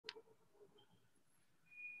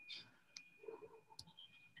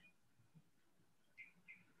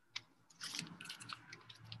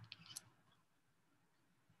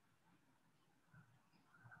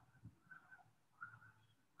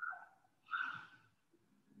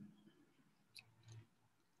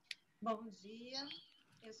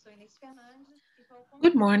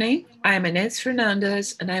Good morning, I'm Inês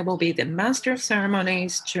Fernandez, and I will be the Master of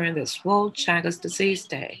Ceremonies during this World Chagas Disease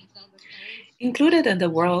Day. Included in the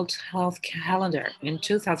World Health Calendar in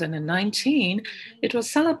 2019, it was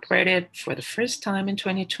celebrated for the first time in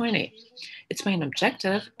 2020. Its main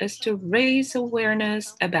objective is to raise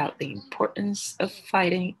awareness about the importance of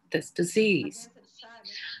fighting this disease.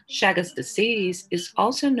 Chagas disease is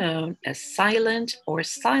also known as silent or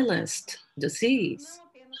silenced disease,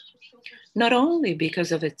 not only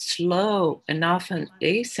because of its slow and often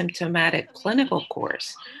asymptomatic clinical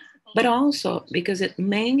course, but also because it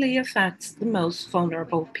mainly affects the most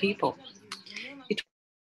vulnerable people. It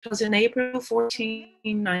was in April 14,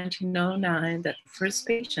 1909 that the first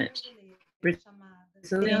patient,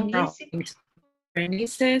 Brazilian girl named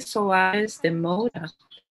Berenice Soares de Moura,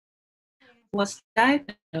 was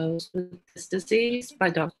diagnosed with this disease by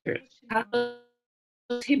Dr. Carlos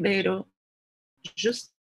Ribeiro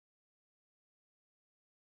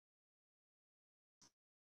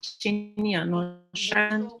Justiniano,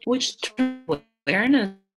 which drew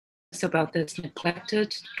awareness about this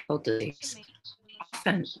neglected disease.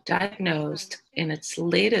 Often diagnosed in its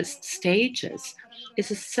latest stages,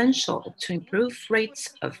 is essential to improve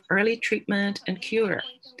rates of early treatment and cure,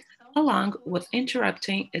 along with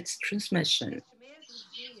interrupting its transmission.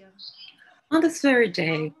 On this very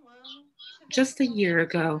day, just a year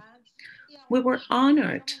ago, we were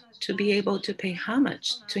honored to be able to pay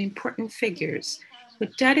homage to important figures who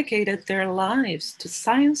dedicated their lives to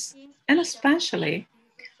science and especially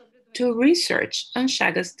to research on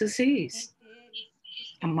Chagas disease.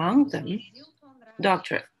 Among them,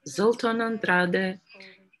 Dr. Zilton Andrade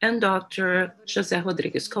and Dr. José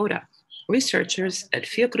Rodrigues Coura, researchers at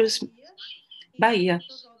Fiocruz, Bahia,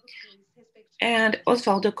 and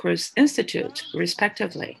Oswaldo Cruz Institute,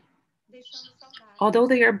 respectively. Although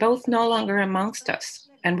they are both no longer amongst us,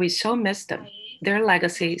 and we so miss them, their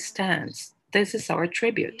legacy stands. This is our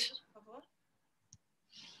tribute.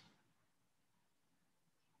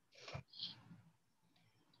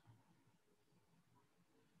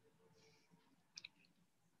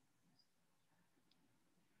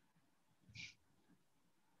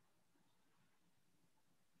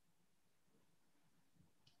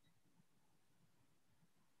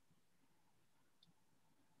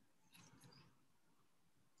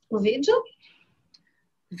 O vídeo?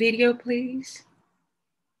 Video, please.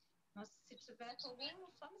 Se tiver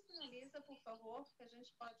algum, só me sinaliza, por favor, que a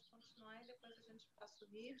gente pode continuar e depois a gente passa o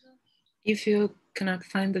vídeo. If you cannot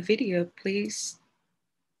find the video, please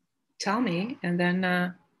tell me, and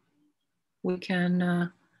then we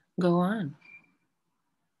can go on.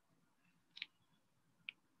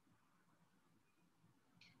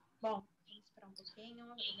 Bom, vamos esperar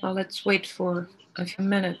pouquinho. Well, let's wait for a few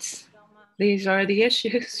minutes. These are the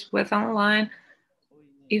issues with online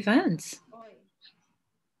events.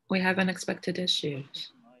 We have unexpected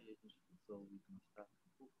issues.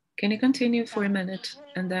 Can you continue for a minute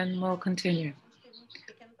and then we'll continue?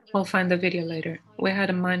 We'll find the video later. We had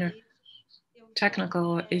a minor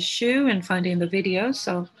technical issue in finding the video,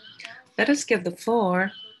 so let us give the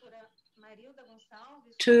floor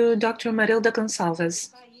to Dr. Marilda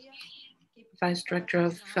Gonçalves, Vice Director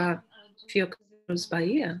of Fiocruz,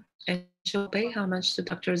 Bahia, and she'll pay homage to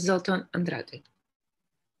Dr. Zilton Andrade.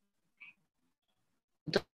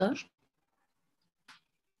 Doctor?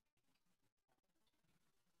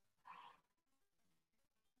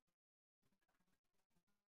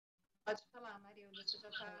 Pode falar, Marilda, você já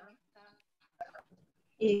está.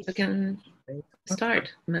 You can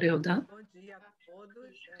start, Marilda.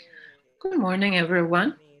 Good morning,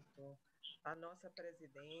 everyone.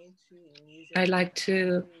 I'd like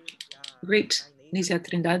to greet Nízia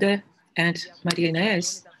Trindade and Maria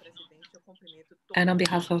Inês, and on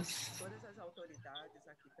behalf of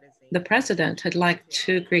the President, I'd like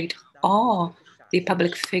to greet all the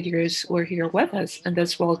public figures who are here with us in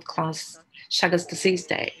this world-class Chagas Disease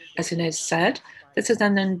Day. As Inês said, this is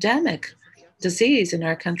an endemic disease in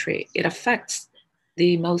our country. It affects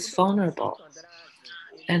the most vulnerable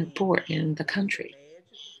and poor in the country.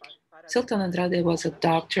 Zilton Andrade was a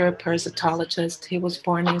doctor, a parasitologist. He was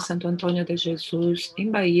born in Santo Antônio de Jesus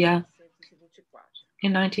in Bahia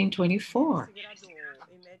in 1924.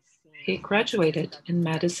 He graduated in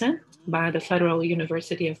medicine by the Federal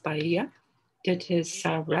University of Bahia, did his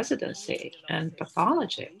residency in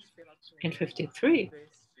pathology in 1953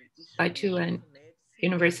 by Tulane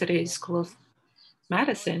University School of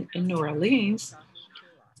Medicine in New Orleans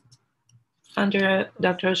under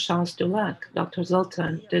Dr. Charles Dulac. Dr.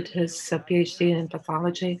 Zilton did his PhD in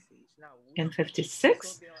pathology in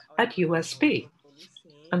 1956 at USP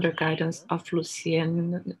under guidance of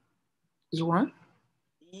Lucien Zwan.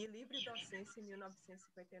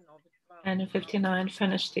 And in 1959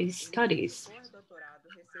 finished his studies.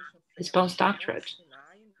 His postdoctorate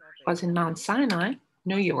was in Mount Sinai,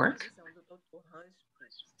 New York,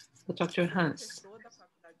 with Dr. Hans.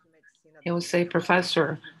 He was a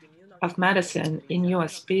professor of medicine in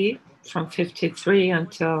USB from 1953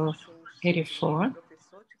 until 1984,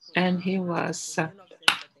 and he was a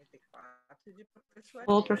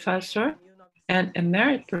full professor and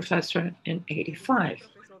emerit professor in 1985.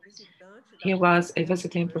 He was a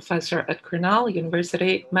visiting professor at Cornell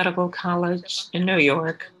University Medical College in New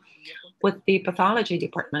York with the pathology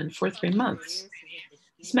department for 3 months.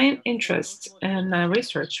 His main interests in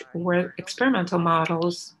research were experimental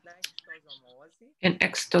models in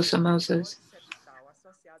exosomosis,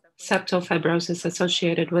 septal fibrosis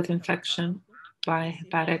associated with infection by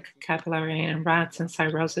hepatic capillary in rats, and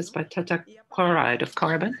cirrhosis by tetrachloride of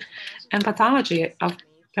carbon, and pathology of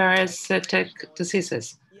parasitic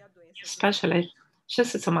diseases, especially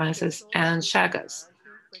schistosomiasis and Chagas.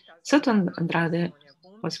 Zilton Andrade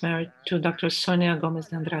was married to Dr. Sonia Gomez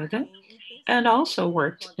de Andrade and also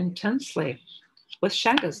worked intensely with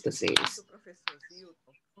Chagas disease.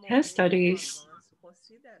 His studies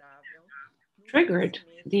triggered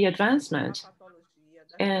the advancement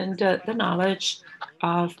and the knowledge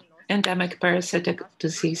of endemic parasitic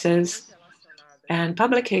diseases, and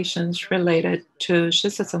publications related to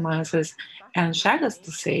schistosomiasis and Chagas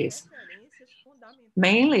disease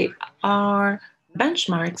mainly are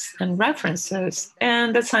benchmarks and references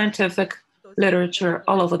in the scientific literature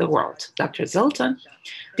all over the world. Dr. Zilton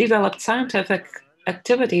developed scientific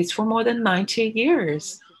activities for more than 90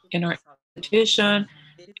 years in our institution,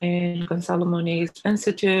 in Gonçalo Muniz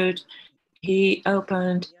Institute. He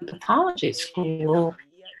opened the pathology school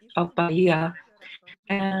of Bahia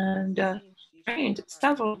and trained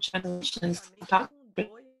several generations of doctors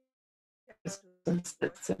in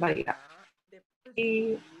Bahia.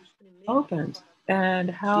 He opened and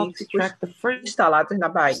helped to track the first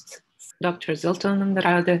Dr. Zilton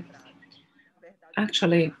Andrade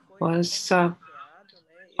actually was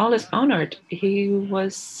always honored. He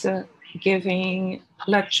was giving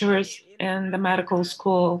lectures in the medical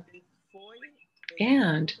school,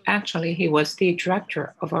 and actually he was the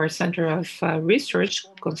director of our Center of Research,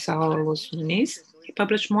 Gonçalves Muniz. He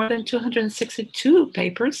published more than 262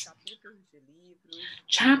 papers,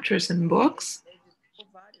 chapters, and books,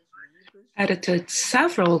 edited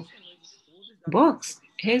several books.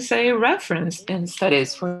 He's a reference in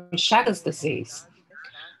studies for Chagas disease.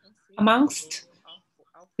 Amongst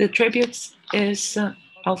the tributes is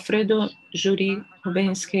Alfredo Juri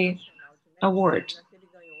Rubensky Award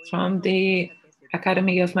from the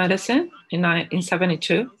Academy of Medicine in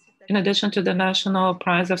 1972, in addition to the National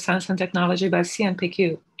Prize of Science and Technology by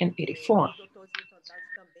CNPq in 1984.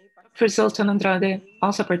 Dr. Zilton Andrade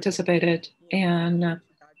also participated in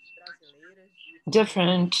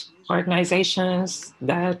different organizations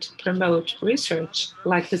that promote research,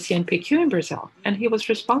 like the CNPq in Brazil, and he was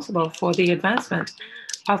responsible for the advancement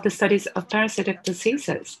of the studies of parasitic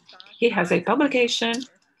diseases. He has a publication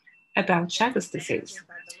about Chagas disease.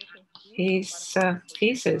 His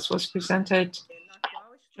thesis was presented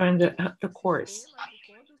during the course.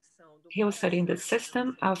 He was studying the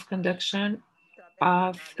system of conduction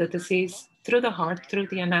of the disease through the heart, through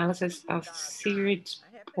the analysis of seared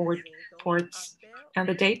ports, and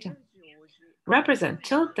the data represent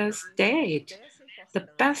till this date the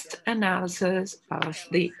best analysis of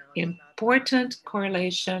the important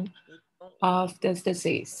correlation of this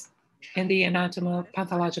disease in the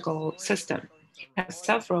anatomopathological system. He has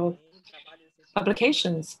several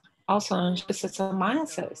publications also on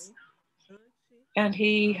schistosomiasis, and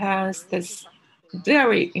he has this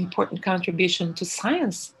very important contribution to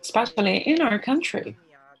science, especially in our country.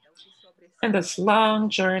 In this long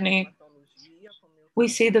journey, we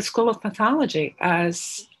see the School of Pathology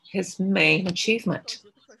as his main achievement.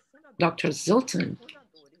 Dr. Zilton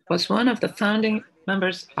was one of the founding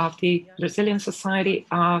members of the Brazilian Society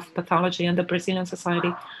of Pathology and the Brazilian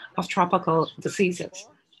Society of Tropical Diseases,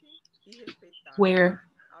 where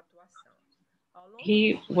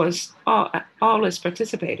he was always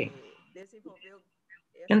participating.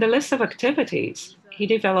 In the list of activities, he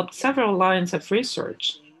developed several lines of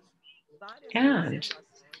research, and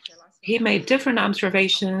he made different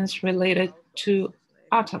observations related to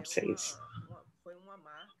autopsies.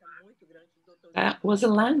 That was a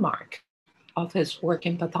landmark of his work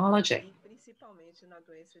in pathology,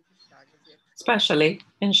 especially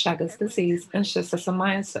in Chagas disease and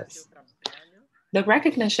schistosomiasis. The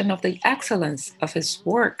recognition of the excellence of his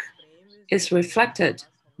work is reflected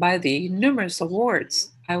by the numerous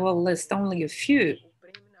awards. I will list only a few.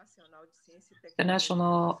 the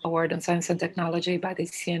National Award on Science and Technology by the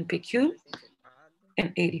CNPq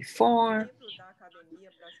in 84,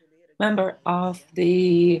 member of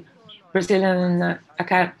the Brazilian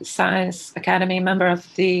Science Academy, member of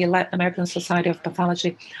the Latin American Society of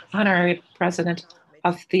Pathology, honorary president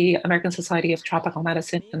of the American Society of Tropical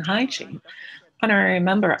Medicine and Hygiene, honorary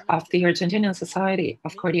member of the Argentinian Society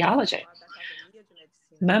of Cardiology,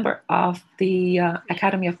 member of the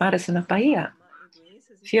Academy of Medicine of Bahia,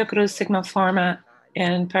 Fiocruz Sigma Pharma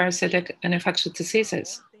in Parasitic and Infectious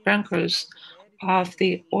Diseases, Grand Cruz of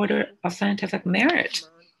the Order of Scientific Merit,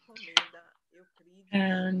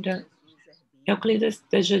 and Euclides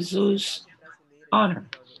de Jesus Honor,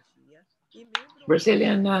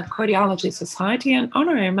 Brazilian Cardiology Society, and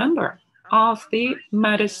honorary member of the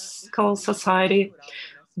Medical Society,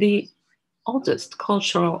 the oldest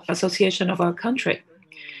cultural association of our country.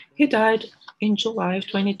 He died in July of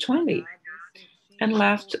 2020 and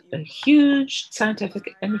left a huge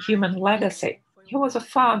scientific and human legacy. He was a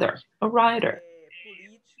father, a writer,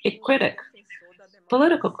 a critic,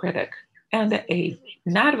 political critic, and an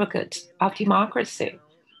advocate of democracy.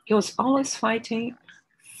 He was always fighting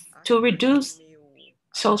to reduce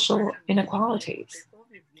social inequalities.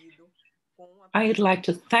 I'd like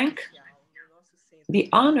to thank the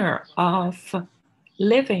honor of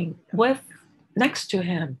living next to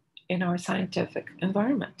him in our scientific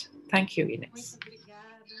environment. Thank you, Ines.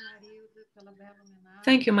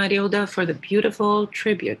 Thank you, Marilda, for the beautiful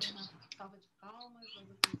tribute.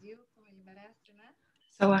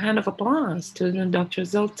 So a hand of applause to Dr.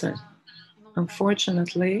 Zilton.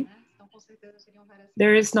 Unfortunately,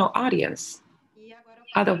 there is no audience.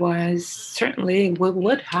 Otherwise, certainly we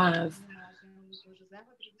would have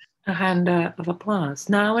a hand of applause.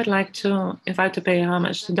 Now I'd like to invite to pay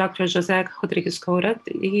homage to Dr. José Rodrigues Coura,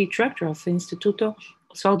 the director of Instituto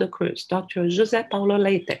Oswaldo Cruz, Dr. José Paulo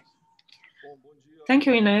Leite. Thank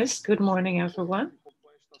you, Ines. Good morning, everyone.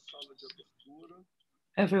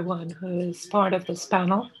 Everyone who is part of this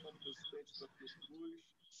panel.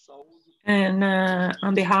 And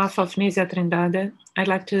on behalf of Mesa de Abertura, I'd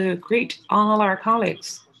like to greet all our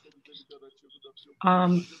colleagues.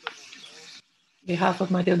 On behalf of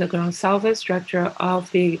Marilda Gonçalves, director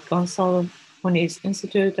of the Gonçalves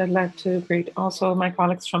Institute, I'd like to greet also my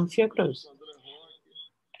colleagues from Fiocruz.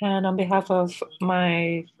 And on behalf of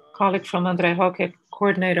my colleague from André Luiz,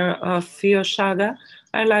 coordinator of Chagas,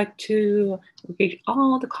 I'd like to greet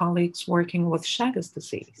all the colleagues working with Chagas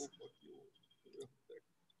disease.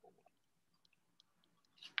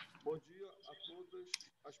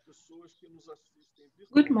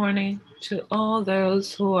 Good morning to all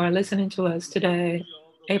those who are listening to us today,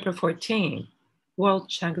 April 14, World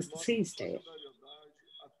Chagas Disease Day.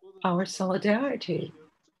 Our solidarity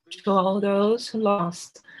to all those who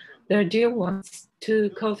lost their dear ones to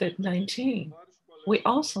COVID-19. We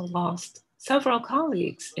also lost several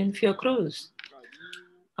colleagues in Fiocruz.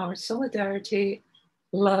 Our solidarity,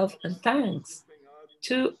 love, and thanks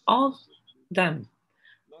to all them,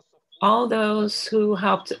 all those who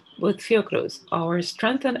helped with Fiocruz. Our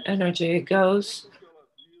strength and energy goes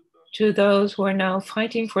to those who are now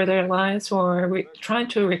fighting for their lives or trying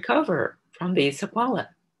to recover from the sequelae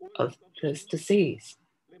of this disease.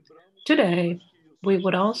 Today, we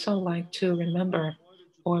would also like to remember,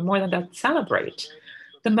 or more than that, celebrate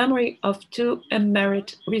the memory of two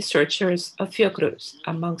emerit researchers of Fiocruz,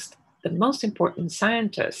 amongst the most important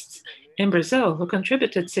scientists in Brazil who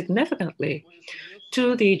contributed significantly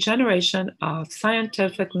to the generation of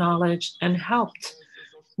scientific knowledge and helped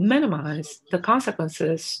minimize the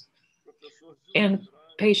consequences in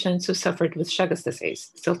patients who suffered with Chagas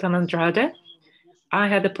disease. Zilton Andrade, I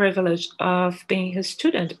had the privilege of being his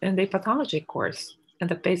student in the pathology course, in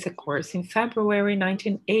the basic course in February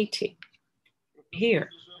 1980, here.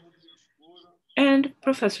 And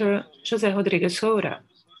Professor José Rodrigues Coura.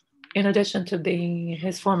 In addition to being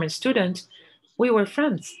his former student, we were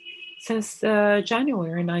friends since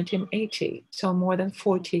January 1980, so more than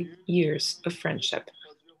 40 years of friendship.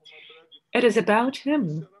 It is about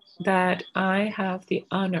him that I have the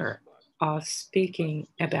honor of speaking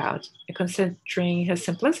about. Considering his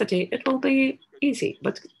simplicity, it will be easy,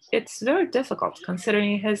 but it's very difficult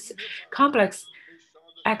considering his complex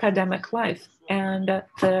academic life and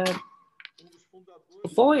the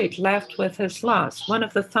void left with his loss. One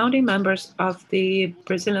of the founding members of the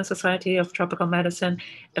Brazilian Society of Tropical Medicine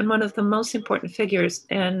and one of the most important figures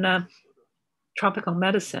in tropical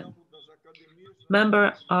medicine.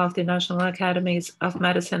 Member of the National Academies of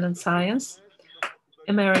Medicine and Science,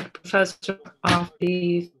 Emeritus Professor of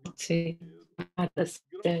the Faculty of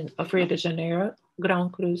Medicine of Rio de Janeiro,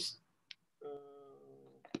 Grand Cruz.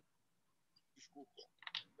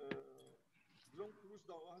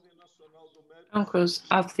 Fiocruz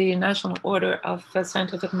of the National Order of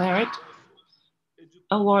Scientific Merit,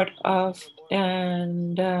 award of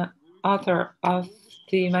and author of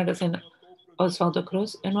the magazine Osvaldo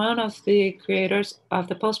Cruz, and one of the creators of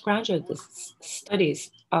the postgraduate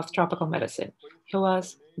studies of tropical medicine. He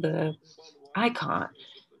was the icon,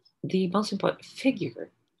 the most important figure,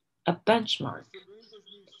 a benchmark.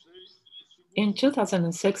 In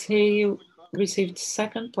 2006, he received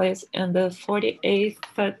second place in the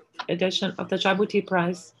 48th edition of the Jabuti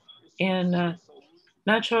Prize in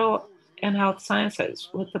Natural and Health Sciences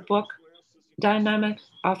with the book Dynamic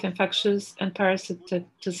of Infectious and Parasitic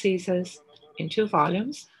Diseases in 2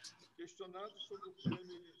 volumes.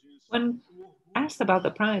 When asked about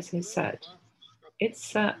the prize, he said,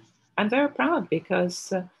 I'm very proud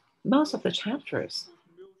because most of the chapters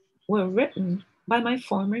were written by my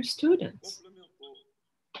former students.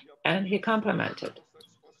 And he complimented.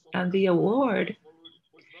 And the award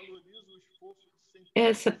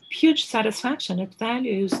is a huge satisfaction. It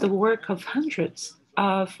values the work of hundreds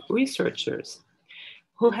of researchers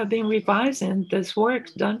who have been revising this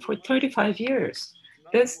work done for 35 years.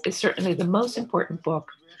 This is certainly the most important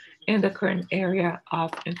book in the current area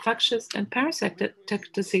of infectious and parasitic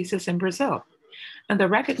diseases in Brazil. And the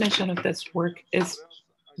recognition of this work is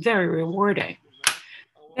very rewarding.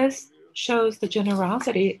 This shows the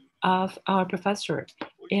generosity of our professor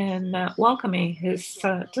in welcoming his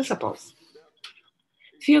disciples.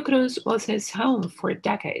 Fiocruz was his home for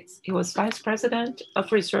decades. He was vice president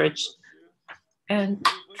of research and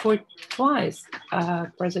for twice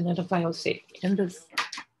president of IOC in the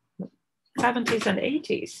 70s and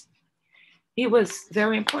 80s. He was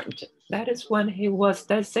very important. That is when he was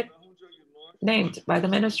named by the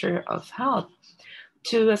Ministry of Health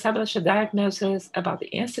to establish a diagnosis about the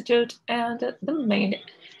Institute and the main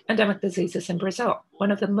endemic diseases in Brazil.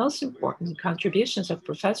 One of the most important contributions of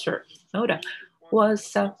Professor Noda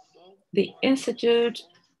was the Institute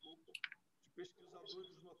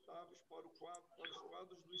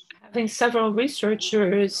having several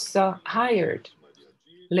researchers hired,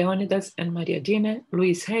 Leonidas and Mariângela,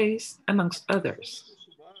 Luiz Reis, amongst others.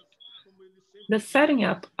 The setting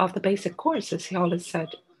up of the basic course, as he always said,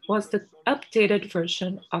 was the updated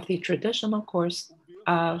version of the traditional course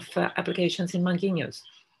of applications in Manguinhos,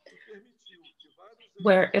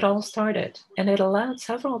 where it all started, and it allowed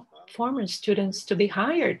several former students to be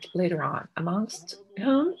hired later on, amongst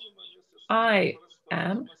whom I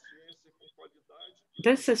am.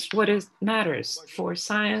 This is what matters for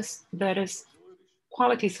science, that is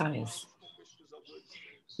quality science.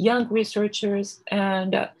 Young researchers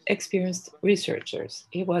and experienced researchers.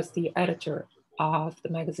 He was the editor of the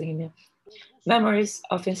magazine Memories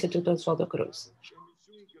of Instituto Osvaldo Cruz.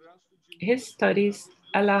 His studies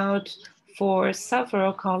allowed for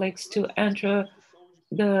several colleagues to enter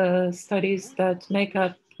the studies that make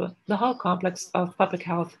up the whole complex of public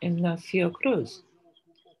health in Fiocruz.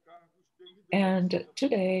 And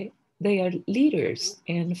today, they are leaders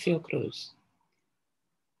in Fiocruz.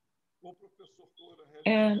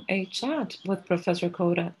 And a chat with Professor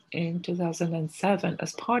Coura in 2007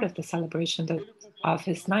 as part of the celebration of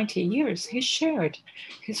his 90 years, he shared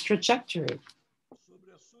his trajectory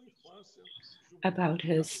about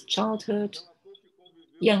his childhood,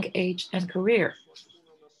 young age, and career.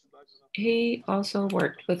 He also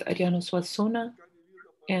worked with Ariano Suassuna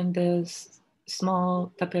in this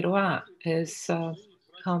small Taperoá, his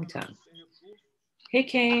hometown. He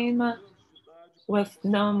came with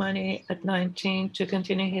no money at 19 to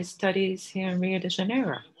continue his studies here in Rio de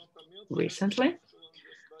Janeiro. Recently,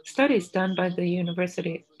 studies done by the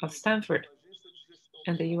University of Stanford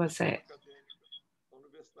in the USA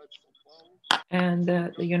and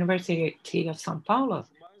the University of São Paulo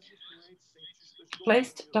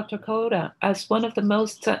placed Dr. Coura as one of the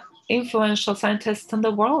most influential scientists in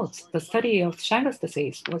the world. The study of Chagas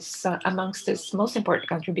disease was amongst his most important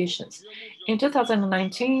contributions. In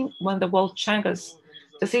 2019, when the World Chagas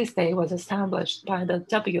Disease Day was established by the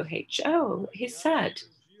WHO, he said,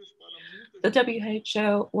 the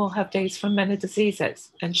WHO will have days for many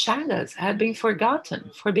diseases, and Chagas had been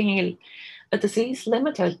forgotten for being a disease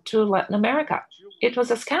limited to Latin America. It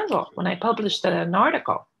was a scandal when I published an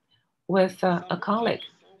article with a colleague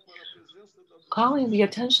calling the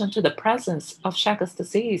attention to the presence of Chagas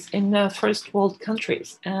disease in first world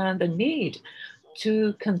countries and the need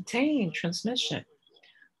to contain transmission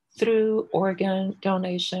through organ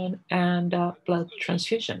donation and blood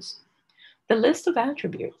transfusions. The list of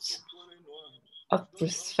attributes of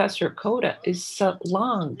Professor Coura is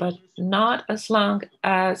long, but not as long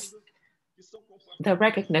as the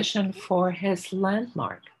recognition for his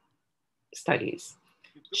landmark studies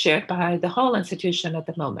shared by the whole institution at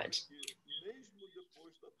the moment.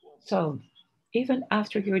 So even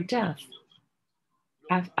after your death,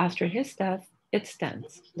 after his death, it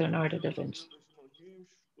stands, Leonardo da Vinci.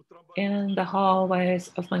 In the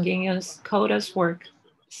hallways of Manguinhos, Coura's work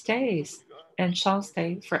stays and shall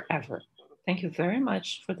stay forever. Thank you very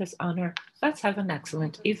much for this honor. Let's have an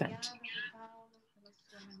excellent event.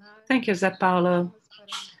 Thank you, Zé Paulo,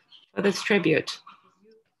 for this tribute.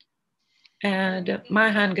 And my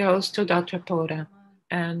hand goes to Dr. Coura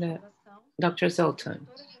and Dr. Zilton.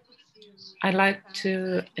 I'd like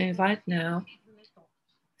to invite now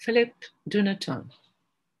Philippe Duneton,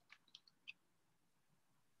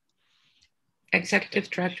 Executive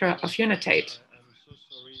Director of Unitaid. I'm so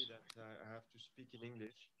sorry that I have to speak in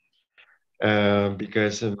English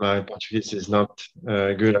because my Portuguese is not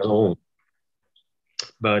good at all.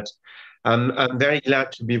 But I'm very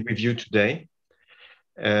glad to be with you today.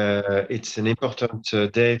 It's an important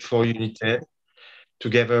day for Unitaid,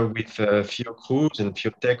 together with Fiocruz and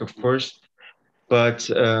Biblioteca, of course. But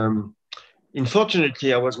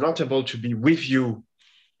unfortunately, I was not able to be with you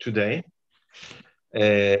today,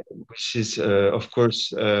 which is, of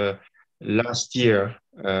course, last year,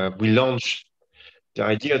 we launched the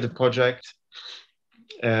idea of the project.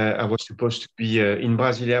 I was supposed to be in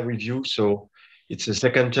Brasilia with you, so it's the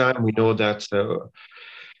second time. We know that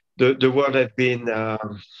the world has been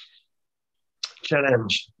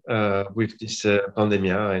challenged with this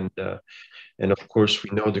pandemic, and of course, we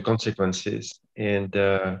know the consequences. And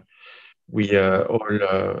we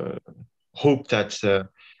all hope that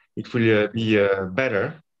it will be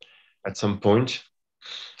better at some point.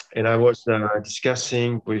 And I was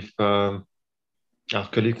discussing with our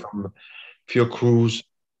colleague from Fiocruz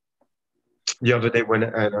the other day when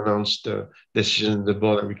I announced the decision of the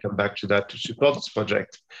board, and we come back to that, to support this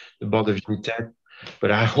project, the board of Unitaid.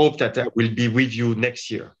 But I hope that I will be with you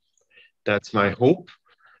next year. That's my hope,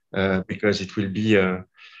 because it will be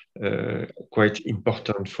quite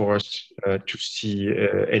important for us to see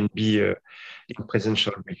and be in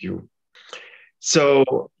presential with you.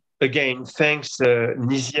 So again, thanks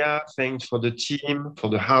Nisia, thanks for the team, for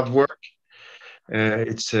the hard work.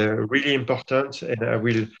 It's really important, and I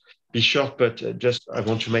will be short, but just I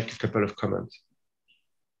want to make a couple of comments.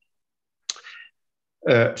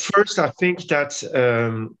 First, I think that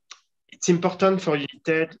it's important for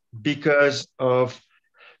Unitaid because of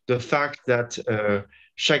the fact that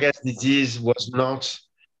Chagas disease was not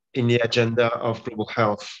in the agenda of global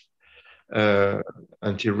health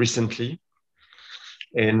until recently,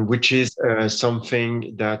 and which is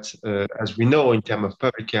something that, as we know, in terms of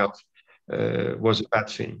public health, was a bad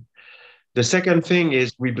thing. The second thing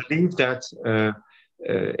is we believe that,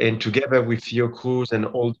 and together with Fiocruz and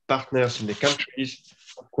all partners in the countries,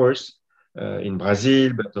 of course, in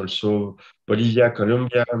Brazil, but also Bolivia,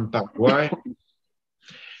 Colombia, and Paraguay,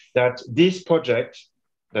 that this project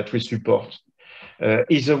that we support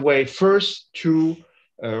is a way first to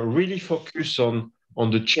really focus on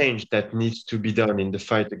the change that needs to be done in the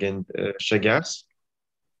fight against Chagas,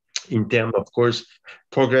 in terms, of course,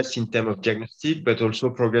 progress in terms of diagnostic, but also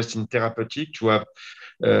progress in therapeutic to have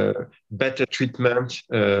better treatment,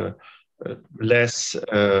 less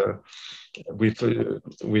with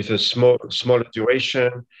a smaller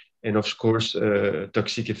duration, and of course,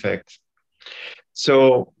 toxic effect.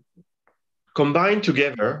 So combined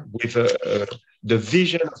together with the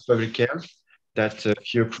vision of public health that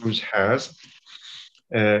Fiocruz has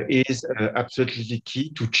is absolutely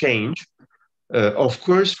key to change. Of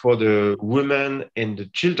course, for the women and the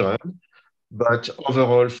children, but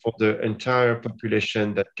overall for the entire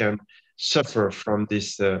population that can suffer from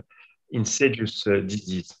this insidious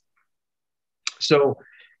disease. So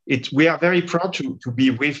we are very proud to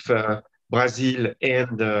be with Brazil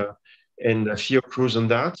and Fiocruz on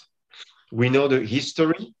that. We know the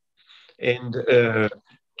history, and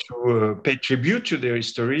to pay tribute to their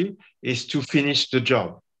history is to finish the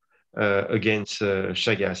job against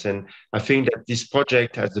Chagas. And I think that this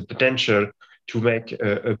project has the potential to make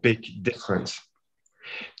a big difference.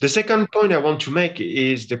 The second point I want to make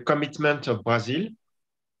is the commitment of Brazil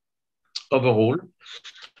overall,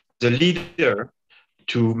 the leader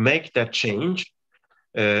to make that change.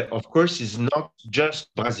 Of course, is not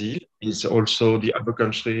just Brazil, it's also the other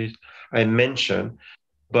countries I mentioned,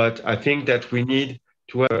 but I think that we need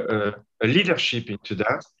to have a leadership into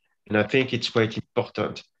that, and I think it's quite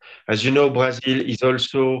important. As you know, Brazil is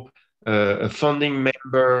also a founding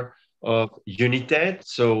member of Unitaid,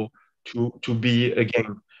 so to be,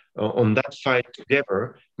 again, on that fight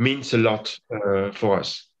together means a lot for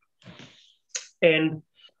us. And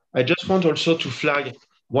I just want also to flag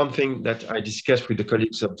one thing that I discussed with the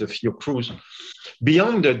colleagues of the Fiocruz.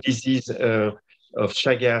 Beyond the disease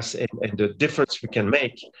Chagas and the difference we can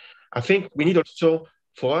make, I think we need also,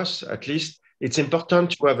 for us at least, it's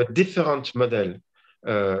important to have a different model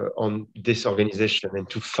on this organization and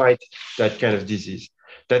to fight that kind of disease.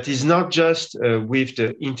 That is not just with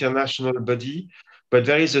the international body, but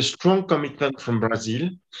there is a strong commitment from Brazil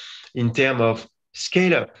in terms of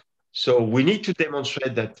scale up. So we need to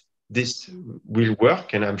demonstrate that this will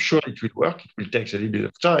work, and I'm sure it will work. It will take a little bit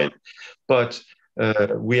of time, but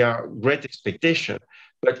we are great expectation.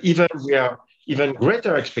 But we are even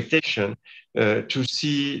greater expectation to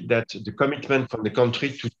see that the commitment from the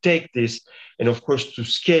country to take this and of course to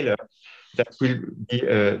scale up, that will be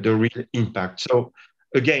the real impact. So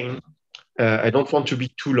again, I don't want to be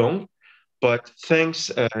too long, but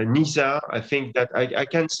thanks Nisa, I think that I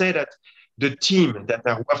can say that the team that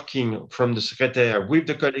are working from the Secretariat with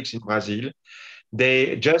the colleagues in Brazil,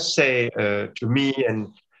 they just say to me, and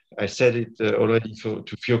I said it already to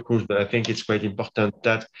Fiocruz, but I think it's quite important,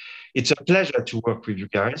 that it's a pleasure to work with you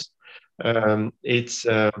guys. It's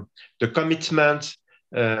the commitment,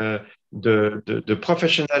 the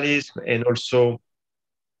professionalism, and also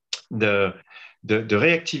the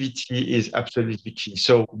reactivity is absolutely key.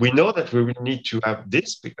 So we know that we will need to have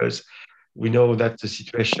this because we know that the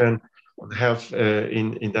situation on health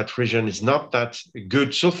in that region is not that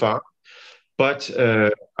good so far. But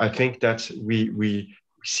I think that we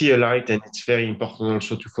see a light, and it's very important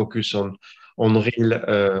also to focus on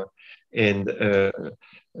real and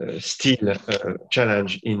still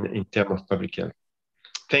challenge in terms of public health.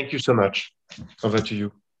 Thank you so much. Over to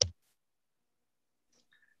you.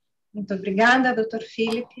 Muito obrigada, Dr.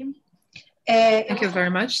 Philippe. Thank you very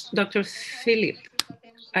much, Dr. Philippe.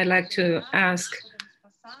 I'd like to ask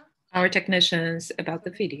our technicians about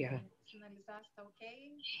the video.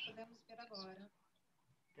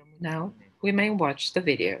 Now we may watch the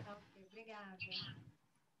video.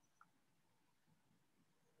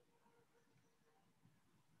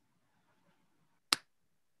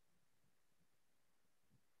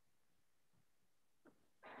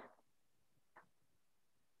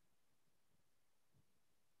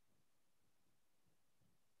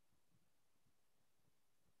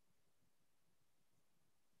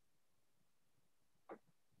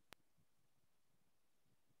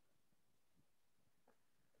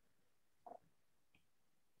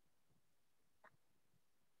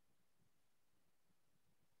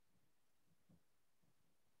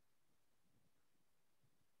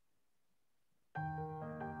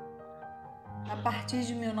 A partir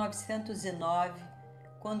de 1909,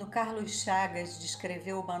 quando Carlos Chagas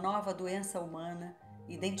descreveu uma nova doença humana,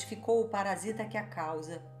 identificou o parasita que a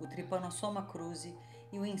causa, o Trypanosoma cruzi,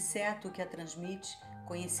 e o inseto que a transmite,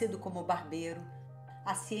 conhecido como barbeiro,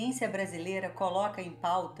 a ciência brasileira coloca em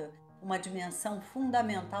pauta uma dimensão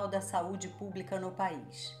fundamental da saúde pública no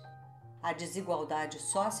país: a desigualdade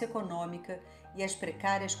socioeconômica e as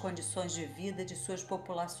precárias condições de vida de suas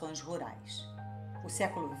populações rurais. O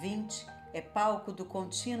século XX é palco do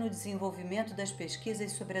contínuo desenvolvimento das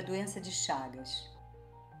pesquisas sobre a doença de Chagas.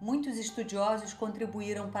 Muitos estudiosos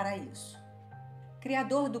contribuíram para isso.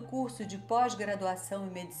 Criador do curso de pós-graduação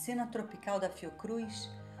em Medicina Tropical da Fiocruz,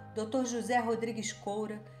 Dr. José Rodrigues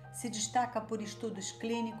Coura se destaca por estudos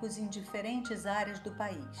clínicos em diferentes áreas do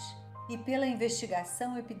país e pela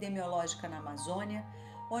investigação epidemiológica na Amazônia,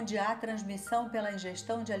 onde há transmissão pela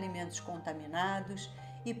ingestão de alimentos contaminados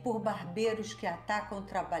e por barbeiros que atacam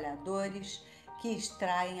trabalhadores que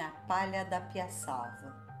extraem a palha da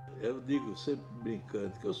piaçava. Eu digo sempre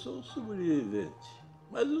brincando que eu sou um sobrevivente,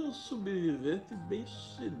 mas um sobrevivente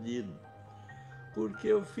bem-sucedido, porque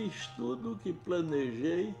eu fiz tudo o que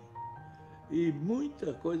planejei e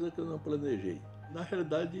muita coisa que eu não planejei. Na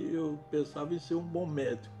realidade, eu pensava em ser um bom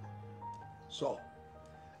médico, só.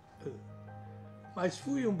 Mas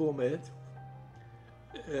fui um bom médico,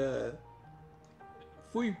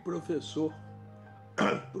 fui professor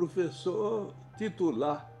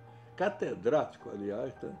titular, catedrático,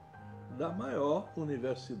 aliás, da maior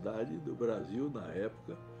universidade do Brasil na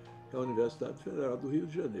época, que é a Universidade Federal do Rio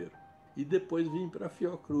de Janeiro. E depois vim para a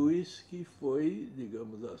Fiocruz, que foi,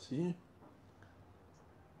 digamos assim,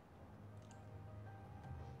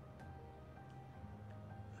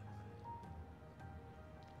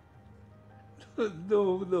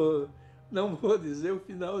 não vou dizer o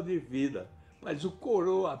final de vida, mas o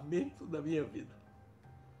coroamento da minha vida.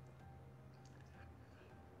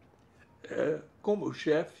 Como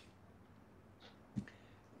chefe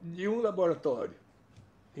de um laboratório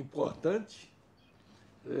importante,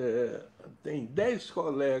 tem 10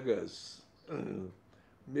 colegas,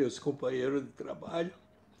 meus companheiros de trabalho,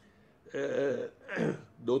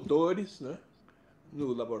 doutores, né,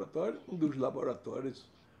 no laboratório, um dos laboratórios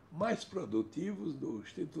mais produtivos do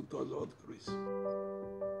Instituto Oswaldo Cruz.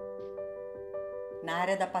 Na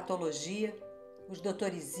área da patologia, os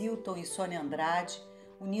doutores Zilton e Sônia Andrade,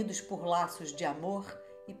 unidos por laços de amor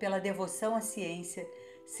e pela devoção à ciência,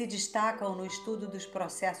 se destacam no estudo dos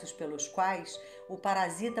processos pelos quais o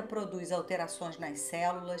parasita produz alterações nas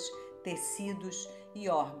células, tecidos e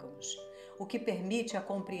órgãos, o que permite a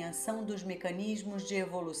compreensão dos mecanismos de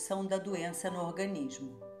evolução da doença no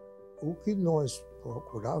organismo. O que nós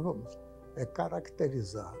procurávamos é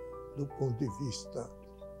caracterizar, do ponto de vista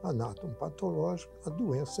anatomopatológico, a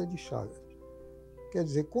doença de Chagas. Quer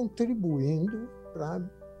dizer, contribuindo para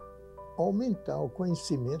aumentar o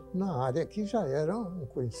conhecimento na área que já era um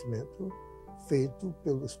conhecimento feito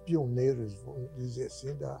pelos pioneiros, vamos dizer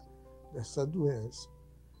assim, dessa doença.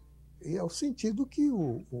 E é o sentido que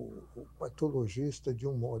o patologista, de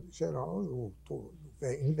um modo geral, o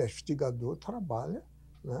investigador trabalha,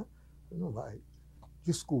 né? Não vai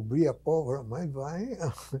descobrir a pólvora, mas vai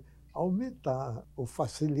aumentar ou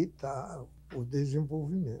facilitar o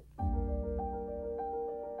desenvolvimento.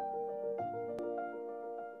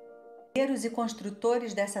 E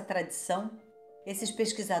construtores dessa tradição, esses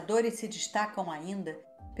pesquisadores se destacam ainda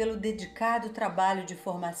pelo dedicado trabalho de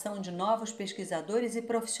formação de novos pesquisadores e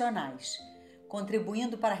profissionais,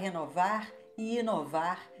 contribuindo para renovar e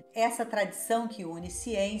inovar essa tradição que une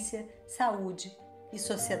ciência, saúde e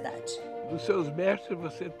sociedade. Dos seus mestres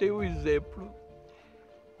você tem um exemplo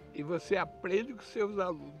e você aprende com seus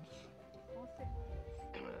alunos.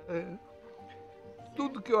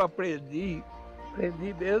 Tudo que eu aprendi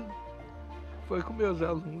mesmo, foi com meus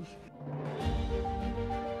alunos.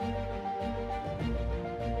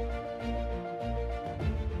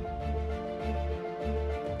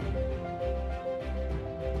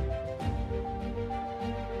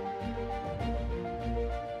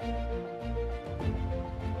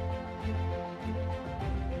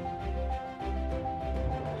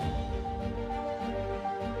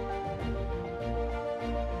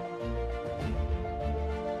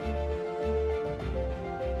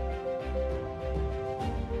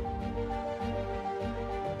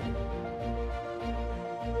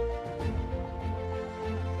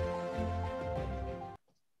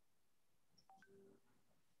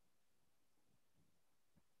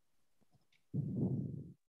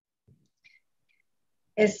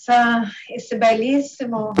 Esse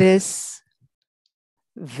belíssimo This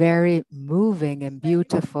very moving and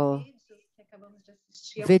beautiful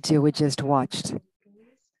video we just watched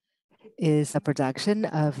is a production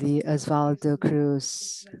of the Oswaldo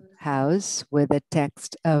Cruz House with the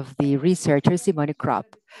text of the researcher Simone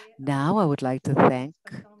Kropp. Now I would like to thank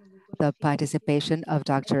the participation of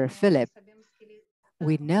Dr. Philippe.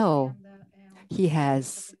 We know he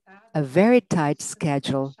has a very tight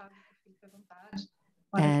schedule.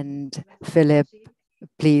 And Philippe,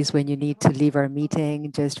 please, when you need to leave our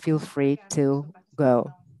meeting, just feel free to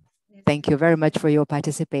go. Thank you very much for your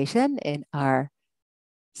participation in our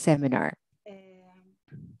seminar.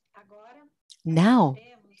 Now,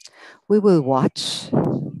 we will watch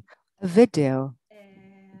a video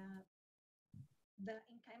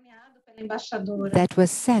that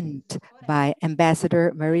was sent by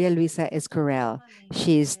Ambassador Maria Luisa Escorel.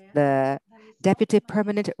 She's the Deputy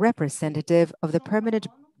Permanent Representative of the Permanent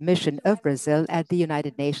Mission of Brazil at the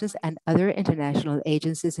United Nations and other international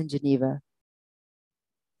agencies in Geneva.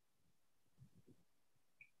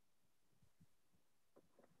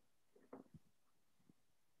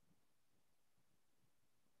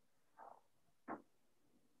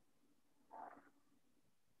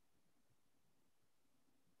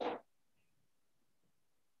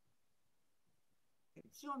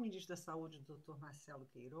 Senhor Ministro da Saúde, Dr. Marcelo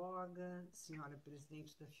Queiroga, Senhora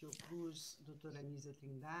Presidente da Fiocruz, Doutora Anísia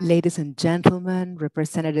Trindade. Ladies and gentlemen,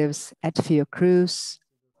 representatives at Fiocruz,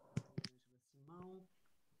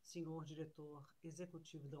 Senhor Diretor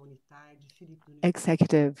Executivo da Unitaid, Philippe Duneton.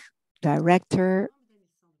 Executive Director.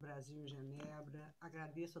 Brasil, Genebra,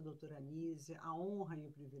 agradeço à doutora Anísia a honra e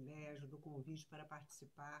o privilégio do convite para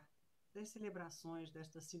participar das celebrações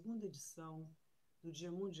desta segunda edição do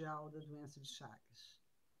Dia Mundial da Doença de Chagas.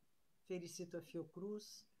 Felicito a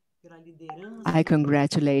Fiocruz pela liderança. I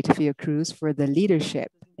congratulate Fiocruz for the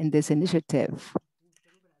leadership in this initiative,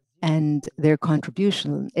 and their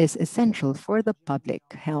contribution is essential for the public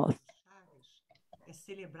health.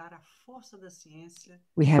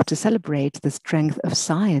 We have to celebrate the strength of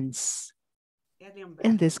science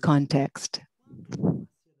in this context.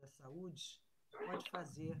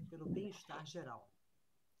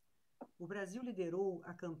 O Brasil liderou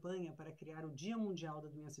a campanha para criar o Dia Mundial da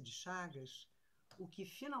Doença de Chagas, o que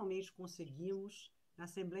finalmente conseguimos na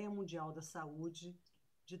Assembleia Mundial da Saúde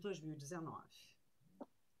de 2019.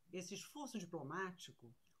 Esse esforço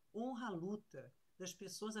diplomático honra a luta das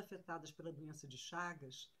pessoas afetadas pela doença de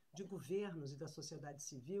Chagas, de governos e da sociedade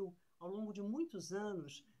civil, ao longo de muitos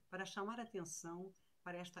anos, para chamar atenção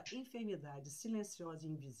para esta enfermidade silenciosa e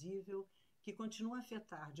invisível que continua a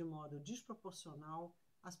afetar de modo desproporcional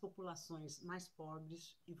as populações mais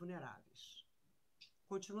pobres e vulneráveis.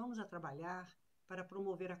 Continuamos a trabalhar para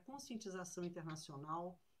promover a conscientização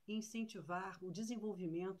internacional e incentivar o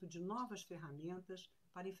desenvolvimento de novas ferramentas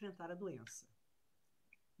para enfrentar a doença.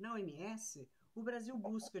 Na OMS, o Brasil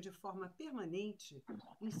busca de forma permanente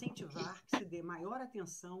incentivar que se dê maior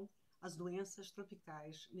atenção às doenças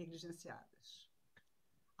tropicais negligenciadas.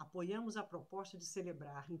 Apoiamos a proposta de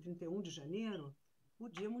celebrar, em 31 de janeiro, o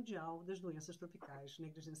Dia Mundial das Doenças Tropicais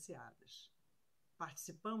Negligenciadas.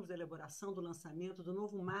 Participamos da elaboração do lançamento do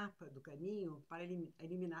novo mapa do caminho para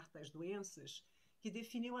eliminar tais doenças, que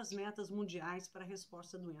definiu as metas mundiais para a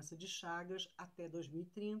resposta à doença de Chagas até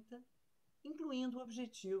 2030, incluindo o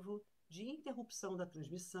objetivo de interrupção da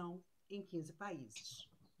transmissão em 15 países.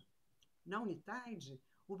 Na Unitaid,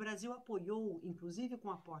 o Brasil apoiou, inclusive com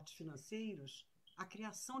aportes financeiros, a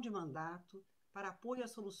criação de mandato para apoio a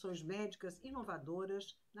soluções médicas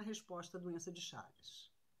inovadoras na resposta à doença de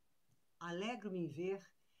Chagas. Alegro-me em ver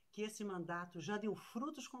que esse mandato já deu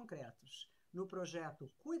frutos concretos no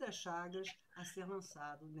projeto Cuida Chagas, a ser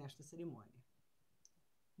lançado nesta cerimônia.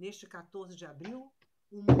 Neste 14 de abril,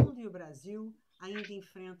 o mundo e o Brasil ainda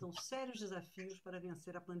enfrentam sérios desafios para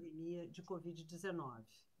vencer a pandemia de Covid-19,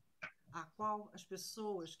 a qual as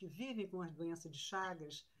pessoas que vivem com a doença de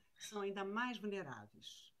Chagas são ainda mais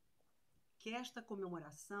vulneráveis. Que esta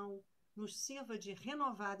comemoração nos sirva de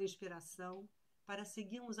renovada inspiração para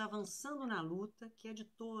seguirmos avançando na luta, que é de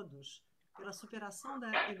todos, pela superação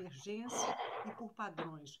da emergência e por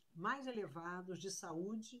padrões mais elevados de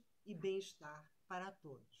saúde e bem-estar para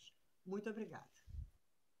todos. Muito obrigada.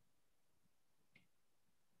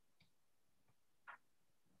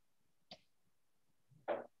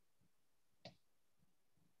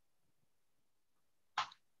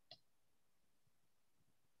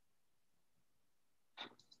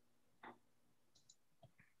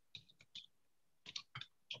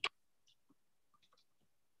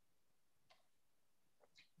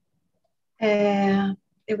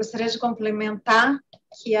 Eu gostaria de complementar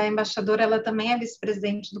que a embaixadora ela também é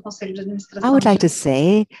vice-presidente do Conselho de Administração. I would like to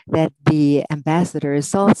say that the ambassador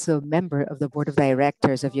is also a member of the board of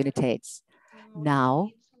directors of Unitaid. Now,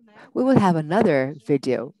 we will have another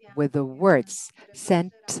video with the words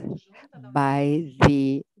sent by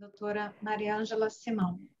the Doutora Mariângela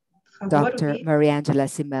Simão. Dr. Mariângela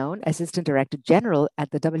Simão, Assistant Director General at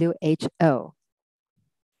the WHO.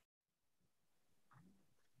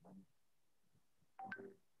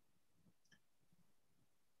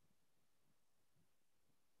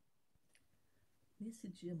 Nesse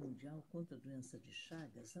Dia Mundial contra a Doença de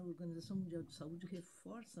Chagas, a Organização Mundial de Saúde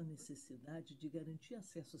reforça a necessidade de garantir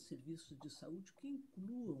acesso a serviços de saúde que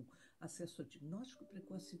incluam acesso a diagnóstico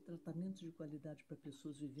precoce e tratamento de qualidade para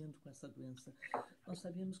pessoas vivendo com essa doença. Nós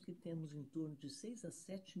sabemos que temos em torno de 6 a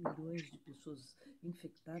 7 milhões de pessoas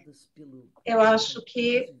infectadas pelo... Eu acho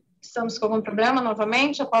que estamos com algum problema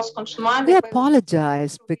novamente. Eu posso continuar? We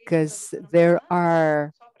apologize because there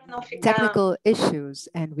are technical issues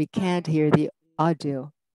and we can't hear the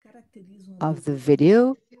audio of the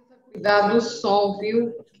video. Cuidado do som,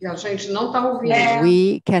 viu? Que a gente não está ouvindo.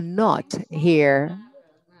 We cannot hear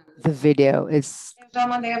the video. It's já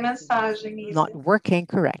mandei a mensagem. Not working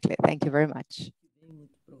correctly. Thank you very much.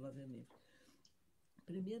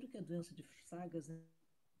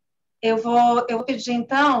 Eu vou pedir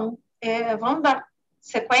então, vamos dar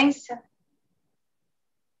sequência.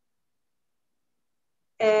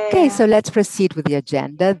 Okay, so let's proceed with the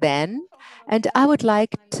agenda then. And I would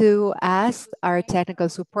like to ask our technical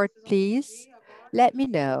support, please, let me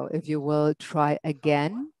know if you will try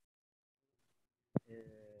again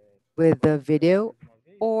with the video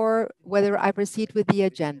or whether I proceed with the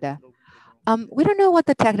agenda. We don't know what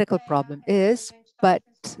the technical problem is, but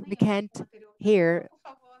we can't hear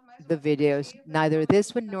the videos, neither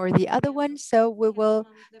this one nor the other one. So we will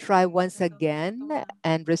try once again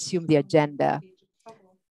and resume the agenda.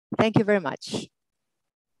 Thank you very much.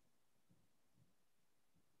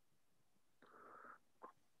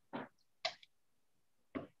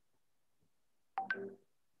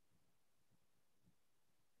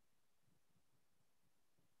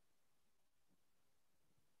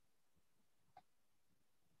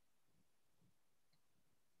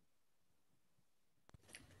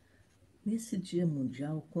 Nesse Dia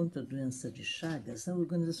Mundial contra a Doença de Chagas, a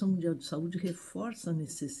Organização Mundial de Saúde reforça a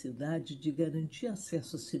necessidade de garantir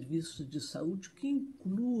acesso a serviços de saúde que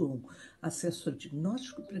incluam acesso a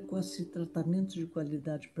diagnóstico precoce e tratamento de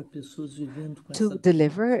qualidade para pessoas vivendo com essa to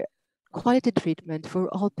deliver quality treatment for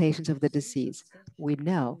all patients of the disease. We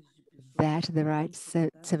know that there are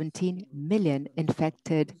 17 million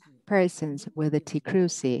infected persons with the T.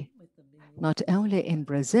 cruzi, not only in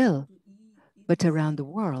Brazil, but around the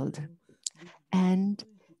world. And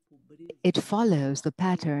it follows the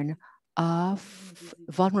pattern of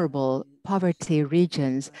vulnerable poverty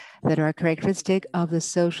regions that are characteristic of the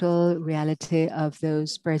social reality of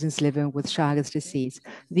those persons living with Chagas disease.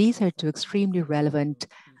 These are two extremely relevant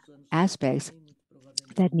aspects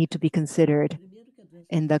that need to be considered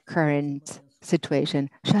in the current situation.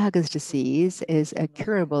 Chagas disease is a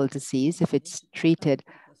curable disease if it's treated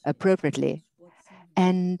appropriately.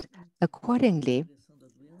 And accordingly,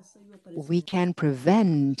 we can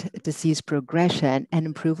prevent disease progression and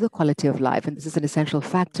improve the quality of life. And this is an essential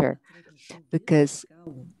factor because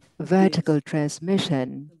vertical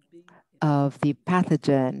transmission of the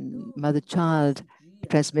pathogen, mother-child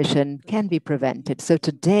transmission, can be prevented. So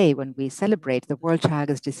today, when we celebrate the World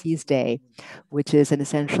Chagas Disease Day, which is an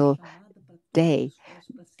essential day,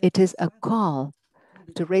 it is a call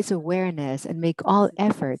to raise awareness and make all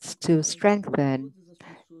efforts to strengthen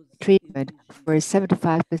treatment for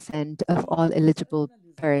 75% of all eligible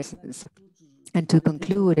persons. And to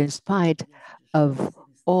conclude, in spite of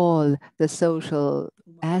all the social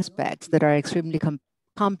aspects that are extremely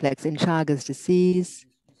complex in Chagas disease,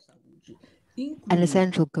 an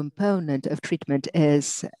essential component of treatment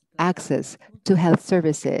is access to health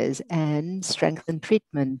services and strengthen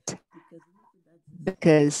treatment,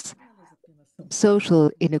 because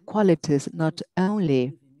social inequalities not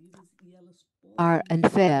only are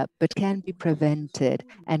unfair, but can be prevented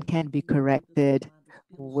and can be corrected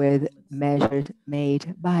with measures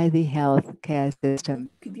made by the healthcare system.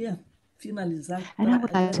 And I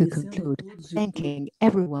would like to conclude thanking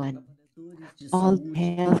everyone, all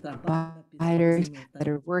health providers that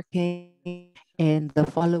are working in the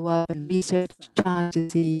follow-up and research of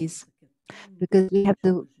disease, because we have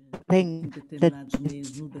to think that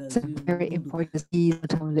it's a very important disease,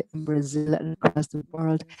 not only in Brazil and across the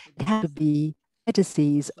world. It has to be a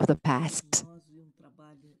disease of the past.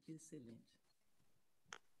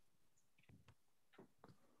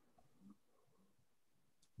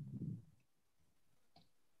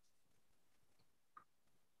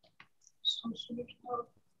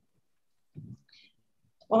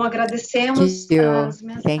 Bom, agradecemos as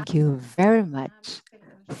mensagens. Thank you very much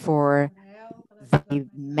for the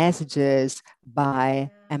messages by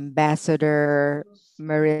Ambassador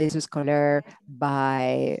Maria Luisa Escorel,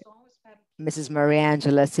 by Mrs.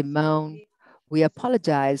 Mariângela Simão. We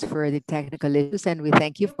apologize for the technical issues and we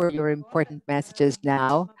thank you for your important messages.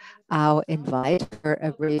 Now, I'll invite for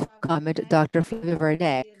a brief comment Dr. Philippe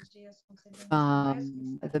Duneton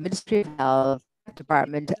from the Ministry of Health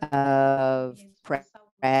Department of Press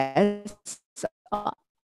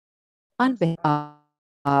on behalf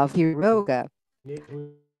of Quiroga,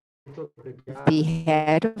 the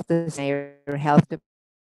head of the Health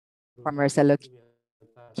Department, Marcelo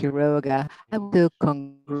Quiroga. I want to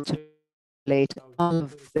congratulate all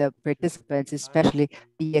of the participants, especially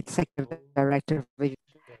the executive director,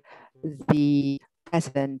 the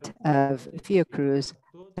president of Fiocruz,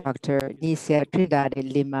 Dr. Nícia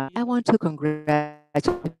Trindade Lima. I want to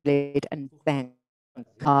congratulate and thank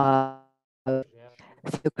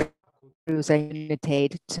Fiocruz and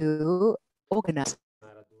Unitaid to organize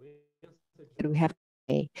that we have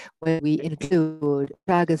today. When we include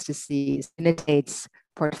Chagas disease in Unitaid's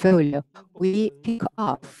portfolio, we kick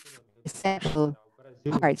off essential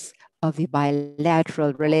parts of the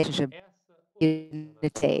bilateral relationship in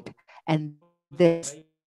Unitaid. And this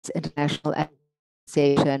international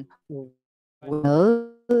association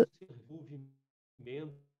will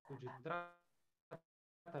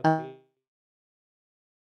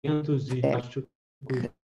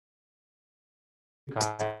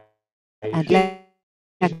and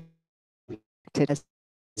elected as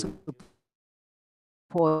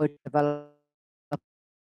support development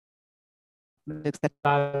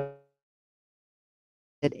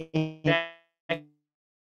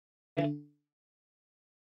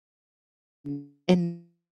in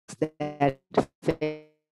that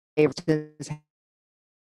favorites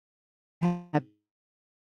have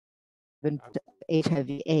been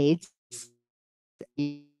HIV/AIDS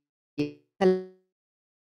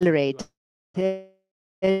accelerated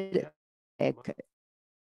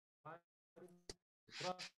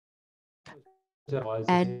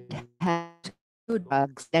and had two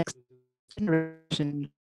drugs next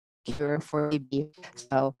generation cure for TB.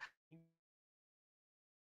 So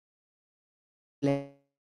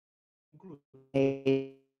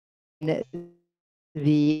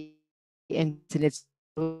the incidents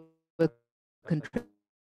will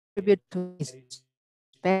contribute to especially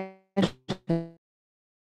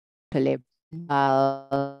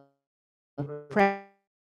pregnant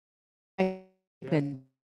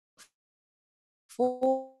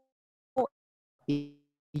for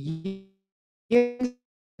years,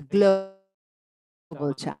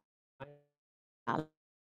 global challenge.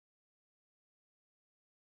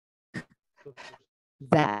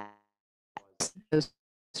 That those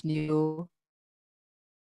new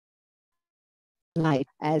light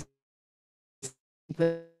as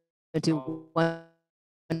 21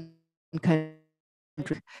 country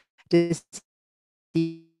to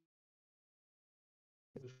see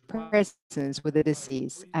persons with a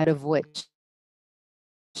disease, out of which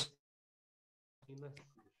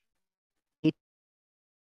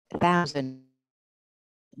 8,000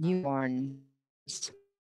 newborns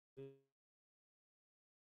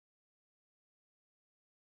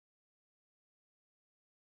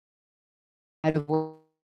out of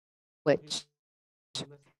which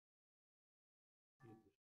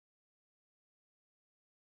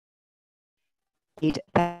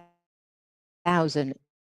 8,000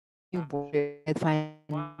 newborns with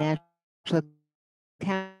financial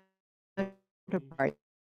counterparts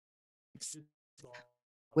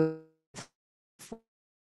with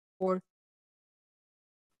 4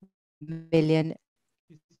 million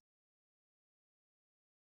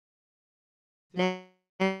national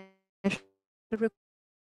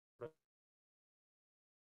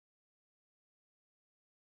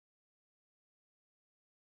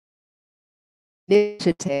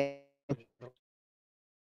initiative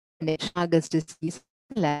in Chagas disease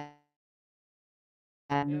in Latin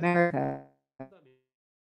America.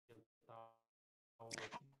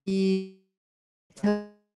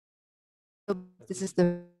 This is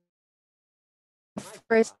the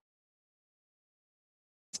first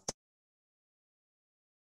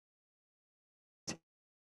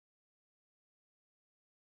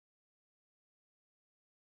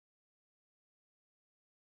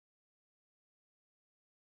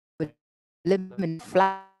with lemon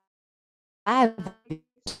fly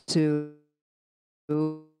to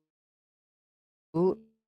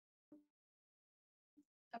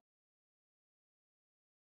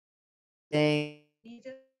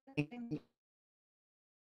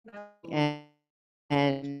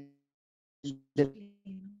and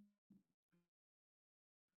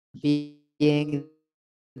being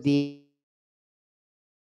the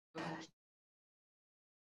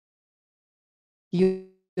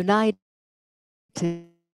united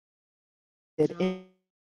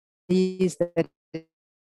is that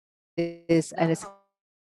is an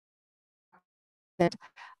that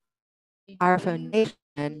our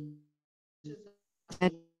foundation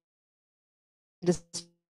and this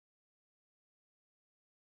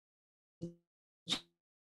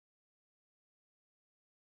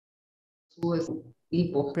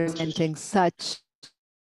presenting such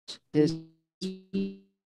this we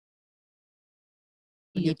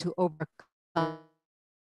need to overcome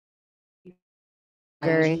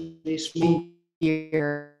very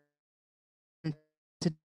fear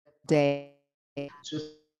today.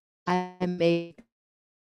 I make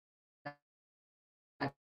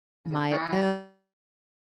my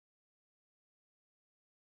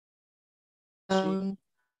own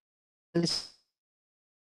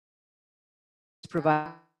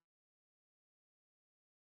provide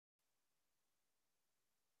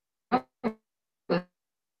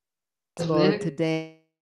today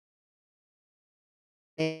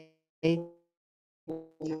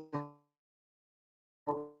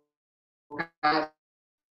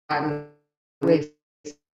with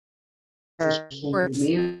her works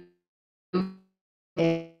in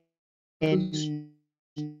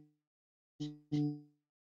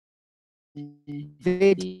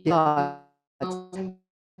video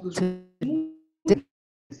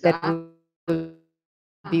that will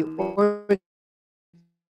be organized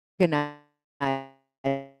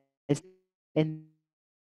in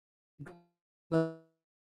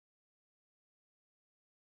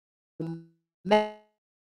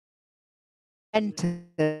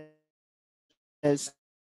mentors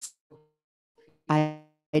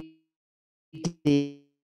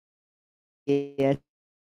ideas.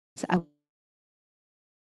 I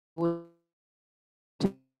would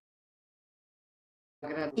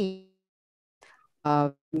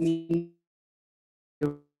of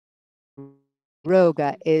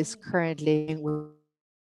Roga is currently with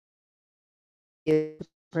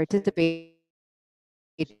participate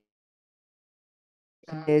in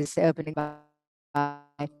this opening by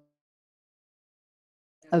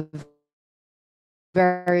a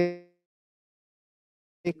very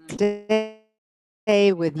today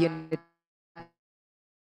with unit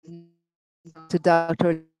to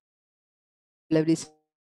Dr.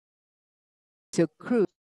 Fiocruz,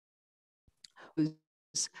 who's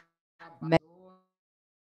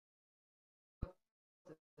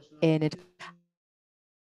in it.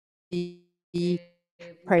 The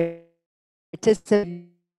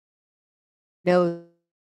participant knows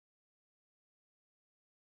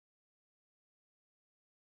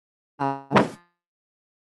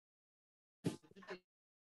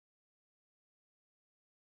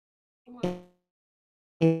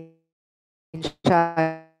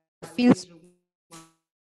feels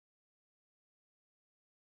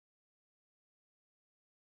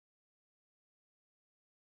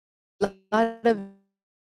a lot of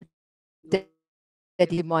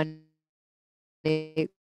demonic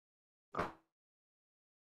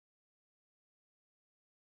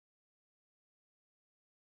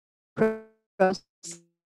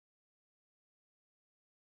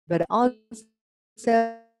but also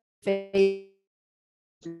face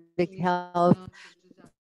health,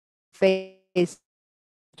 face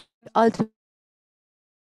ultimately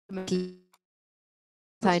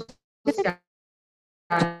scientific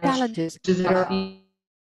challenges that are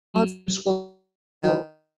also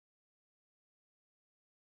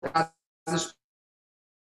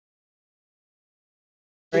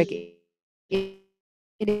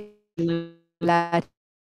Latin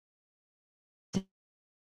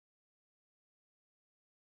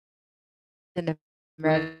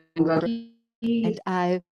America, and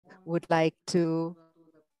I would like to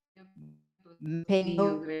pay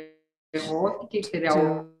note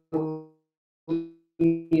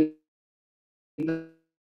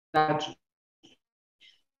to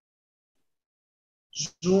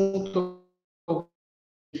junto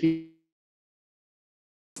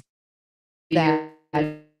de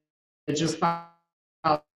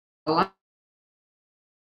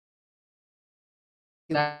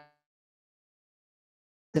falar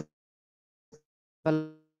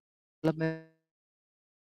development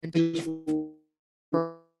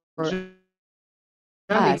for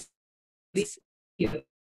us is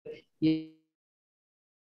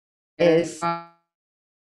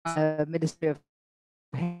Ministry of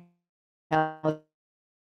Health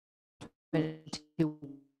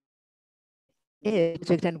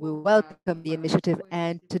and we welcome the initiative.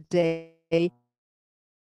 And today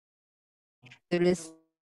there is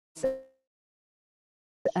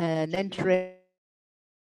an entering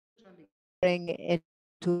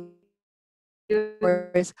into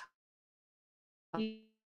words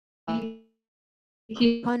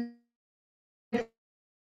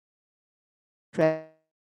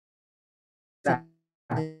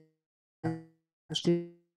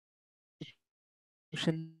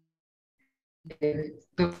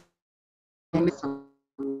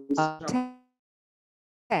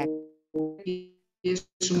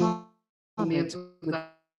comments with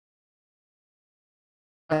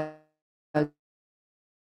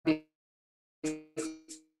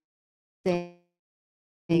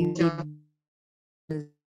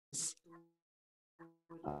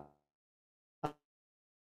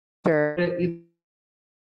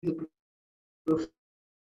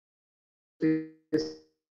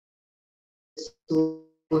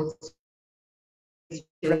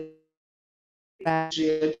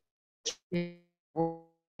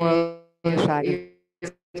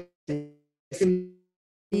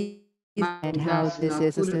and how this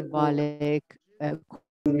is a symbolic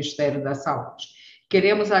Ministério da Saúde.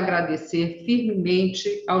 Queremos agradecer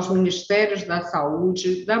firmemente aos Ministérios da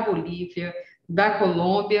Saúde da Bolívia, da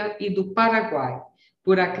Colômbia e do Paraguai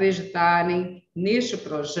por acreditarem neste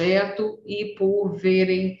projeto e por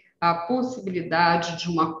verem a possibilidade de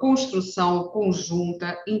uma construção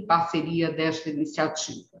conjunta em parceria desta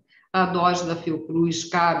iniciativa. A nós da Fiocruz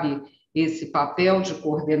cabe esse papel de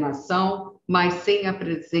coordenação, mas sem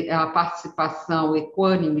a participação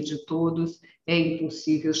equânime de todos, é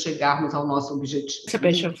impossível chegarmos ao nosso objetivo.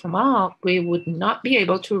 Participation from all, we would not be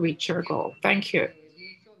able to reach our goal. Thank you.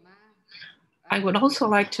 I would also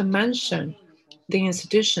like to mention the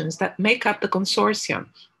institutions that make up the consortium.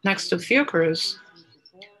 Next to Fiocruz,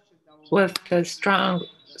 with the strong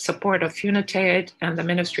support of Unitaid and the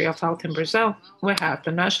Ministry of Health in Brazil, we have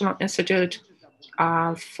the National Institute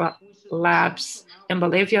of Labs in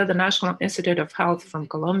Bolivia, the National Institute of Health from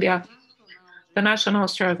Colombia, the National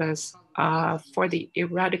Service for the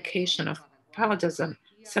Eradication of Paludism,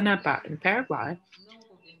 SANEPA in Paraguay,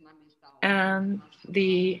 and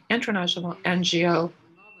the International NGO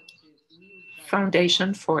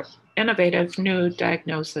Foundation for Innovative New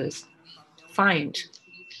Diagnosis, FIND,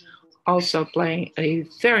 also playing a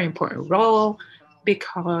very important role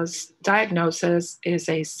because diagnosis is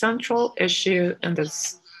a central issue in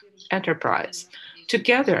this enterprise.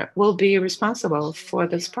 Together, we'll be responsible for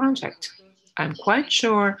this project. I'm quite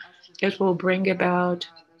sure it will bring about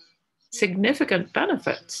significant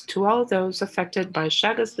benefits to all those affected by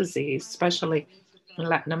Chagas disease, especially in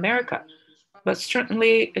Latin America. But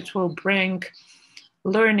certainly it will bring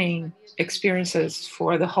learning experiences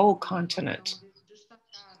for the whole continent.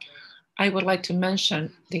 I would like to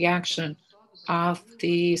mention the action of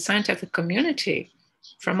the scientific community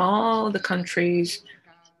from all the countries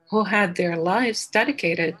who had their lives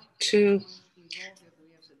dedicated to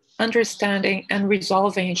understanding and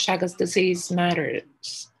resolving Chagas disease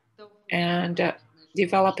matters and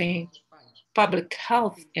developing public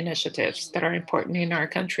health initiatives that are important in our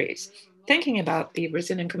countries. Thinking about the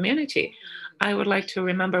Brazilian community, I would like to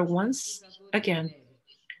remember once again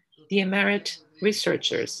the emerit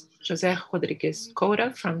researchers, José Rodrigues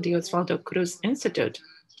Coura from the Oswaldo Cruz Institute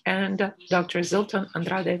and Dr. Zilton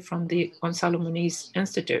Andrade from the Gonçalo Muniz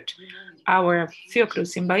Institute, our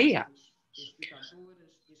Fiocruz in Bahia.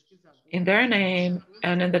 In their name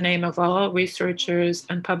and in the name of all researchers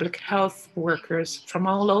and public health workers from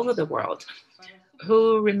all over the world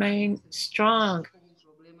who remain strong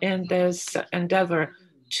in this endeavor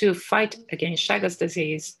to fight against Chagas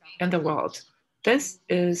disease in the world. This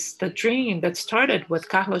is the dream that started with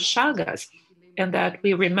Carlos Chagas and that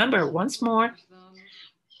we remember once more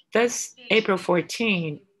this April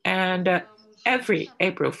 14 and every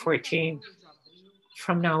April 14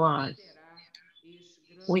 from now on.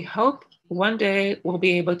 We hope one day we'll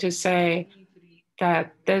be able to say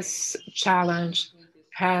that this challenge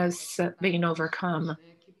has been overcome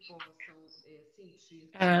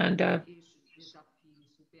and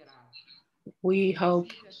we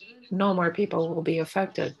hope no more people will be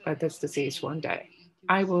affected by this disease one day.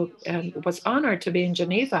 I was honored to be in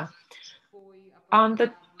Geneva on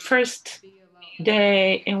the first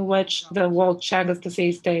day in which the World Chagas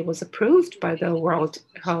Disease Day was approved by the World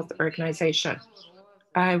Health Organization.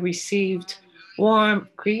 I received warm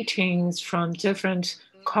greetings from different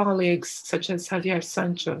colleagues such as Javier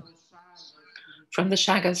Sancho from the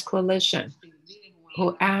Chagas Coalition,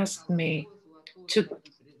 who asked me to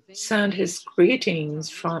send his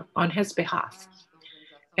greetings on his behalf,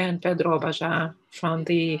 and Pedro Bajá from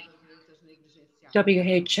the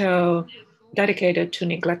WHO dedicated to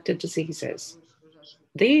neglected diseases.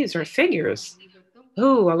 These are figures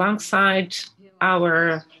who, alongside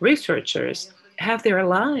our researchers, have their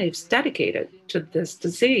lives dedicated to this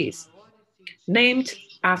disease, named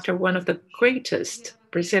after one of the greatest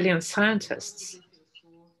Brazilian scientists,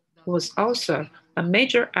 who was also a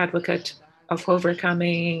major advocate of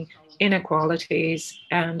overcoming inequalities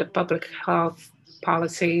and public health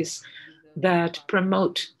policies that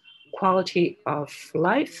promote quality of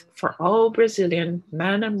life for all Brazilian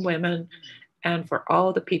men and women and for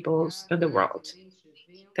all the peoples in the world.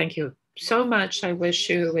 Thank you so much. I wish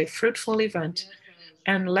you a fruitful event,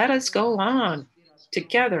 and let us go on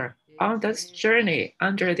together on this journey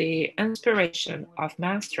under the inspiration of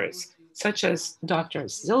masters such as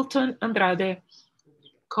Drs. Zilton Andrade,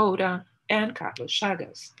 Coura, and Carlos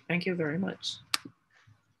Chagas. Thank you very much.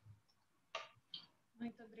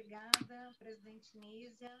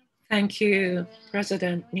 Thank you,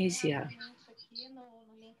 President Nisia.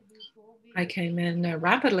 I came in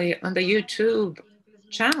rapidly on the YouTube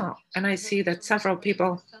channel, and I see that several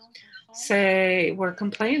people say we're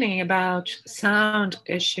complaining about sound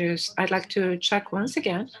issues. I'd like to check once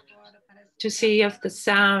again to see if the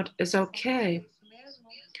sound is okay.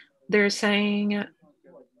 They're saying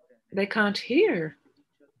they can't hear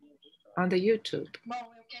on the YouTube.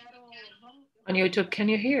 On YouTube, can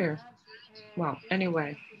you hear? Well,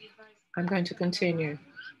 anyway, I'm going to continue.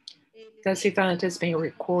 This event is being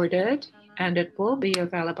recorded and it will be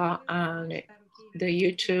available on the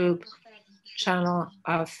YouTube channel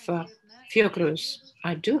of Fiocruz.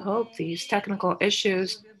 I do hope these technical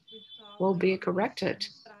issues will be corrected.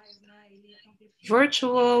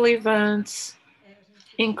 Virtual events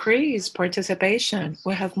increase participation.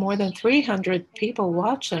 We have more than 300 people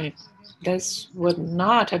watching. This would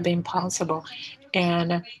not have been possible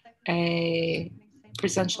in a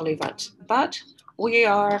presential event, but we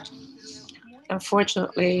are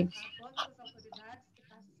unfortunately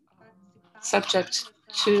subject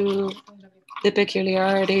to the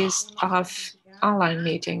peculiarities of online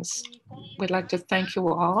meetings. We'd like to thank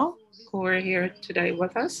you all who are here today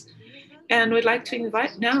with us, And we'd like to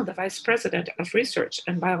invite now the Vice President of Research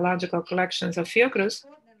and Biological Collections of Fiocruz,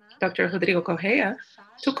 Dr. Rodrigo Correa,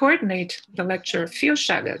 to coordinate the lecture Fio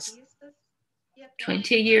Chagas,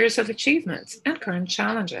 20 Years of Achievements and Current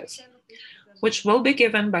Challenges, which will be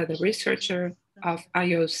given by the researcher of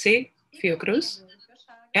IOC, Fiocruz,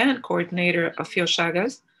 and coordinator of Fio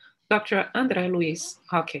Chagas, Dr. André Luiz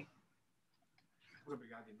R.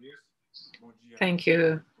 Thank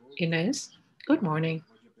you, Inês. Good morning.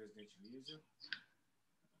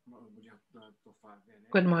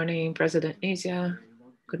 Good morning, President Nisia.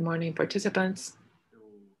 Good morning, participants.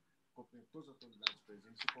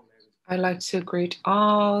 I'd like to greet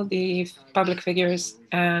all the public figures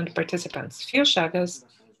and participants. Fio Chagas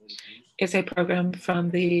is a program from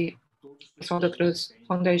the Oswaldo Cruz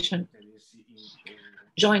Foundation,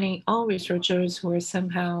 joining all researchers who are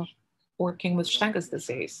somehow working with Chagas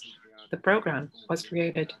disease. The program was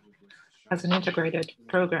created as an integrated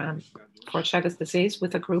program for Chagas disease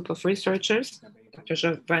with a group of researchers. Dr.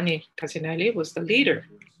 Giovanni Casinelli was the leader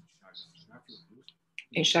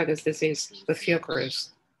in Chagas disease with Fiocruz.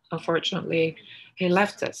 Unfortunately, he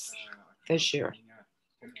left us this year.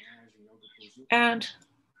 And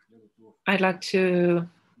I'd like to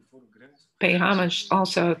pay homage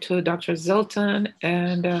also to Dr. Zilton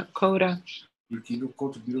and Coura,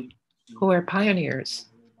 who were pioneers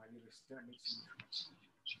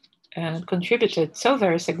and contributed so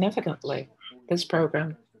very significantly. This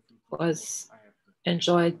program was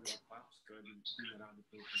enjoyed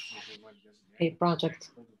a project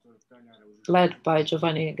led by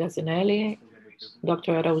Giovanni Gazinelli,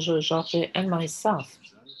 Dr. Araújo Jorge, and myself.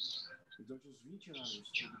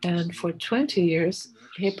 And for 20 years,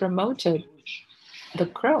 he promoted the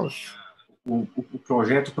growth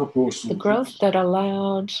that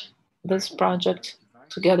allowed this project,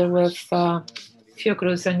 together with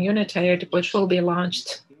Fiocruz and Unitaid, which will be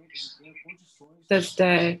launched this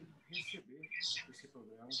day.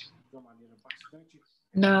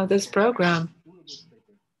 Now, this program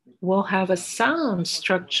will have a sound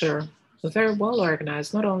structure, very well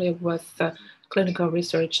organized, not only with clinical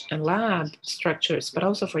research and lab structures, but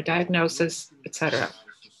also for diagnosis, etc.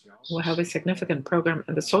 We'll have a significant program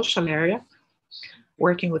in the social area,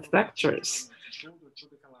 working with vectors,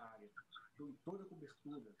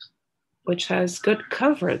 which has good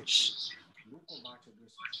coverage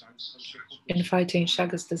in fighting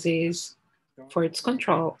Chagas disease for its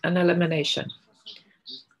control and elimination.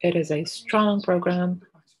 It is a strong program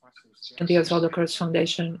in the Oswaldo Cruz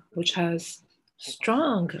Foundation, which has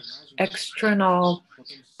strong external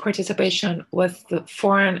participation with the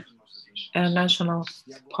foreign and national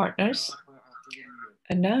partners.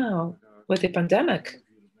 And now, with the pandemic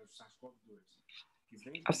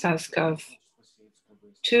of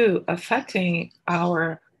SARS-CoV-2 affecting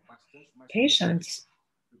our patients,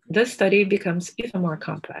 this study becomes even more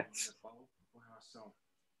complex.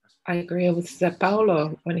 I agree with Zé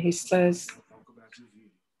Paulo when he says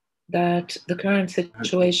that the current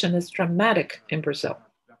situation is dramatic in Brazil,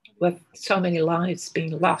 with so many lives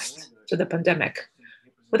being lost to the pandemic.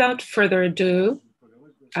 Without further ado,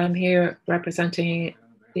 I'm here representing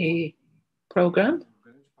the program.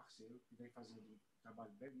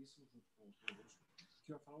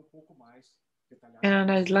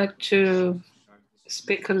 And I'd like to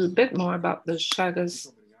speak a little bit more about the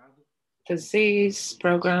Chagas disease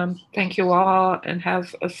program. Thank you all and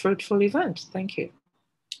have a fruitful event. Thank you.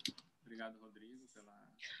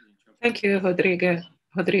 Thank you,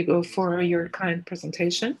 Rodrigo, for your kind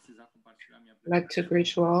presentation. I'd like to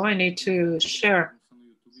greet you all. I need to share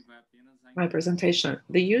my presentation.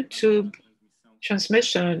 The YouTube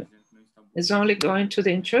transmission is only going to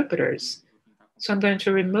the interpreters. So I'm going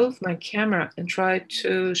to remove my camera and try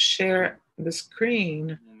to share the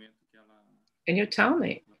screen. And you tell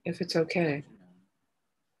me if it's okay.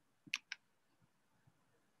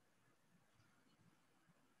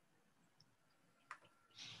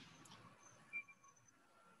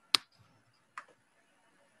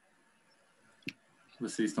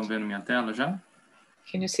 Vocês estão vendo minha tela já?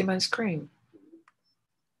 Can you see my screen?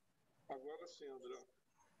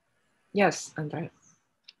 Yes, André.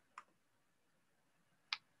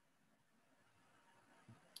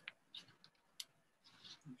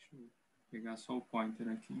 Deixa eu pegar só o pointer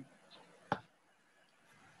aqui.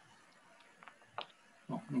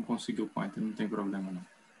 Bom, não consegui o pointer, não tem problema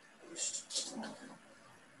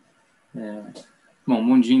não.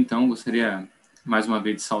 Bom dia então, gostaria mais uma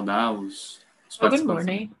vez de saudar os Good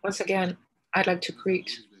morning. Once again, I'd like to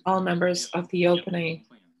greet all members of the opening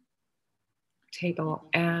table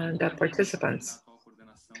and participants.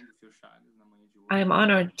 I am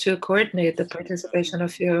honored to coordinate the participation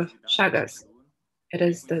of Fio Chagas. It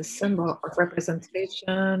is the symbol of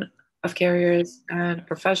representation of carriers and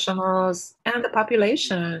professionals and the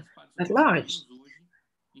population at large.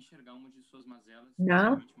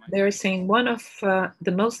 Now, they're seeing one of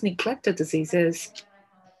the most neglected diseases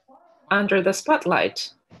under the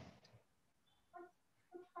spotlight.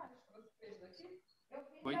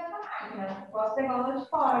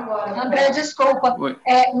 André, desculpa.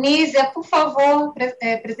 Nízia, por favor,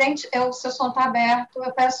 presidente, o seu som está aberto.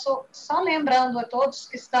 Eu peço, só lembrando a todos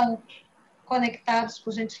que estão conectados,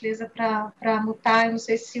 por gentileza, para mutar. Eu não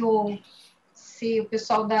sei se o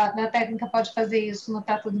pessoal da técnica pode fazer isso,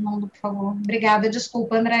 mutar todo mundo, por favor. Obrigada.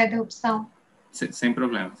 Desculpa, André, a interrupção. Sem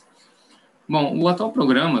problemas. Bom, o atual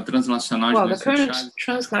programa transnacional de doenças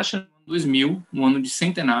Chagas, 2000, um ano de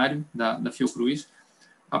centenário da Fiocruz,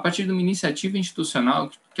 a partir de uma iniciativa institucional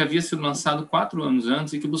que havia sido lançado 4 anos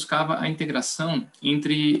antes e que buscava a integração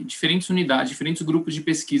entre diferentes unidades, diferentes grupos de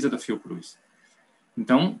pesquisa da Fiocruz.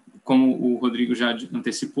 Então, como o Rodrigo já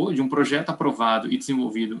antecipou, de um projeto aprovado e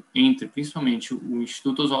desenvolvido entre, principalmente, o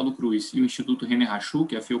Instituto Oswaldo Cruz e o Instituto René Rachou,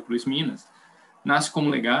 que é a Fiocruz Minas, nasce como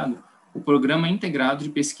legado o Programa Integrado de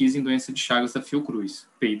Pesquisa em Doença de Chagas da Fiocruz,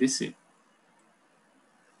 PIDC.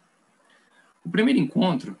 O primeiro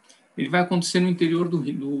encontro ele vai acontecer no interior do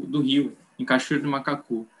Rio, em Cachoeiro do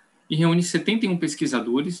Macacu, e reúne 71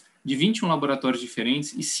 pesquisadores de 21 laboratórios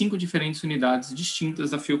diferentes e 5 diferentes unidades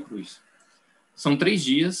distintas da Fiocruz. São 3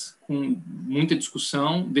 dias com muita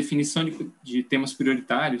discussão, definição de temas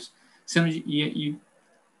prioritários,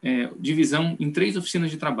 divisão em 3 oficinas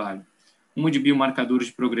de trabalho. Uma de biomarcadores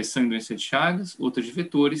de progressão em doença de Chagas, outra de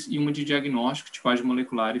vetores e uma de diagnóstico, tipagem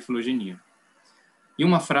molecular e filogenia. E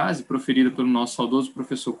uma frase proferida pelo nosso saudoso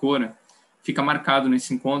professor Coura fica marcado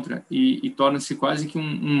nesse encontro e torna-se quase que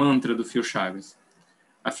um mantra do Fio Chagas.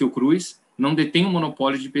 A Fiocruz não detém o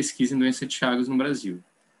monopólio de pesquisa em doença de Chagas no Brasil,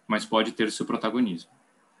 mas pode ter seu protagonismo.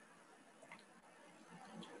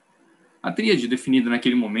 A tríade definida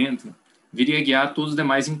naquele momento viria a guiar todos os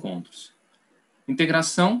demais encontros.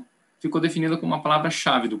 Integração ficou definida como uma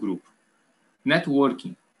palavra-chave do grupo.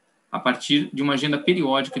 Networking, a partir de uma agenda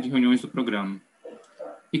periódica de reuniões do programa.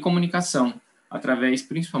 E comunicação, através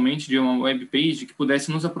principalmente de uma webpage que pudesse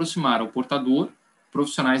nos aproximar ao portador,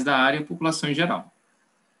 profissionais da área e a população em geral.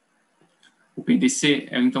 O PDC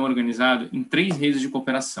é então organizado em 3 redes de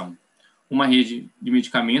cooperação. Uma rede de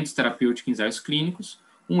medicamentos terapêuticos em ensaios clínicos,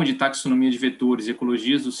 uma de taxonomia de vetores e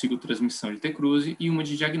ecologias do ciclo de transmissão de T. cruzi e uma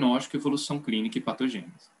de diagnóstico, evolução clínica e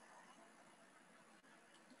patogênese.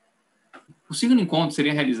 O segundo encontro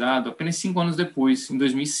seria realizado apenas 5 anos depois, em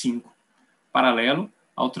 2005, paralelo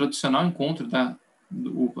ao tradicional encontro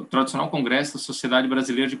o tradicional congresso da Sociedade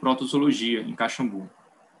Brasileira de Protozoologia, em Caxambu.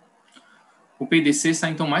 O PIDC está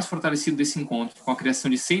então mais fortalecido desse encontro, com a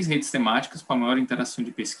criação de 6 redes temáticas para maior interação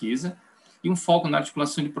de pesquisa e um foco na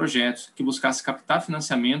articulação de projetos que buscasse captar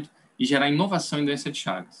financiamento e gerar inovação em doença de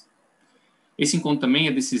Chagas. Esse encontro também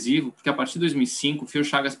é decisivo porque, a partir de 2005, o Fio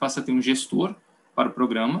Chagas passa a ter um gestor para o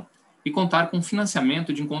programa e contar com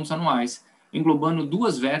financiamento de encontros anuais, englobando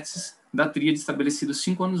 2 vértices da tríade estabelecida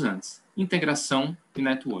 5 anos antes, integração e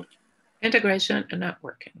networking. Integration and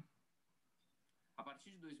networking. A partir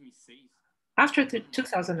de 2006, after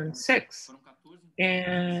 2006,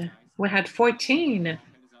 we had 14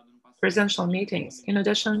 presential meetings, in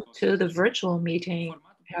addition to the virtual meeting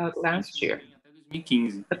held last year.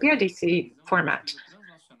 The PIDC format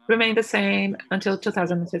remained the same until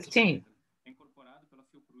 2015,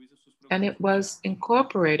 and it was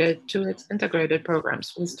incorporated to its integrated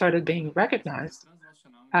programs. We started being recognized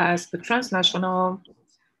as the transnational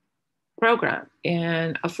program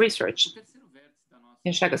of research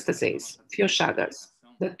in Chagas disease, Fio Chagas.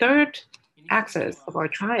 The third axis of our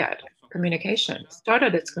triad, communication,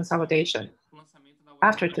 started its consolidation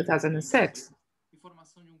after 2006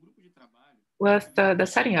 with the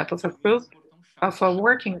setting up of a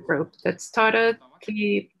working group that started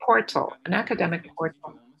the portal, an academic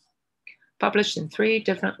portal, published in 3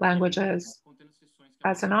 different languages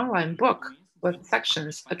as an online book with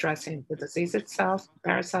sections addressing the disease itself,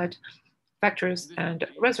 parasite, vectors, and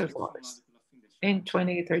reservoirs. In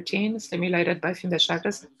 2013, stimulated by Fim das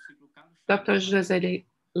Chagas, Dr. José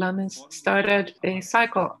Rodrigues started a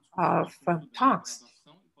cycle of talks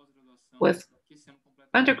with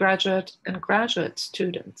undergraduate and graduate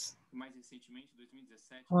students.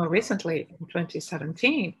 More recently, in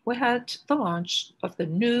 2017, we had the launch of the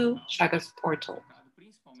new Chagas portal,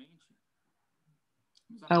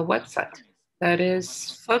 a website that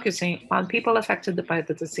is focusing on people affected by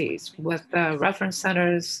the disease with reference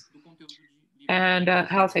centers and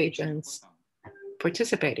health agents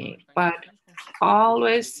participating, but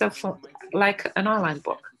always like an online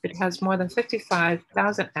book. It has more than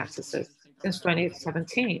 55,000 accesses since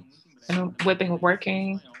 2017. And we've been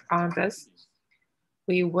working on this.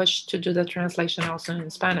 We wish to do the translation also in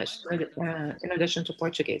Spanish, in addition to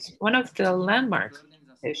Portuguese. One of the landmark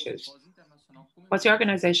issues was the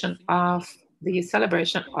organization of the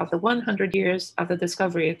celebration of the 100 years of the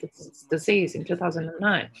discovery of this disease in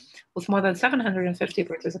 2009, with more than 750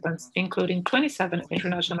 participants, including 27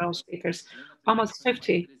 international speakers, almost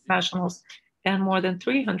 50 nationals, and more than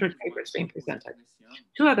 300 papers being presented.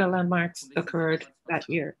 Two other landmarks occurred that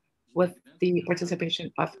year with the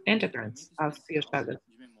participation of integrants of Fiocruz,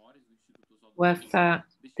 with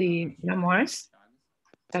the memoirs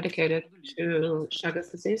dedicated to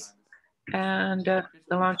Chagas disease, and the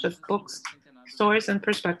launch of books, Stories and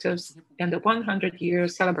Perspectives, and the 100-year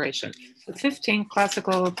celebration, with 15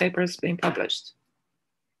 classical papers being published.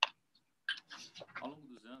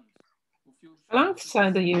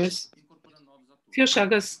 Alongside the years,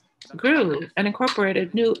 Fiocruz grew and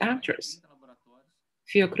incorporated new actors.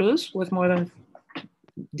 Fiocruz, with more than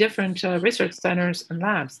different research centers and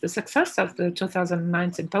labs, the success of the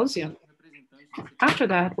 2009 symposium. After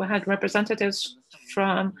that, we had representatives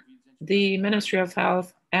from the Ministry of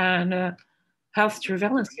Health and health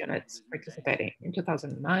surveillance units participating in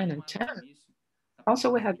 2009 and 10. Also,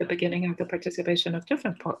 we had the beginning of the participation of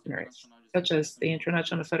different partners, such as the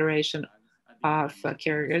International Federation of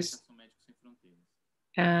Carriers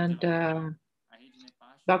and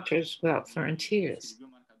Doctors Without Frontiers,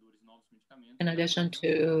 in addition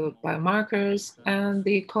to biomarkers and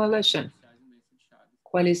the coalition,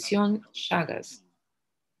 Coalición Chagas.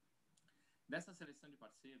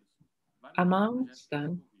 Amongst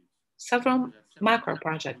them, several macro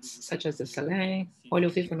projects, such as the Selém, Olho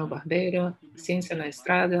Vivo no Barbeiro, Ciência na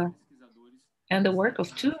Estrada, and the work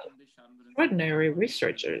of two extraordinary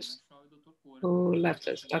researchers who left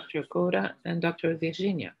us, Dr. Coura and Dr.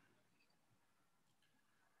 Virginia.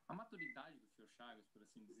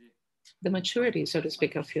 The maturity, so to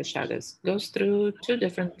speak, of Fiocruz goes through two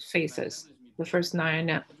different phases. The first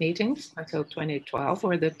 9 meetings until 2012,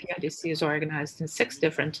 where the PIDC is organized in 6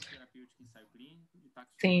 different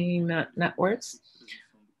theme networks,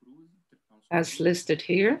 as listed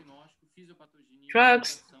here: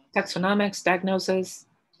 drugs, taxonomics, diagnosis,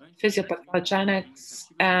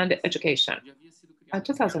 physiopathogenics, and education. In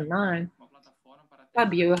 2009,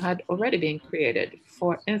 WABU had already been created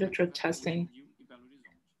for in vitro testing,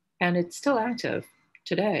 and it's still active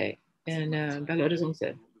today in Belo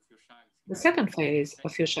Horizonte. The second phase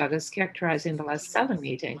of Fiocruz, characterizing the last 7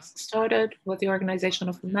 meetings, started with the organization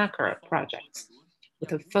of macro projects,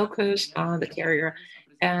 with a focus on the carrier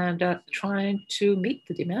and trying to meet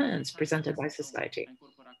the demands presented by society,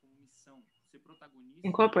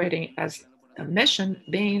 incorporating as a mission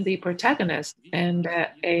being the protagonist and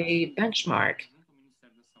a benchmark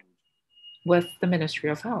with the Ministry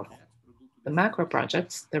of Health. The macro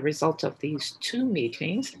projects, the result of these 2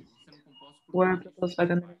 meetings, were proposed by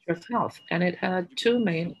the Ministry of Health, and it had 2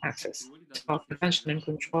 main axes: prevention and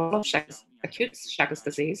control of acute Chagas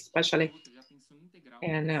disease, especially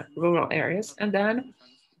in rural areas, and then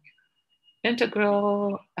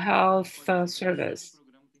integral health service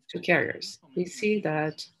to carriers. We see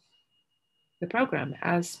that the program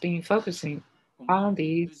has been focusing on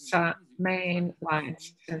these main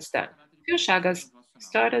lines since then. Fiocruz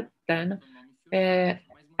started then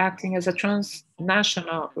acting as a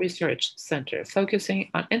transnational research center, focusing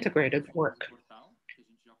on integrated work.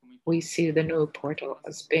 We see the new portal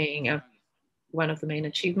as being one of the main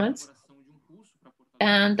achievements,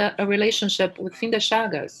 and a relationship with Fim de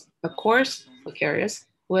Chagas, a course for carriers,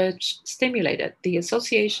 which stimulated the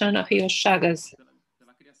association of Rio Chagas.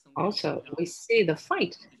 Also, we see the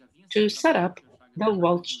fight to set up the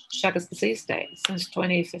World Chagas Disease Day. Since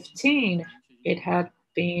 2015, it had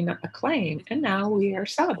been acclaimed, and now we are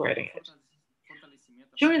celebrating it.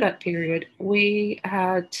 During that period, we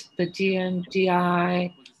had the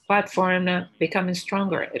DNDI platform becoming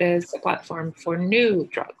stronger. It is a platform for new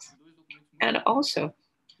drugs. And also,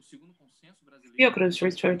 Fiocruz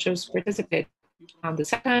researchers participated on the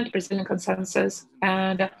second Brazilian consensus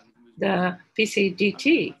and the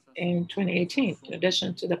PCDT in 2018, in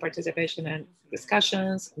addition to the participation in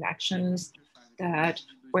discussions and actions that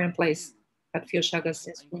were in place at Fiocruz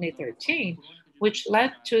since 2013, which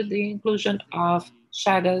led to the inclusion of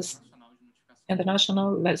Chagas in the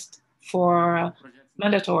national list for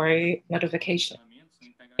mandatory notification.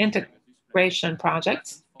 Integration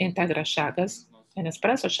projects, Integra Chagas and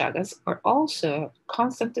Expresso Chagas, are also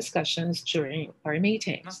constant discussions during our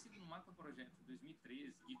meetings.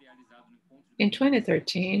 In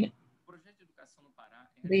 2013,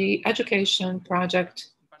 the education project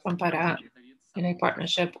from Pará in a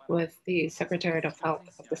partnership with the Secretariat of Health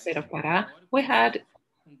of the state of Pará, we had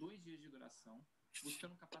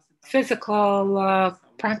physical,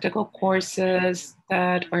 practical courses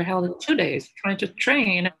that are held in 2 days, trying to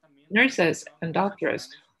train nurses and doctors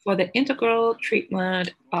for the integral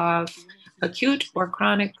treatment of acute or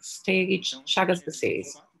chronic stage Chagas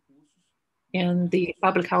disease in the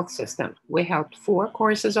public health system. We held 4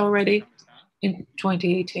 courses already in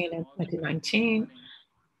 2018 and 2019.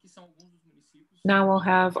 Now we'll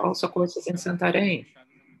have also courses in Santarém.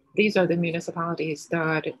 These are the municipalities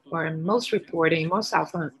that are most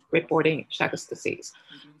often reporting Chagas disease.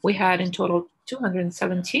 We had in total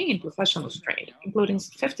 217 professionals trained, including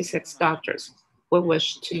 56 doctors. We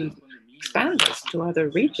wish to expand this to other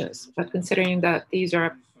regions, but considering that these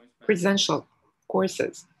are presential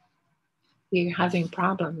courses, we're having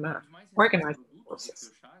problem organizing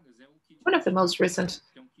courses. One of the most recent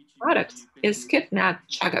products is KitNat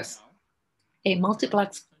Chagas, a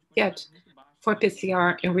multiplex kit for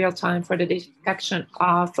PCR in real time for the detection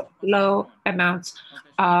of low amounts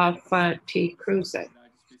of T. cruzi.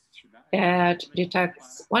 It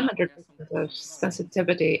detects 100% of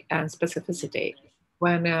sensitivity and specificity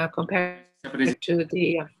when compared to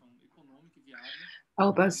the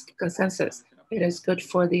robust consensus. It is good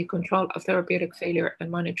for the control of therapeutic failure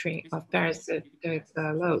and monitoring of parasitic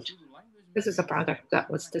load. This is a product that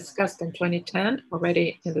was discussed in 2010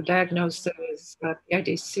 already in the diagnosis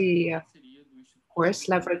PIDC course,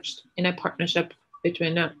 leveraged in a partnership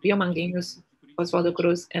between Biomanguinhos, Oswaldo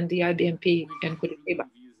Cruz, and the IBMP in Curitiba.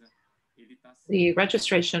 The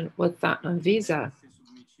registration with Anvisa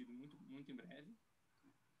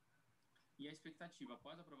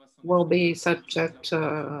will be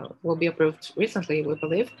will be approved recently, we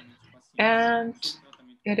believe, and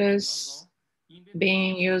it is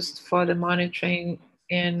being used for the monitoring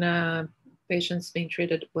in patients being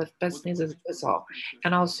treated with Besnizazole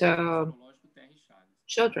and also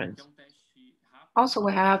children. Also,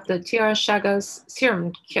 we have the TR Chagas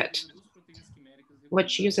serum kit,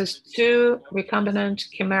 which uses 2 recombinant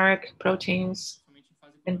chimeric proteins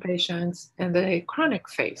in patients in the chronic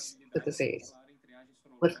phase of the disease,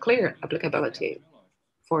 with clear applicability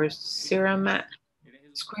for serum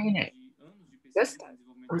screening. This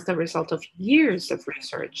was the result of years of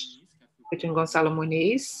research between Gonçalo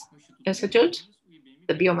Muniz Institute,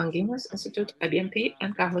 the Biomanguinhos Institute, IBMP,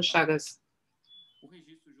 and Carlos Chagas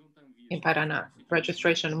in Paraná.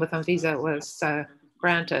 Registration with Anvisa was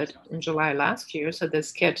granted in July last year, so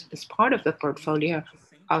this kit is part of the portfolio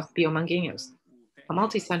of Biomanguinhos. A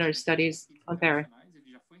multi-center studies compare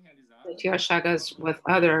the TR Chagas with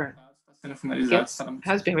other kits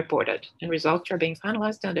has been reported, and results are being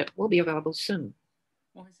finalized and it will be available soon.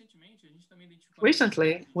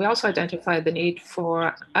 Recently, we also identified the need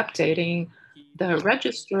for updating the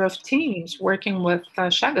register of teams working with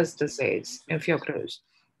Chagas disease in Fiocruz.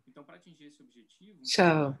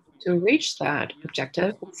 So to reach that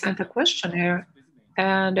objective, we sent a questionnaire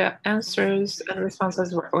and answers and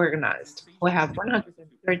responses were organized. We have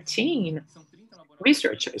 113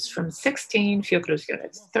 researchers from 16 Fiocruz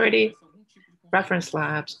units, 30 reference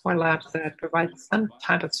labs or labs that provide some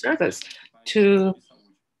type of service to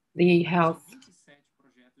the health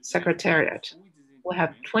secretariat. We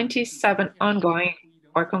have 27 ongoing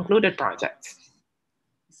or concluded projects,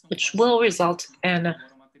 which will result in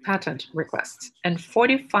patent requests, and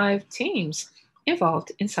 45 teams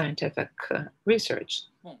involved in scientific research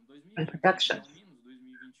and production.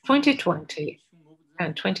 2020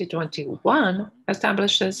 and 2021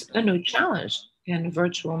 establishes a new challenge in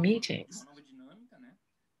virtual meetings.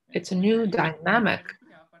 It's a new dynamic,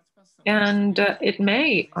 and it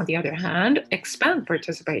may, on the other hand, expand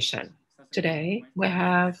participation. Today, we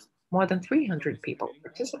have more than 300 people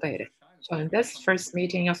participating. So in this first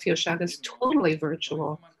meeting of Chagas, totally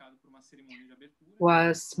virtual,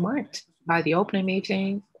 was marked by the opening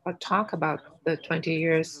meeting, a talk about the 20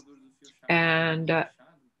 years, and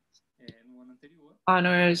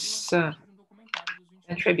honors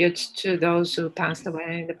and tributes to those who passed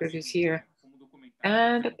away in the previous year,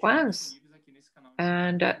 and plans.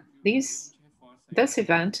 And this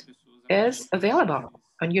event is available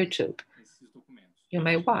on YouTube. You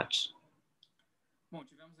may watch.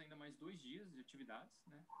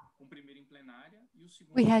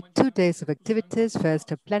 We had 2 days of activities,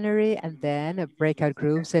 first a plenary and then breakout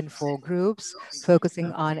groups in 4 groups,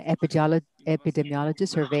 focusing on epidemiology,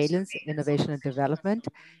 surveillance, innovation and development,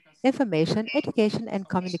 information, education, and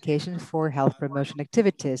communication for health promotion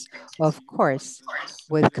activities. Of course,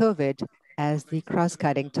 with COVID as the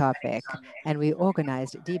cross-cutting topic, and we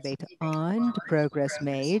organized a debate on the progress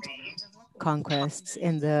made, conquests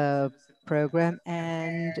in the program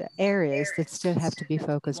and areas that still have to be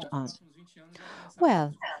focused on?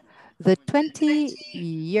 Well, the 20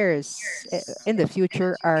 years in the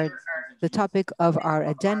future are the topic of our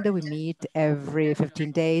agenda. We meet every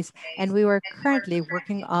 15 days, and we are currently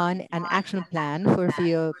working on an action plan for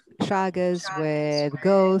Chagas with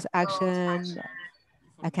goals, action,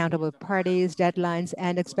 accountable parties, deadlines,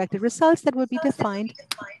 and expected results that will be defined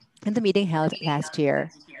in the meeting held last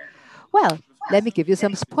year. Well, let me give you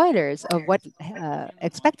some spoilers of what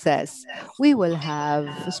expects us. We will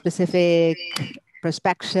have specific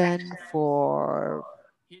prospection for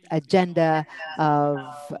agenda of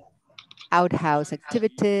outhouse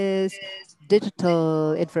activities,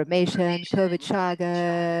 digital information, COVID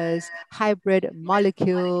Chagas, hybrid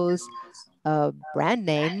molecules, brand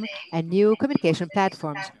name, and new communication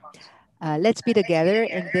platforms. Let's be together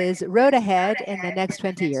in this road ahead in the next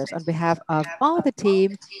 20 years. On behalf of all the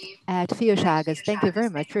team at Chagas, thank you very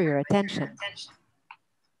much for your attention.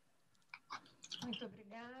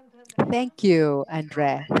 Thank you,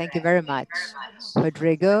 André. Thank you very much.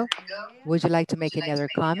 Rodrigo, would you like to make any other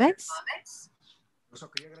comments?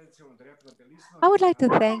 I would like to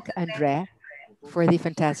thank André for the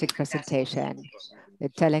fantastic presentation,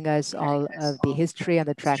 telling us all of the history and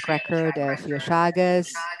the track record of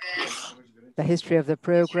Chagas, the history of the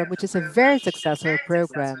program, which is a very successful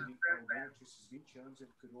program.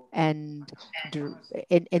 And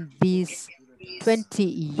in these 20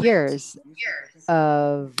 years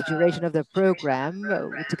of duration of the program,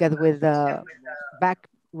 together with the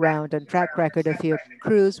background and track record of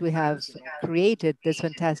Fiocruz, we have created this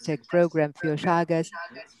fantastic program, Chagas,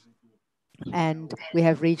 and we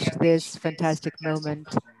have reached this fantastic moment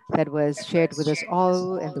that was shared with us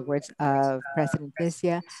all in the words of President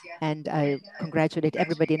Misia, and I congratulate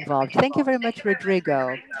everybody involved. Thank you very much,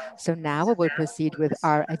 Rodrigo. So now we will proceed with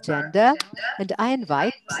our agenda, and I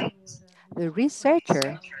invite the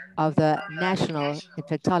researcher of the National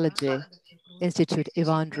Infectology Institute,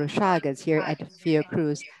 Evandro Chagas, here at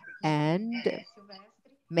Fiocruz, and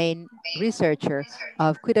main researcher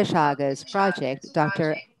of CUIDA Chagas project,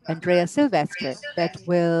 Dr. Andrea Silvestre, that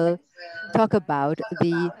will talk about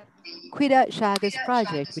the CUIDA Chagas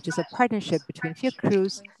project, which is a partnership between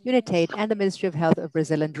Fiocruz, Unitaid, and the Ministry of Health of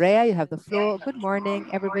Brazil. Andrea, you have the floor. Good morning,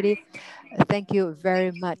 everybody. Thank you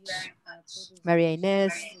very much, Maria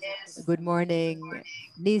Inés. Good morning,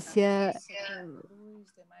 Nícia.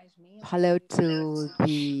 Hello to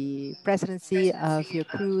the presidency of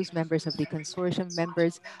Fiocruz, members of the consortium,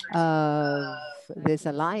 members of this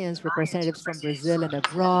alliance, representatives from Brazil and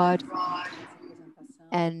abroad.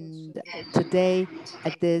 And today,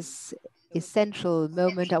 at this essential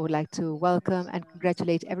moment, I would like to welcome and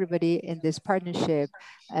congratulate everybody in this partnership,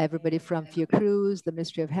 everybody from Fiocruz, the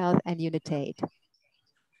Ministry of Health, and Unitaid.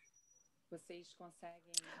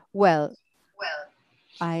 Well,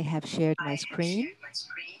 I have shared my screen.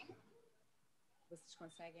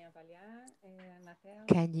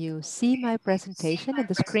 Can you see my presentation in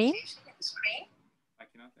the screen?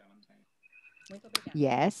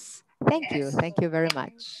 Yes, thank you. Thank you very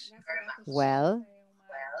much. Well,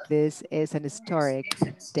 this is an historic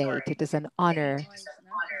date. It is an honor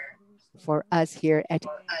for us here at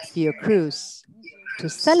Fiocruz to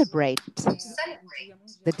celebrate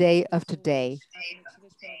the day of today,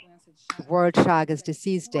 World Chagas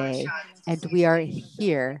Disease Day, and we are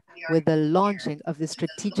here with the launching of the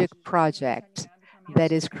strategic project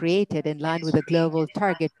that is created in line with a global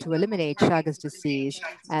target to eliminate Chagas disease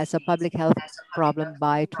as a public health problem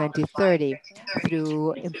by 2030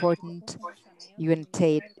 through important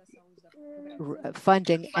Unitaid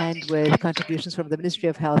funding and with contributions from the Ministry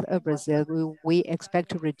of Health of Brazil. We expect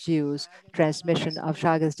to reduce transmission of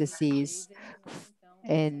Chagas disease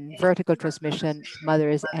in vertical transmission,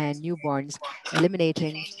 mothers and newborns,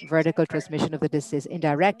 eliminating vertical transmission of the disease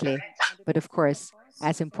indirectly. But of course,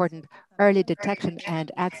 as important, early detection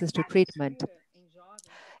and access to treatment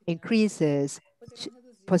increases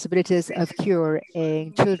possibilities of cure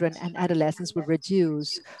in children and adolescents, will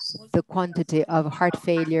reduce the quantity of heart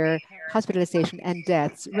failure, hospitalization, and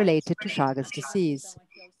deaths related to Chagas disease.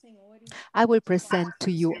 I will present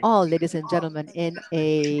to you all, ladies and gentlemen, in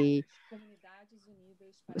a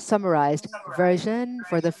summarized version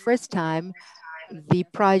for the first time, the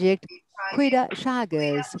project CUIDA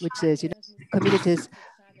Chagas, which is communities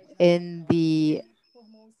in the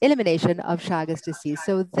elimination of Chagas disease.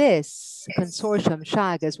 So this consortium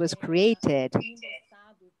Chagas was created,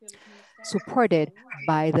 supported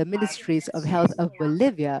by the Ministries of Health of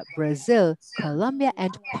Bolivia, Brazil, Colombia,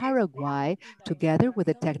 and Paraguay, together with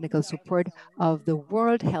the technical support of the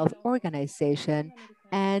World Health Organization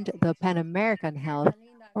and the Pan American Health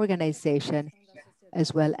Organization,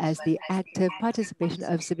 as well as the active participation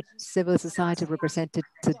of civil society represented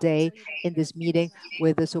today in this meeting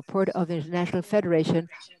with the support of the International Federation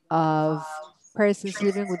of Persons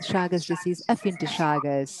Living with Chagas Disease, Afin de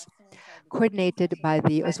Chagas, coordinated by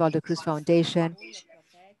the Oswaldo Cruz Foundation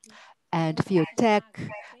and Biblioteca.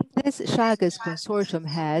 This Chagas consortium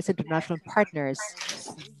has international partners,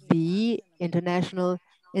 the International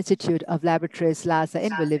Institute of Laboratories LASA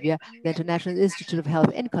in Bolivia, the International Institute of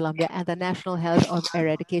Health in Colombia, and the National Health of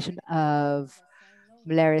Eradication of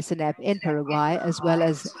Malaria SINAP in Paraguay, as well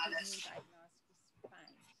as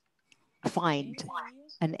FIND,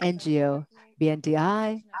 an NGO,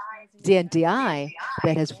 ZNDI,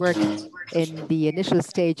 that has worked in the initial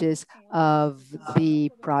stages of the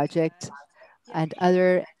project, and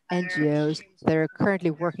other NGOs that are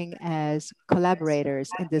currently working as collaborators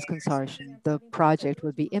in this consortium. The project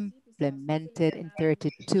will be implemented in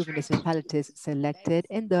 32 municipalities selected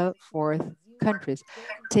in the 4 countries,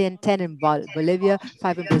 10 in Bolivia,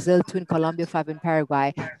 5 in Brazil, 2 in Colombia, 5 in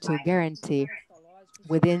Paraguay, to guarantee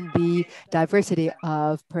within the diversity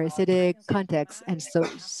of parasitic contexts and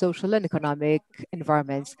social and economic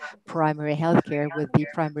environments, primary healthcare with the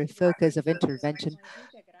primary focus of intervention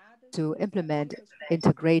to implement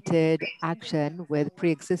integrated action with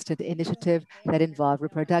pre-existent initiative that involve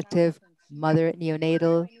reproductive, mother,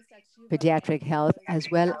 neonatal, pediatric health, as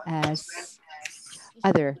well as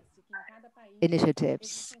other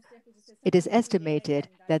initiatives. It is estimated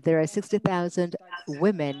that there are 60,000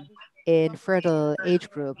 women in fertile age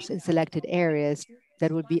groups in selected areas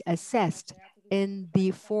that would be assessed in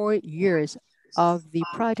the 4 years of the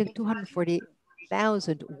project,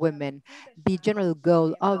 240,000 women. The general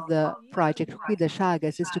goal of the project CUIDA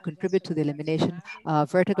Chagas is to contribute to the elimination of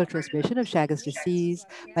vertical transmission of Chagas disease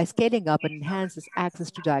by scaling up and enhances access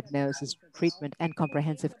to diagnosis, treatment, and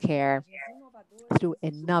comprehensive care through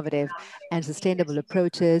innovative and sustainable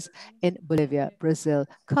approaches in Bolivia, Brazil,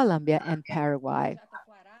 Colombia, and Paraguay.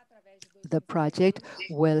 The project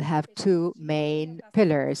will have 2 main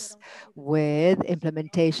pillars, with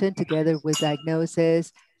implementation together with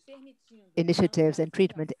diagnosis, initiatives, and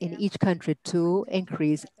treatment in each country to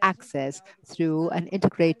increase access through an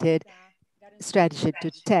integrated strategy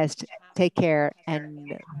to test, take care,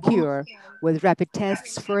 and cure with rapid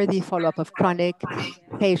tests for the follow-up of chronic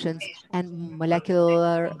patients and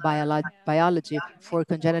molecular biology for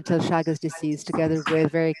congenital Chagas disease, together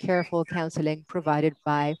with very careful counseling provided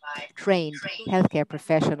by trained healthcare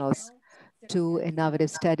professionals. 2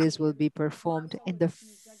 innovative studies will be performed in the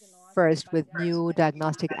first with new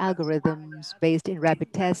diagnostic algorithms based in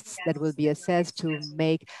rapid tests that will be assessed to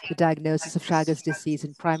make the diagnosis of Chagas disease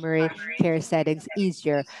in primary care settings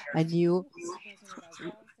easier. A new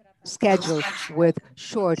schedule with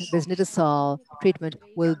short bisnitasol treatment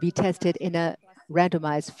will be tested in a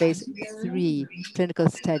randomized phase 3 clinical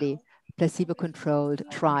study, placebo-controlled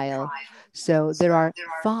trial. So there are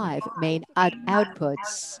 5 main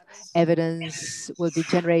outputs. Evidence will be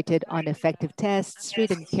generated on effective tests,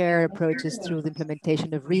 treatment and care approaches through the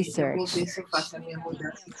implementation of research.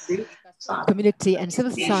 Community and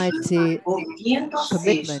civil society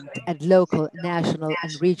commitment at local, national,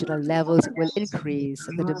 and regional levels will increase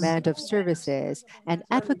the demand of services and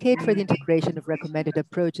advocate for the integration of recommended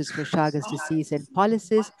approaches for Chagas disease in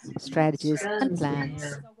policies, strategies, and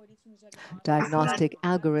plans. Diagnostic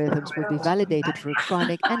algorithms will be validated for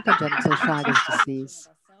chronic and congenital Chagas disease,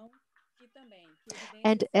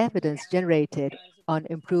 and evidence generated on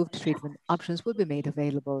improved treatment options will be made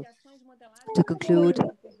available. To conclude,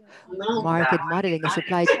 market modeling and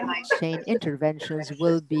supply chain interventions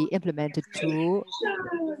will be implemented to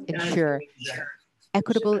ensure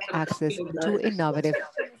equitable access to innovative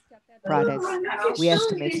products. We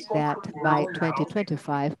estimate that by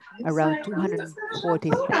 2025, around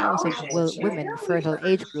 240,000 women in fertile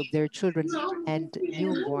age group, their children and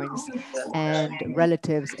newborns and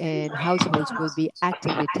relatives in households will be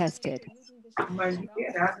actively tested.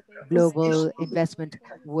 Global investment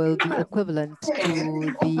will be equivalent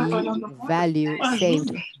to the value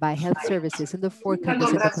saved by health services in the 4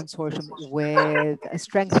 countries in the consortium, with a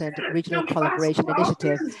strengthened regional collaboration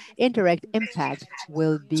initiative. Indirect impact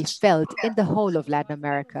will be felt in the whole of Latin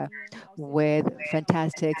America, with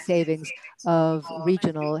fantastic savings of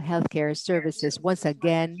regional healthcare services. Once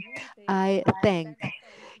again, I thank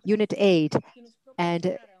Unitaid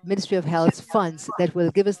and Ministry of Health's funds that will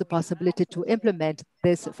give us the possibility to implement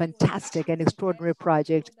this fantastic and extraordinary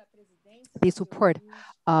project, the support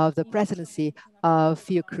of the presidency of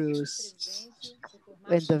Fiocruz,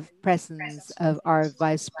 in the presence of our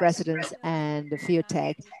vice presidents and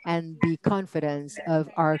Fiotech and the confidence of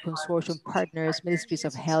our consortium partners, ministries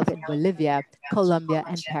of health in Bolivia, Colombia,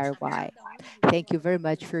 and Paraguay. Thank you very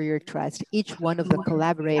much for your trust. Each one of the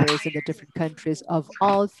collaborators in the different countries of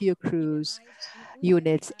all Fiocruz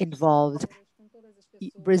units involved,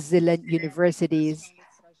 Brazilian universities,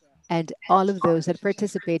 and all of those that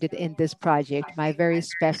participated in this project. My very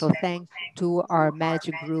special thanks to our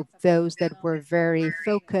managing group, those that were very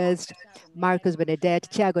focused, Marcos Benedetti,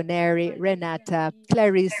 Thiago Neri, Renata,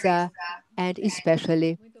 Clarissa, and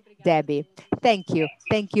especially Debbie. Thank you.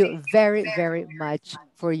 Thank you very, very much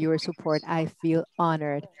for your support. I feel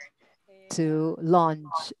honored to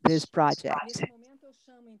launch this project.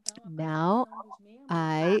 Now,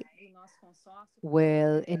 I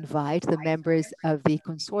will invite the members of the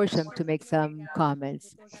consortium to make some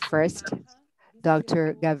comments. First,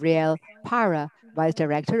 Dr. Gabriel Parra, Vice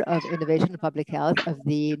Director of Innovation and Public Health of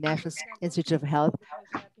the National Institute of Health,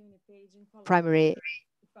 primary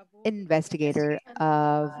investigator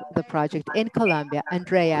of the project in Colombia.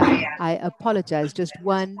 Andrea, I apologize, just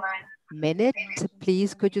 1 minute.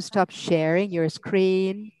 Please, could you stop sharing your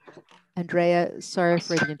screen? Andrea, sorry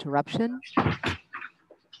for the interruption.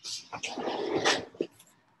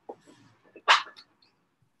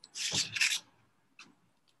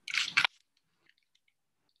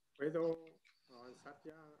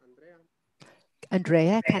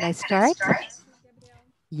 Andrea, can I start?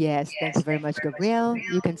 Yes, thank you very much, Gabriel.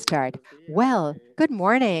 You can start. Well, good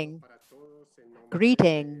morning.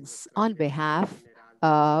 Greetings on behalf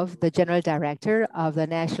of the General Director of the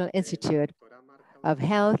National Institute of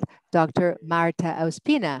Health, Dr. Marta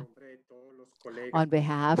Ospina, on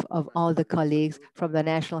behalf of all the colleagues from the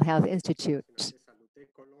National Health Institute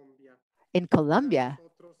in Colombia.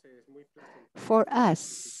 For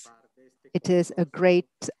us, it is a great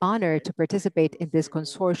honor to participate in this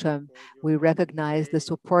consortium. We recognize the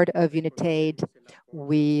support of Unitaid.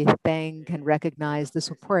 We thank and recognize the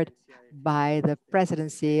support by the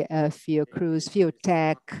presidency of Fiocruz,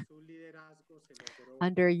 Fiotech.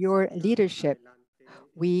 Under your leadership,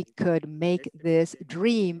 we could make this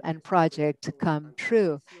dream and project come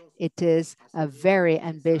true. It is a very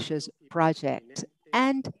ambitious project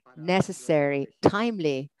and necessary,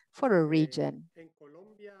 timely for a region.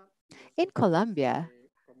 In Colombia,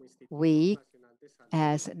 we,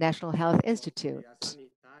 as National Health Institute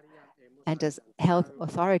and as health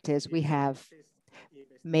authorities, we have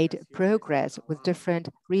made progress with different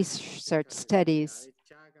research studies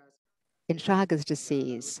in Chagas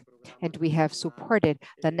disease, and we have supported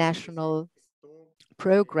the national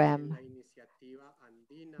program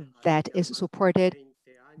that is supported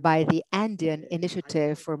by the Andean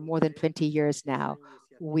Initiative for more than 20 years now.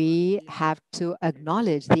 We have to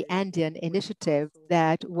acknowledge the Andean Initiative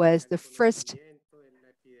that was the first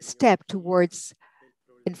step towards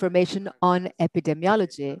information on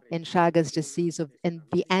epidemiology in Chagas disease in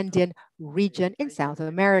the Andean region in South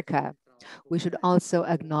America. We should also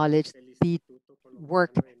acknowledge the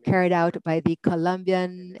work carried out by the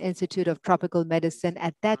Colombian Institute of Tropical Medicine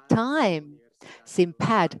at that time,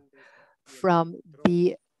 SIMPAD, from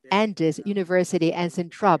the Andes University and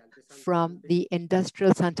Sintrop from the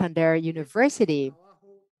Industrial Santander University.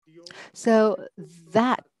 So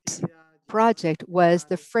that project was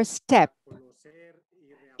the first step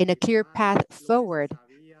in a clear path forward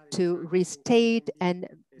to restate and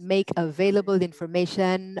make available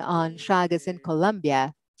information on Chagas in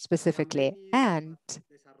Colombia specifically. And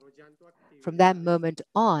from that moment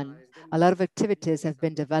on, a lot of activities have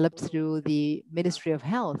been developed through the Ministry of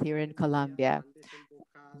Health here in Colombia.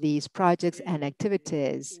 These projects and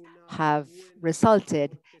activities have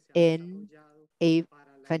resulted in a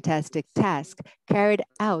fantastic task carried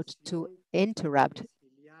out to interrupt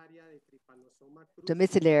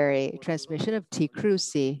domiciliary transmission of T.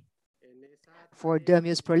 cruzi for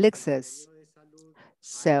Domus prolixus.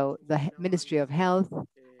 So the Ministry of Health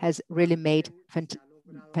has really made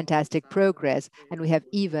fantastic progress, and we have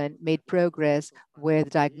even made progress with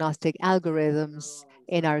diagnostic algorithms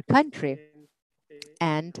in our country.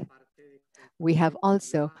 And we have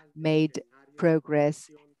also made progress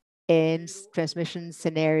in transmission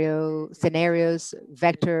scenarios,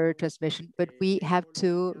 vector transmission, but we have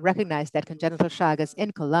to recognize that congenital Chagas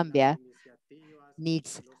in Colombia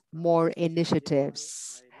needs more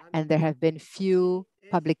initiatives, and there have been few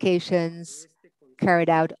publications carried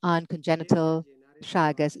out on congenital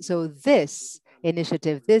Chagas. So this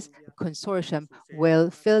initiative, this consortium will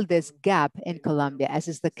fill this gap in Colombia, as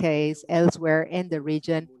is the case elsewhere in the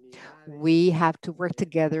region. We have to work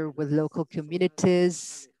together with local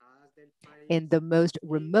communities in the most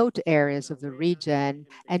remote areas of the region.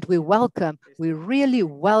 And we really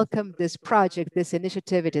welcome this project, this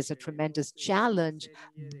initiative. It is a tremendous challenge,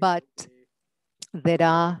 but there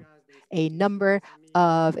are a number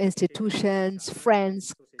of institutions,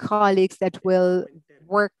 friends, colleagues that will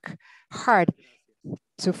work hard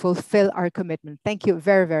to fulfill our commitment. Thank you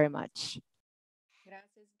very, very much.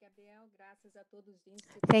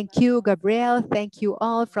 Thank you, Gabriel. Thank you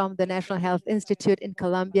all from the National Health Institute in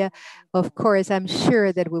Colombia. Of course, I'm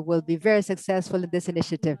sure that we will be very successful in this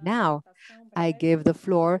initiative. Now, I give the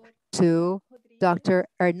floor to Dr.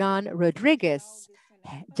 Hernan Rodriguez,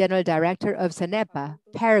 General Director of CENEPA,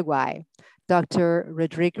 Paraguay. Dr.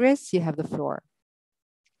 Rodriguez, you have the floor.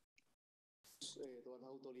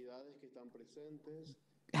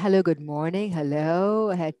 Hello, good morning. Hello,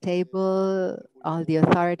 head table, all the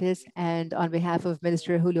authorities, and on behalf of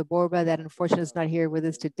Minister Julio Borba, that unfortunately is not here with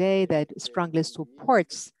us today, that strongly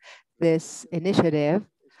supports this initiative.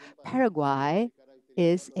 Paraguay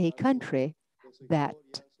is a country that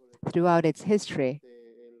throughout its history,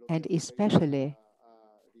 and especially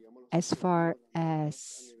as far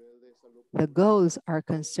as the goals are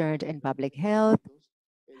concerned in public health,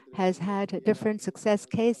 has had different success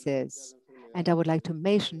cases. And I would like to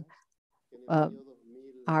mention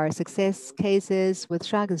our success cases with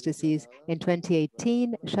Chagas disease. In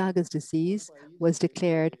 2018, Chagas disease was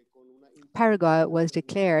declared, Paraguay was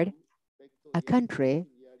declared a country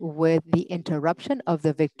with the interruption of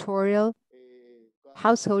the vectorial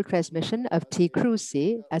household transmission of T.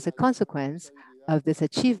 cruzi. As a consequence of this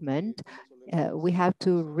achievement, we have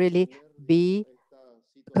to really be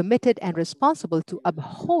committed and responsible to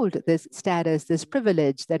uphold this status, this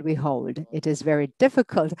privilege that we hold. It is very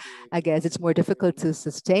difficult. I guess it's more difficult to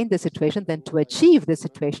sustain the situation than to achieve the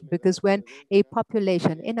situation, because when a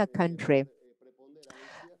population in a country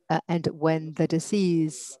and when the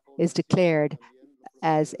disease is declared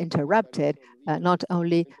as interrupted, not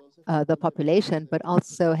only the population, but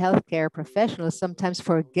also healthcare professionals sometimes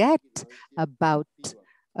forget about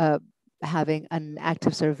having an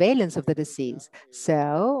active surveillance of the disease.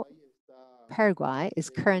 So Paraguay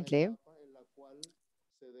is currently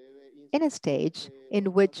in a stage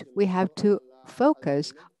in which we have to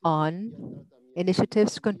focus on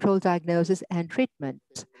initiatives to control diagnosis and treatment.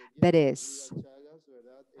 That is,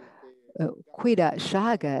 CUIDA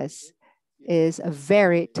Chagas is a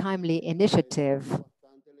very timely initiative,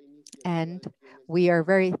 and we are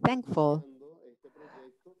very thankful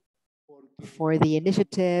for the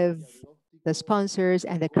initiative, the sponsors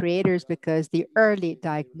and the creators, because the early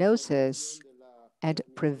diagnosis and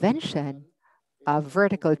prevention of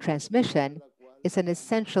vertical transmission is an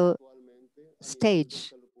essential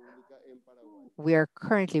stage we are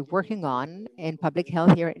currently working on in public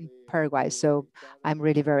health here in Paraguay. So I'm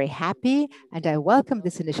really very happy and I welcome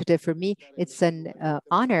this initiative. For me, it's an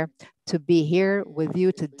honor to be here with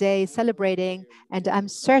you today celebrating, and I'm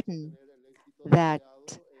certain that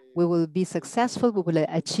we will be successful, we will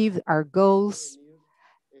achieve our goals,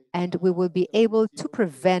 and we will be able to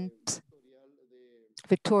prevent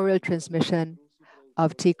vectorial transmission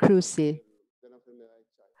of T. cruzi,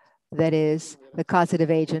 that is the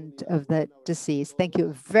causative agent of the disease. Thank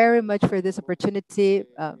you very much for this opportunity.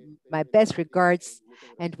 My best regards,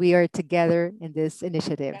 and we are together in this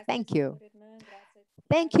initiative. Thank you.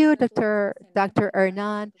 Thank you, Dr.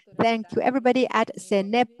 Hernan. Thank you, everybody at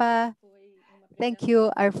CENEPA. Thank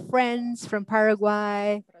you, our friends from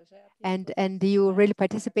Paraguay. And you really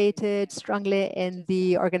participated strongly in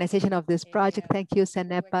the organization of this project. Thank you,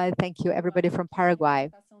 CENEPA. Thank you, everybody from Paraguay.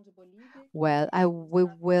 Well, we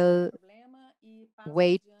will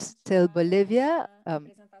wait till Bolivia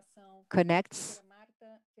connects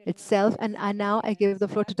itself. And now I give the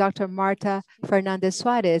floor to Dr. Marta Fernandez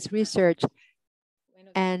Suarez, Research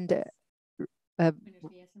and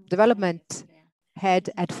Development Head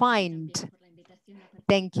at FIND.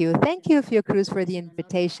 Thank you. Thank you, Fiocruz, for the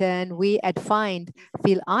invitation. We at FIND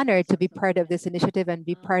feel honored to be part of this initiative and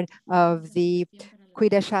be part of the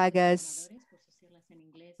CUIDA Chagas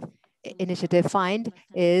initiative. FIND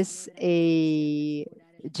is a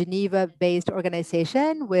Geneva-based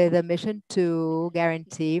organization with a mission to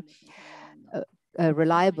guarantee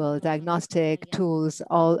reliable diagnostic tools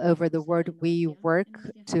all over the world. We work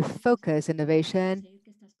to focus innovation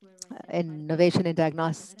in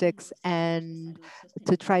diagnostics and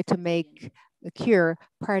to try to make a cure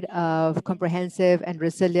part of comprehensive and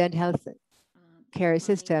resilient health care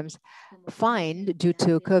systems. FIND, due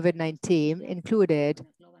to COVID-19, included,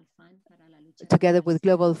 together with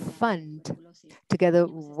Global Fund, together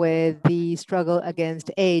with the struggle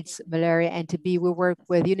against AIDS, malaria, and TB, we work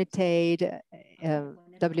with Unitaid,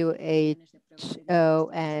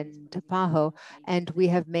 and PAHO, and we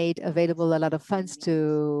have made available a lot of funds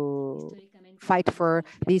to fight for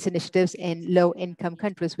these initiatives in low-income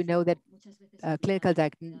countries. We know that clinical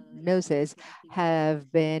diagnoses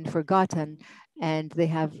have been forgotten and they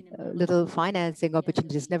have little financing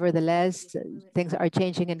opportunities. Nevertheless, things are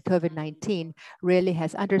changing, and COVID-19 really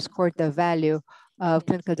has underscored the value of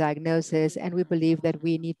clinical diagnosis, and we believe that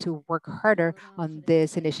we need to work harder on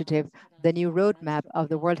this initiative. The new roadmap of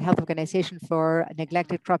the World Health Organization for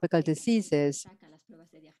neglected tropical diseases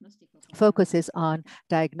focuses on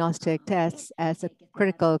diagnostic tests as a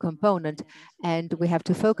critical component, and we have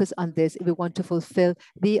to focus on this if we want to fulfill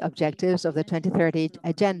the objectives of the 2030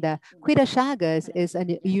 agenda. CUIDA Chagas is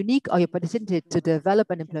a unique opportunity to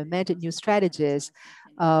develop and implement new strategies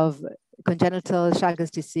of congenital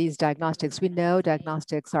Chagas disease diagnostics. We know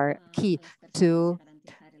diagnostics are key to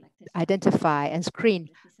identify and screen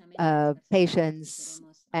patients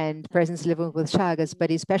and persons living with Chagas, but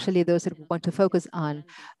especially those that want to focus on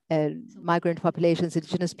migrant populations,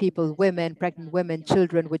 indigenous people, women, pregnant women,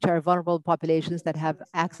 children, which are vulnerable populations that have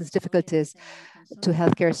access difficulties to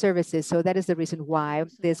healthcare services. So that is the reason why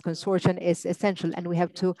this consortium is essential, and we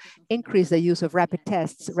have to increase the use of rapid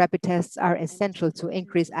tests. Rapid tests are essential to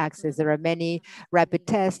increase access. There are many rapid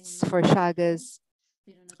tests for Chagas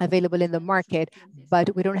available in the market,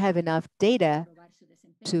 but we don't have enough data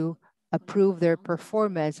to approve their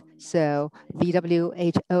performance. So the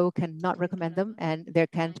WHO cannot recommend them and they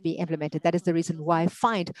can't be implemented. That is the reason why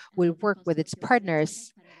FIND will work with its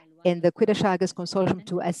partners in the CUIDA Chagas consortium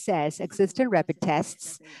to assess existing rapid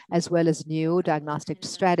tests, as well as new diagnostic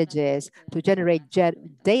strategies to generate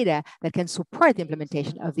data that can support the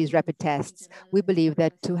implementation of these rapid tests. We believe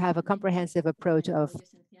that to have a comprehensive approach of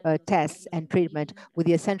tests and treatment with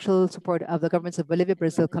the essential support of the governments of Bolivia,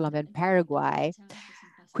 Brazil, Colombia, and Paraguay,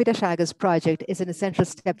 CUIDA Chagas project is an essential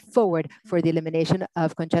step forward for the elimination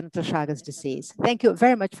of congenital Chagas disease. Thank you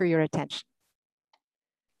very much for your attention.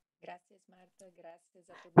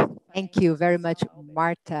 Thank you very much,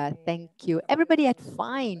 Marta. Thank you, everybody at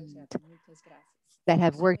FIND that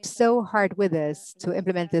have worked so hard with us to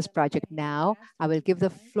implement this project. Now, I will give the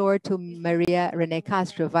floor to Maria Rene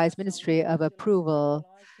Castro, Vice Ministry of Approval,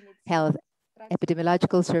 Health,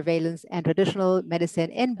 Epidemiological Surveillance, and Traditional Medicine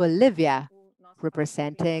in Bolivia,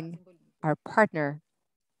 representing our partner,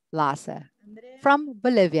 LASA. From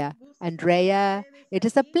Bolivia, Andrea, it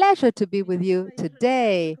is a pleasure to be with you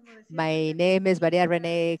today. My name is Maria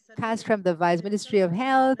Rene Castro. I'm the Vice Ministry of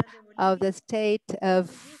Health of the state of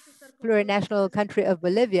plurinational country of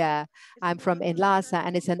Bolivia. I'm from LASA,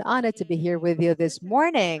 and it's an honor to be here with you this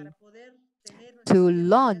morning to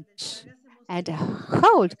launch and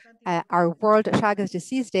hold our World Chagas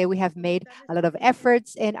Disease Day. We have made a lot of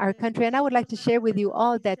efforts in our country, and I would like to share with you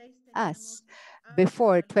all that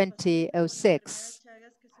before 2006,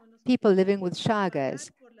 people living with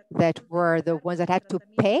Chagas that were the ones that had to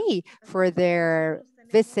pay for their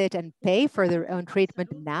visit and pay for their own treatment.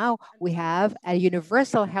 Now we have a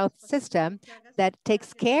universal health system that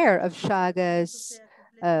takes care of Chagas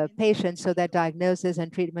patients so that diagnosis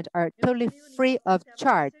and treatment are totally free of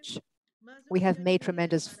charge. We have made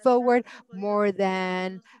tremendous forward. More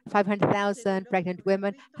than 500,000 pregnant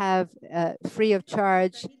women have free of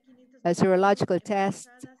charge serological tests,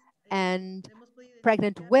 and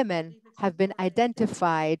pregnant women have been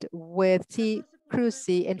identified with T.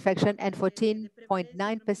 cruzi infection, and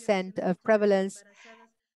 14.9% of prevalence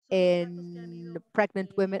in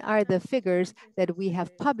pregnant women are the figures that we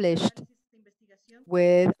have published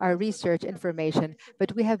with our research information.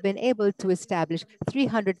 But we have been able to establish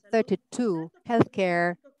 332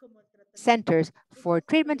 healthcare centers for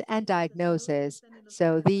treatment and diagnosis.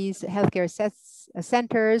 So these healthcare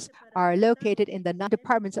centers are located in the 9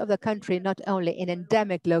 departments of the country, not only in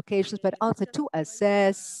endemic locations, but also to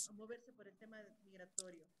assess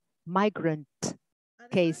migrant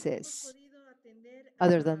cases.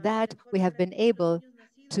 Other than that, we have been able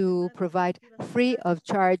to provide free of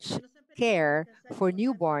charge care for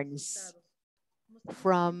newborns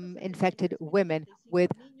from infected women,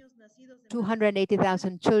 with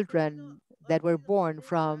 280,000 children that were born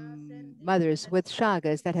from mothers with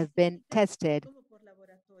Chagas that have been tested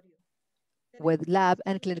with lab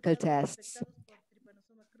and clinical tests.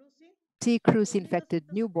 T. cruzi infected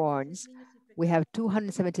newborns. We have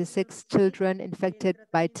 276 children infected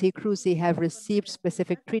by T. cruzi have received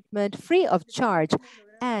specific treatment free of charge,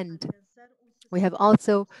 and we have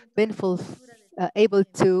also been able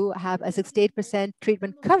to have a 68%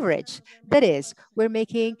 treatment coverage. That is, we're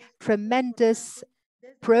making tremendous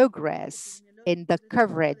progress in the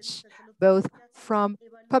coverage, both from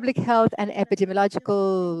public health and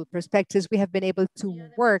epidemiological perspectives, we have been able to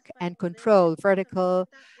work and control vertical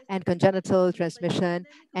and congenital transmission,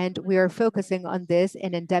 and we are focusing on this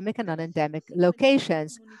in endemic and non-endemic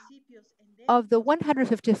locations. Of the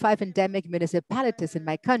 155 endemic municipalities in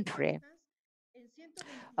my country,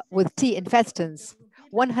 with T infestans,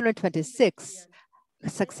 126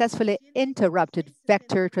 successfully interrupted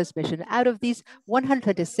vector transmission. Out of these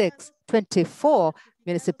 126, 24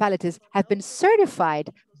 municipalities have been certified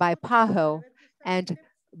by PAHO and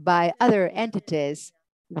by other entities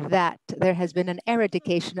that there has been an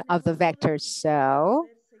eradication of the vectors. So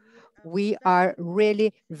we are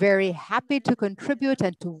really very happy to contribute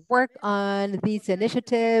and to work on these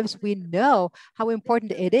initiatives. We know how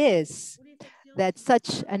important it is that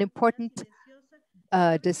such an important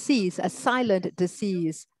disease, a silent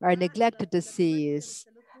disease or a neglected disease,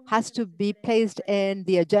 has to be placed in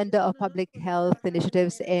the agenda of public health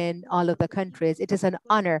initiatives in all of the countries. It is an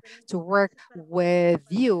honor to work with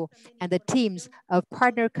you and the teams of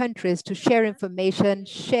partner countries to share information,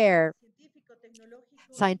 share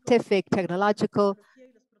scientific, technological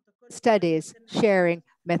studies, sharing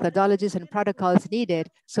methodologies and protocols needed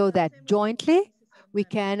so that jointly we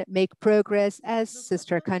can make progress as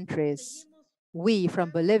sister countries. We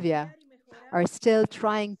from Bolivia are still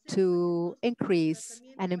trying to increase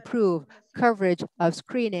and improve coverage of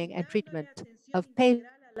screening and treatment of patients.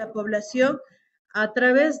 La población a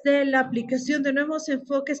través de la aplicación de nuevos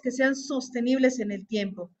enfoques que sean sostenibles en el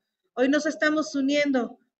tiempo. Hoy nos estamos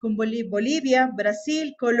uniendo con Bolivia,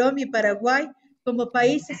 Brasil, Colombia y Paraguay como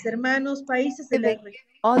países hermanos, países de la región.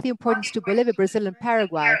 All the importance to Bolivia, Brazil, and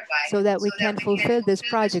Paraguay so that we can fulfill this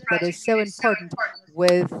project that is so important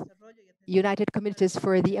with united communities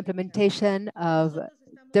for the implementation of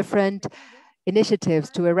different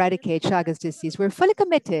initiatives to eradicate Chagas disease. We're fully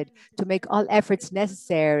committed to make all efforts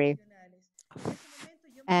necessary.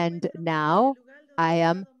 And now I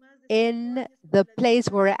am in the place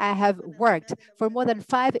where I have worked for more than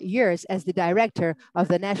 5 years as the director of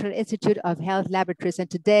the National Institute of Health Laboratories. And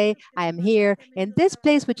today I am here in this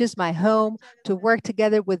place, which is my home, to work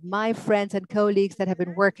together with my friends and colleagues that have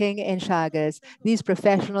been working in Chagas. These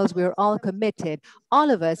professionals, we're all committed. All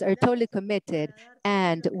of us are totally committed,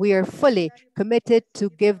 and we are fully committed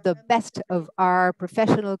to give the best of our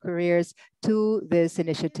professional careers to this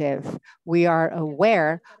initiative. We are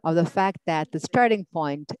aware of the fact that the starting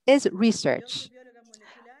point is research.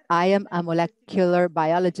 I am a molecular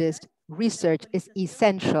biologist. Research is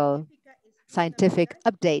essential. Scientific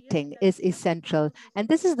updating is essential. And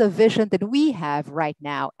this is the vision that we have right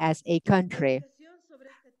now as a country.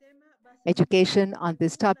 Education on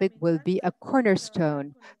this topic will be a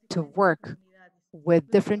cornerstone to work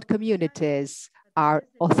with different communities, our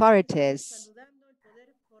authorities.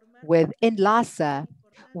 With INLASA,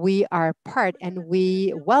 we are part and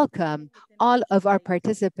we welcome all of our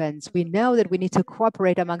participants. We know that we need to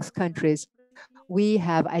cooperate amongst countries. We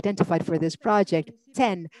have identified for this project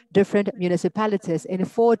 10 different municipalities in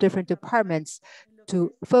 4 different departments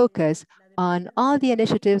to focus on all the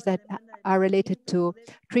initiatives that are related to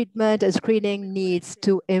treatment and screening needs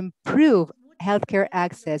to improve healthcare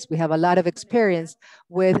access. We have a lot of experience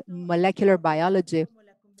with molecular biology,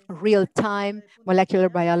 real-time molecular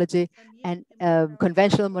biology, and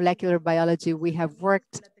conventional molecular biology. We have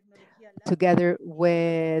worked together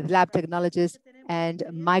with lab technologists and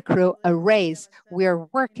microarrays. We are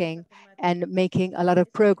working and making a lot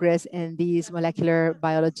of progress in these molecular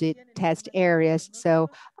biology test areas.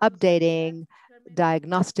 So updating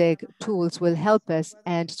diagnostic tools will help us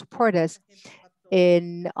and support us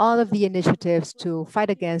in all of the initiatives to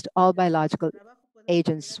fight against all biological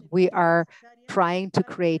agents. We are trying to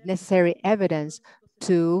create necessary evidence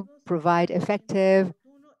to provide effective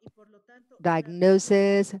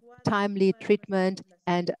diagnosis, timely treatment,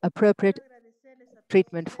 and appropriate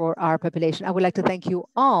treatment for our population. I would like to thank you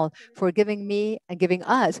all for giving me and giving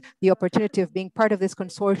us the opportunity of being part of this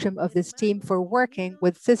consortium, of this team, for working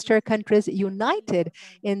with sister countries united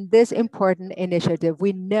in this important initiative.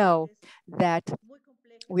 We know that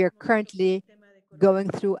we are currently going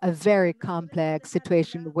through a very complex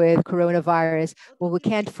situation with coronavirus, but we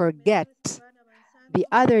can't forget the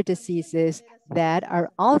other diseases that are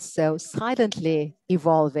also silently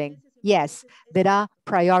evolving. Yes, there are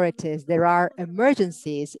priorities, there are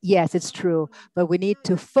emergencies. Yes, it's true, but we need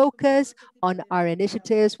to focus on our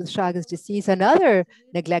initiatives with Chagas disease and other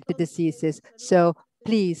neglected diseases. So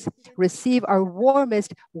please receive our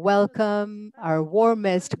warmest welcome, our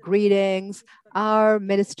warmest greetings. Our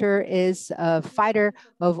minister is a fighter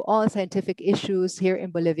of all scientific issues here in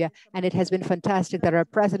Bolivia, and it has been fantastic that our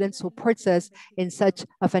president supports us in such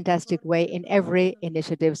a fantastic way in every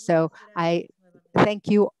initiative. So I thank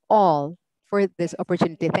you all for this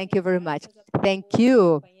opportunity. Thank you very much. Thank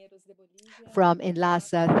you from Enlace.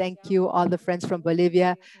 Thank you, all the friends from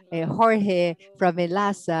Bolivia. Jorge from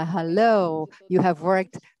Enlace, hello. You have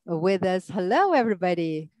worked with us. Hello,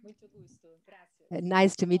 everybody.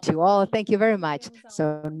 Nice to meet you all. Thank you very much.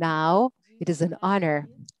 So now it is an honor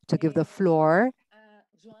to give the floor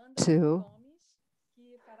to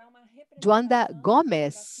Joanda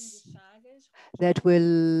Gomes, that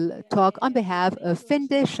will talk on behalf of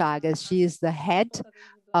Finde Chagas. She is the head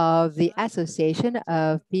of the Association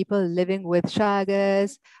of People Living with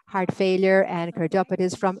Chagas, Heart Failure, and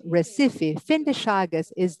Cardiopathies from Recife. Finde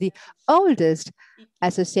Chagas is the oldest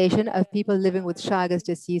association of people living with Chagas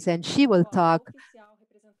disease, and she will talk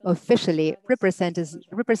officially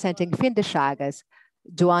representing Finde Chagas.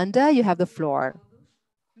 Joanda, you have the floor.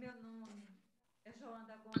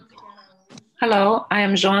 Hello, I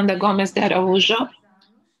am Joanda Gomes de Araújo.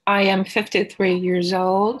 I am 53 years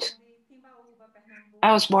old.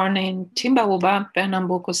 I was born in Timbaúba,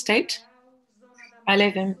 Pernambuco state. I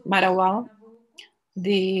live in Marauá,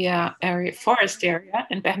 the forest area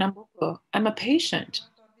in Pernambuco. I'm a patient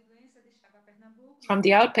from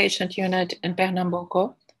the outpatient unit in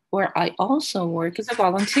Pernambuco, where I also work as a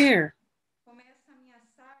volunteer.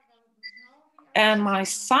 And my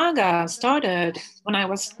saga started when I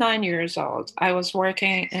was 9 years old. I was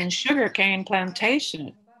working in sugarcane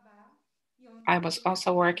plantation. I was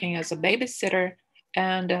also working as a babysitter,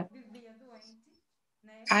 and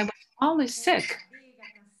I was always sick.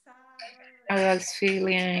 I was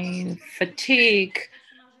feeling fatigue,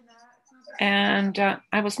 and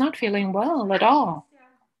I was not feeling well at all.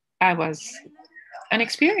 I was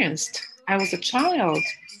inexperienced. I was a child,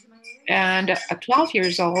 and at 12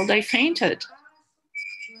 years old, I fainted.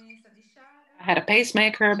 I had a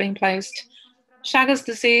pacemaker being placed, Chagas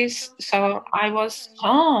disease, so I was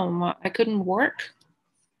home. I couldn't work.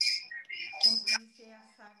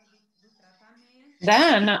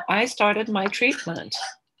 Then I started my treatment,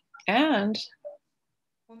 and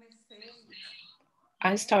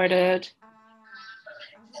I started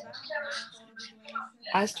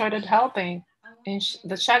helping in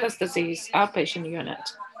the Chagas disease outpatient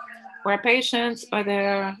unit, where patients are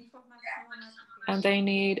there and they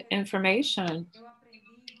need information.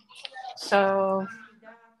 So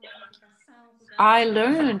I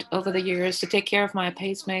learned over the years to take care of my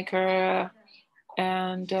pacemaker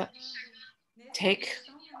and take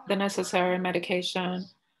the necessary medication.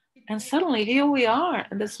 And suddenly here we are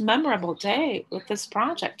in this memorable day with this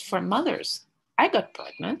project for mothers. I got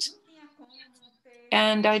pregnant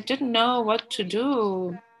and I didn't know what to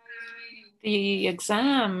do. The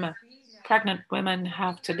exam pregnant women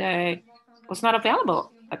have today was not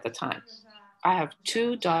available at the time. I have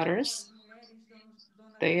 2 daughters.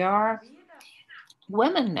 They are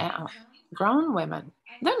women now, grown women.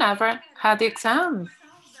 They never had the exam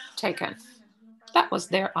taken. That was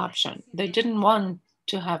their option. They didn't want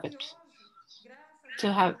to have it,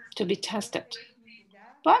 to be tested.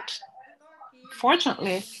 But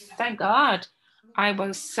fortunately, thank God, I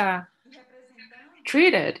was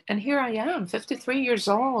treated, and here I am, 53 years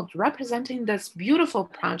old, representing this beautiful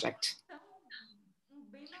project.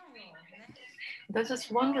 This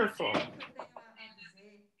is wonderful.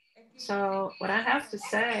 So what I have to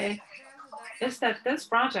say is that this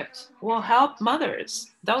project will help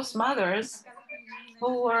mothers, those mothers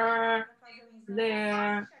who were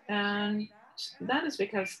there, and that is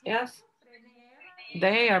because if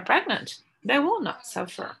they are pregnant, they will not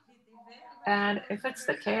suffer. And if it's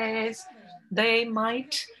the case, they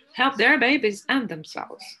might help their babies and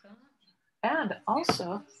themselves. And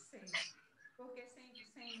also,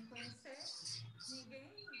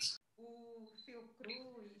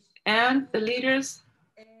 and the leaders,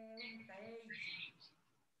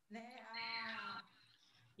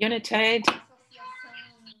 Unitaid,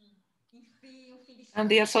 and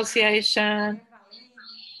the association,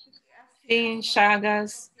 in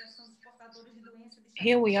Chagas.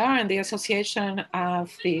 Here we are in the association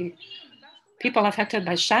of the people affected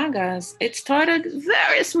by Chagas. It started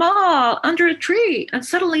very small, under a tree, and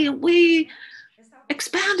suddenly we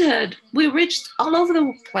expanded. We reached all over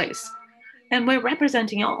the place. And we're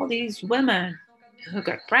representing all these women who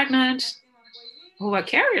got pregnant, who are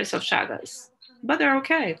carriers of Chagas, but they're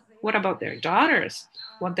okay. What about their daughters?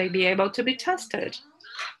 Won't they be able to be tested?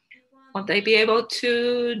 Won't they be able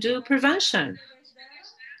to do prevention?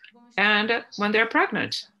 And when they're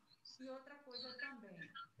pregnant,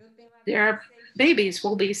 their babies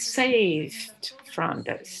will be saved from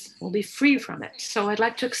this, will be free from it. So I'd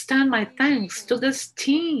like to extend my thanks to this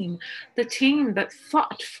team, the team that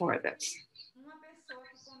fought for this.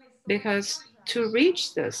 Because to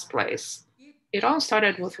reach this place, It all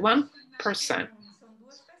started with one person.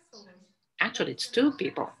 Actually, it's two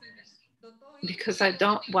people, because I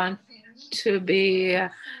don't want to be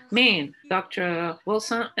mean, Dr.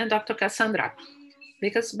 Wilson and Dr. Cassandra.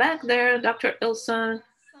 Because back there, Dr. Wilson,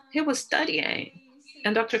 he was studying,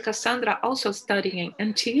 and Dr. Cassandra also studying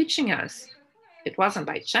and teaching us. It wasn't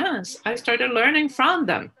by chance. I started learning from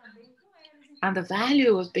them. And the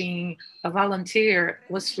value of being a volunteer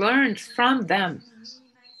was learned from them.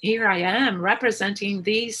 Here I am representing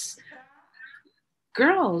these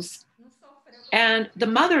girls and the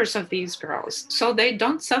mothers of these girls, so they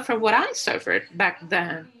don't suffer what I suffered back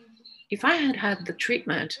then. If I had had the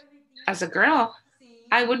treatment as a girl,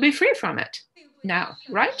 I would be free from it now,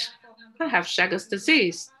 right? I have Chagas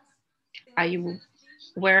disease. I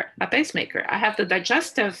wear a pacemaker. I have the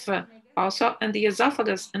digestive also, and the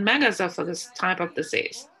esophagus and megaesophagus type of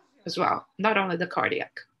disease as well, not only the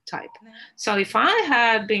cardiac type. So if I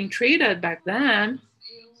had been treated back then,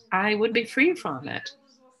 I would be free from it.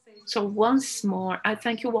 So once more, I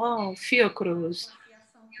thank you all, Fiocruz,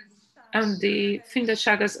 and the Fim das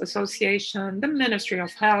Chagas Association, the Ministry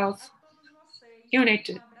of Health,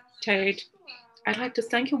 Unitaid. I'd like to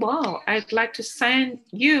thank you all. I'd like to send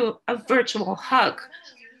you a virtual hug.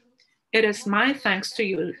 It is my thanks to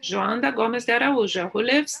you, Joanda Gomes de Araújo, who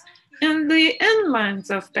lives in the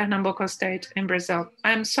inlands of Pernambuco State in Brazil.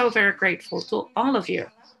 I'm so very grateful to all of you.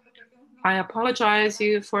 I apologize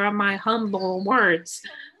you for my humble words.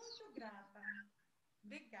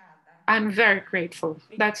 I'm very grateful.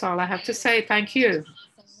 That's all I have to say. Thank you.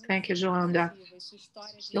 Thank you, Joanda.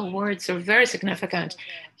 Your words are very significant,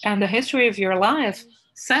 and the history of your life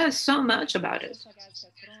says so much about it.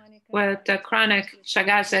 With the chronic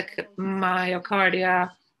Chagasic myocardia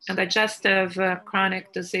and digestive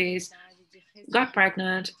chronic disease, got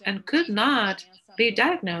pregnant and could not be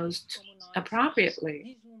diagnosed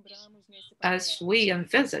appropriately, as we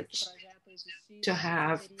envisaged to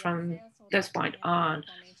have from this point on.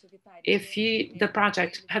 If the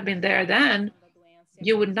project had been there then,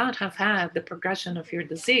 you would not have had the progression of your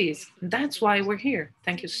disease. That's why we're here.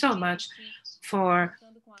 Thank you so much for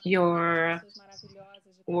your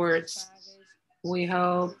words. We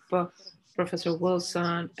hope Professor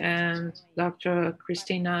Wilson and Dr.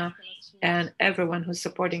 Christina and everyone who's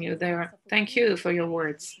supporting you there, thank you for your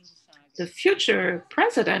words. The future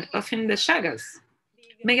president of Fim das Chagas.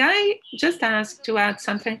 May I just ask to add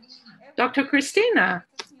something? Dr. Christina,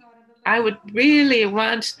 I would really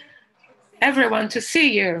want everyone to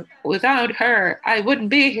see you. Without her, I wouldn't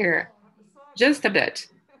be here. Just a bit.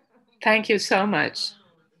 Thank you so much.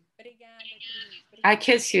 I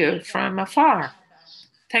kiss you from afar.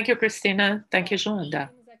 Thank you, Christina. Thank you, Joanda.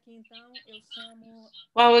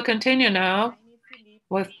 Well, we'll continue now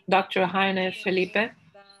with Dr. Heine Philippe,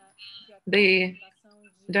 the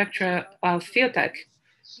Director of Biblioteca,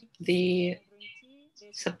 the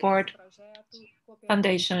support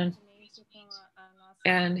foundation,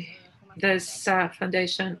 and this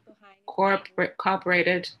foundation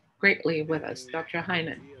cooperated greatly with us, Dr.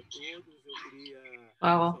 Heine.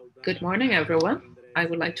 Well, good morning, everyone. I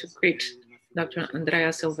would like to greet Dr.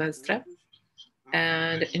 Andrea Silvestre,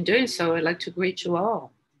 and in doing so, I'd like to greet you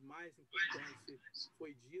all.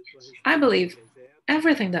 I believe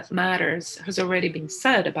everything that matters has already been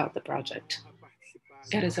said about the project.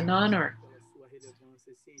 It is an honor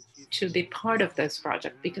to be part of this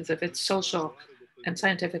project because of its social and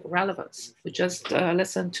scientific relevance. We just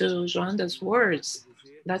listened to Joanda's words.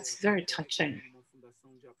 That's very touching.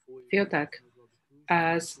 Biblioteca,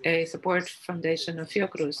 as a support foundation of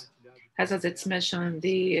Fiocruz, has as its mission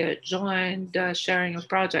the joint sharing of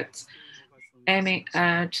projects aiming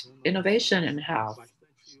at innovation in health.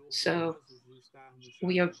 So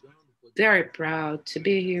we are very proud to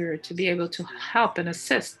be here, to be able to help and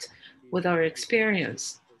assist with our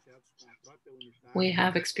experience. We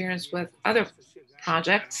have experience with other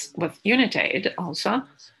projects, with Unitaid also,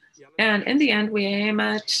 and in the end, we aim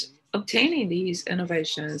at obtaining these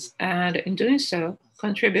innovations, and in doing so,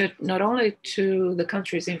 contribute not only to the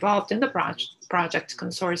countries involved in the project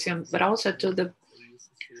consortium, but also to the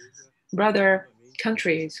brother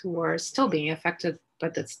countries who are still being affected by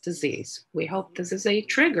this disease. We hope this is a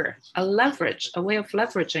trigger, a leverage, a way of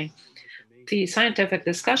leveraging the scientific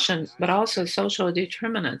discussion, but also social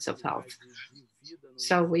determinants of health.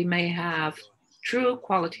 So we may have true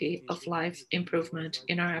quality of life improvement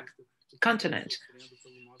in our continent.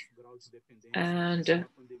 And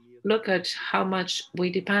look at how much we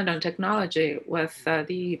depend on technology with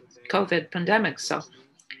the COVID pandemic. So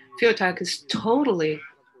Biblioteca is totally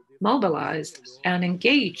mobilized and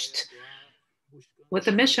engaged with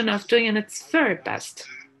the mission of doing its very best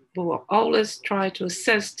We will always try to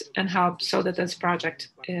assist and help so that this project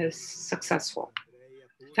is successful.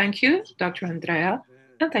 Thank you, Dr. Andrea,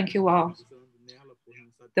 and thank you all,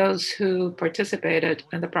 those who participated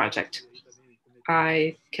in the project.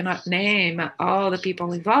 I cannot name all the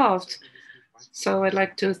people involved, so I'd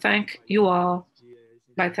like to thank you all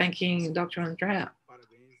by thanking Dr. Andrea.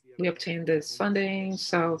 We obtained this funding,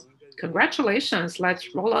 so congratulations.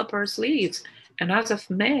 Let's roll up our sleeves and as of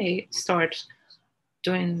May, start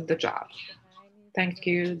doing the job. Thank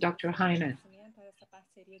you, Dr. Heine.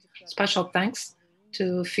 Special thanks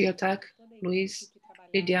to Fiocruz, Luis,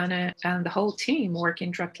 Lidiane, and the whole team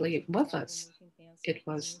working directly with us. It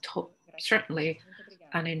was certainly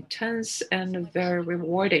an intense and very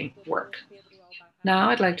rewarding work. Now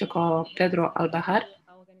I'd like to call Pedro Albajar,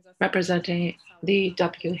 representing the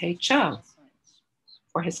WHO,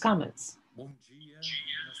 for his comments.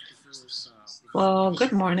 Well,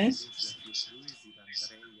 good morning.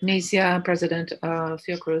 Nisia, President of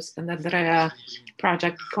Fiocruz, and Andrea,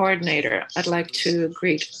 Project Coordinator. I'd like to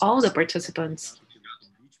greet all the participants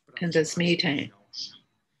in this meeting.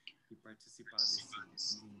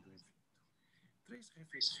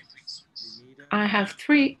 I have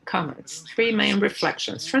three comments, three main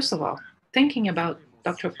reflections. First of all, thinking about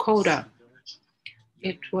Dr. Coura,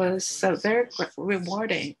 it was very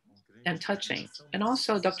rewarding and touching, and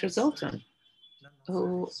also Dr. Zilton,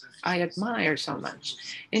 who I admire so much.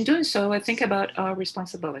 In doing so, I think about our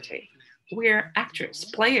responsibility. We're actors,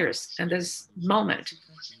 players in this moment,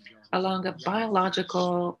 along a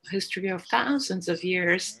biological history of thousands of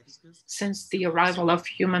years since the arrival of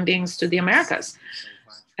human beings to the Americas,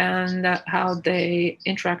 and how they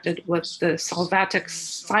interacted with the salvatic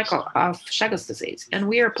cycle of Chagas disease. And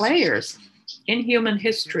we are players in human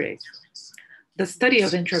history. The study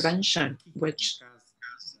of intervention, which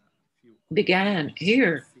began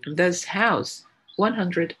here in this house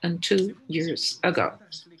 102 years ago.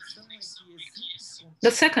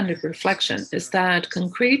 The second reflection is that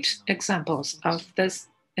concrete examples of this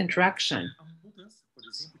interaction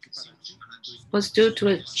was due to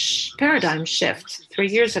a paradigm shift 3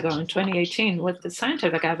 years ago in 2018 with the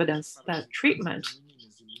scientific evidence that treatment,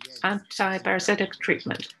 anti-parasitic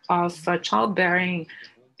treatment of childbearing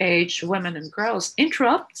age women and girls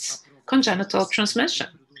interrupts congenital transmission.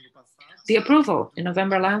 The approval in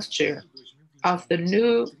November last year of the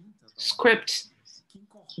new script,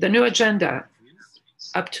 the new agenda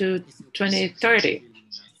up to 2030,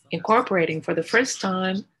 incorporating for the first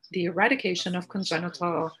time the eradication of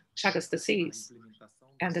congenital Chagas disease,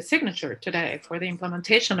 and the signature today for the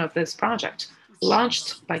implementation of this project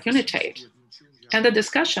launched by Unitaid, and the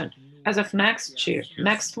discussion as of next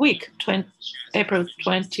week, April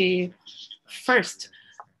 21st,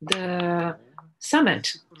 the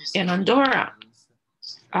summit in Andorra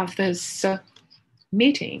of this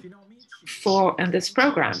meeting and this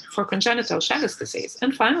program for congenital Chagas disease.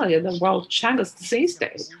 And finally, the World Chagas Disease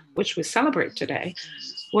Day, which we celebrate today,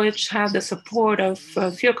 which had the support of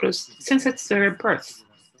Fiocruz since its very birth,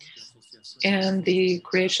 and the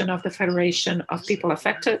creation of the Federation of People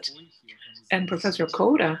Affected. And Professor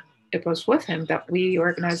Coura, it was with him that we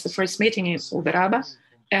organized the first meeting in Uberaba,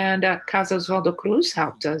 and Casa Oswaldo Cruz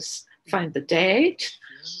helped us find the date.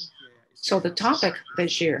 So the topic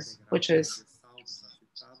this year, which is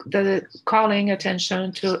the calling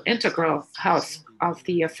attention to integral health of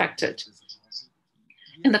the affected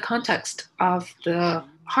in the context of the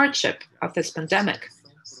hardship of this pandemic.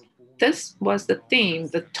 This was the theme,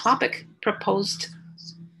 the topic proposed,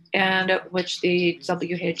 and which the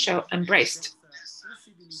WHO embraced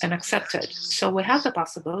and accepted. So we have the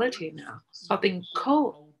possibility now of being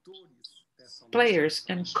co-players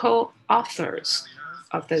and co-authors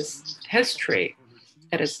of this history.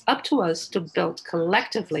 It is up to us to build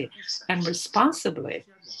collectively and responsibly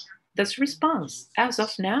this response as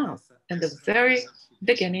of now, in the very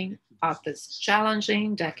beginning of this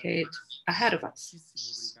challenging decade ahead of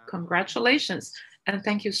us. Congratulations, and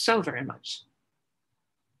thank you so very much.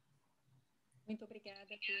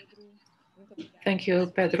 Thank you,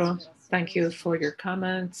 Pedro. Thank you for your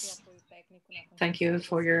comments. Thank you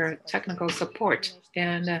for your technical support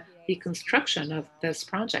in the construction of this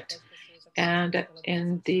project and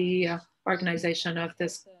in the organization of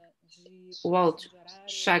this World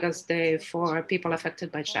Chagas Day for people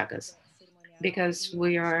affected by Chagas. Because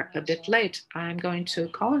we are a bit late, I'm going to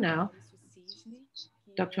call now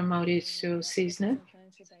Dr. Mauricio Cisne,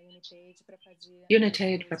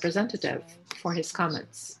 Unitaid representative, for his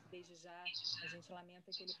comments.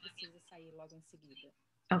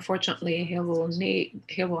 Unfortunately, he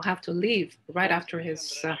will have to leave right after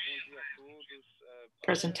his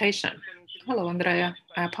presentation. Hello, Andrea.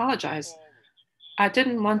 I apologize. I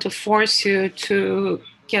didn't want to force you to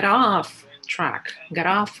get off track, get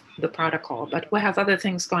off the protocol, but we have other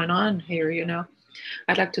things going on here, you know.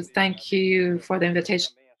 I'd like to thank you for the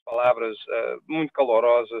invitation. Palavras muito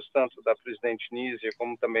calorosas, tanto da presidente Nízia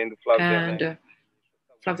como também do Flávio and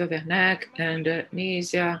Flávio Werneck and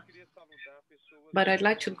Nízia. But I'd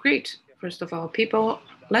like to greet, first of all, people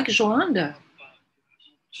like Joanda,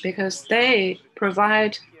 because they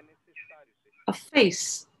provide a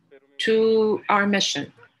face to our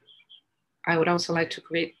mission. I would also like to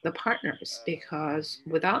greet the partners, because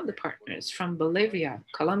without the partners from Bolivia,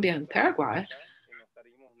 Colombia, and Paraguay,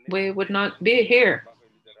 we would not be here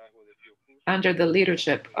under the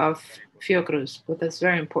leadership of Fiocruz with this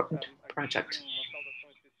very important project.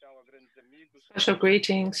 Special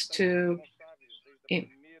greetings to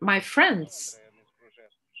my friends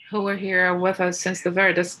who were here with us since the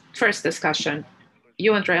very first discussion.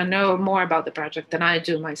 You, Andrea, know more about the project than I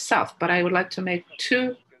do myself, but I would like to make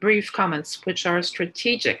two brief comments which are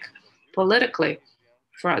strategic politically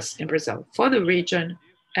for us in Brazil, for the region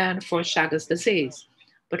and for Chagas disease.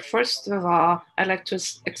 But first of all, I'd like to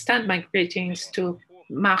extend my greetings to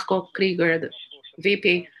Marco Krieger, the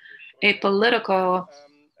VP, a political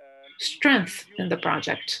strength in the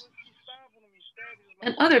project,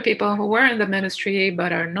 and other people who were in the ministry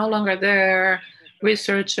but are no longer there,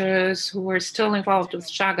 researchers who were still involved with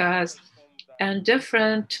Chagas, and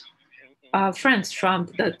different friends from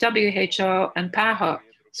the WHO and PAHO,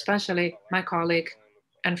 especially my colleague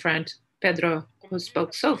and friend Pedro, who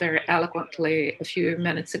spoke so very eloquently a few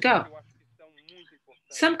minutes ago.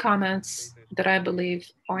 Some comments that I believe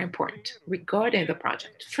are important regarding the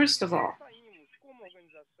project. First of all,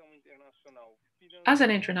 as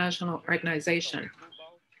an international organization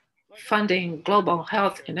funding global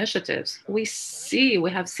health initiatives, we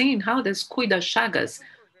have seen how this CUIDA Chagas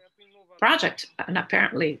project, an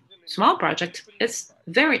apparently small project, is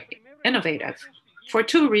very innovative for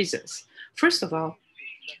two reasons. First of all,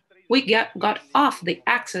 we got off the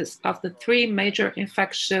axis of the three major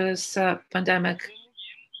infectious pandemic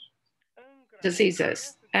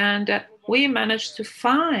diseases, and we managed to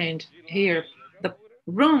find here the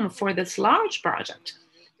room for this large project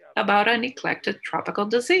about a neglected tropical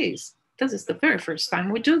disease. This is the very first time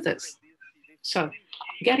we do this. So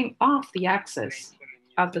getting off the axis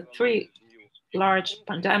of the three large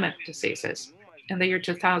pandemic diseases in the year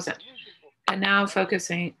 2000, and now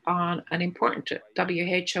focusing on an important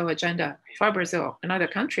WHO agenda for Brazil and other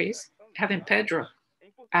countries, having Pedro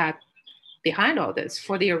behind all this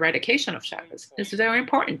for the eradication of Chagas is very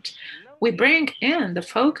important. We bring in the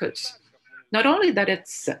focus, not only that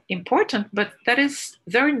it's important, but that is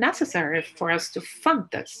very necessary for us to fund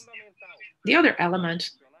this. The other element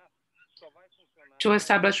to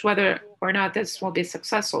establish whether or not this will be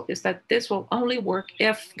successful is that this will only work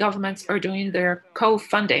if governments are doing their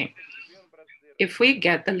co-funding. If we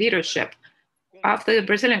get the leadership of the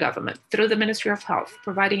Brazilian government through the Ministry of Health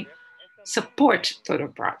providing support to the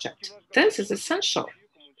project, this is essential.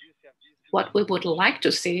 What we would like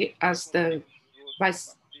to see, as the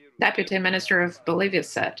Vice Deputy Minister of Bolivia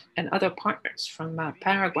said, and other partners from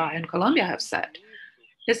Paraguay and Colombia have said,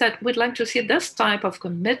 is that we'd like to see this type of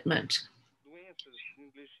commitment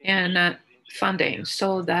in funding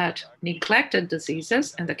so that neglected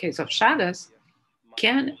diseases, in the case of Chagas,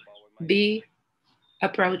 can be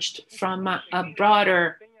approached from a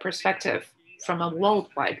broader perspective, from a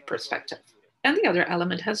worldwide perspective. And the other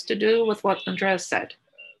element has to do with what Andrea said.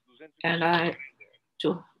 And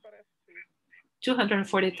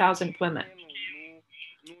 240,000 women.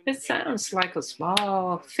 It sounds like a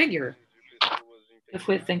small figure if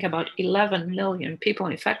we think about 11 million people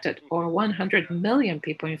infected, or 100 million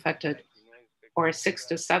people infected, or 6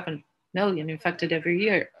 to 7 million infected every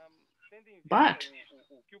year. But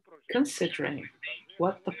considering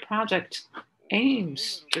what the project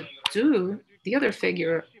aims to do, the other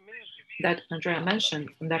figure that Andrea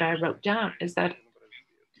mentioned and that I wrote down is that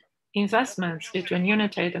investments between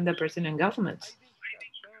Unitaid and the Brazilian government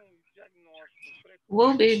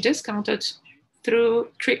will be discounted through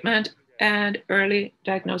treatment and early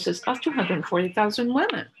diagnosis of 240,000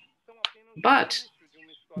 women. But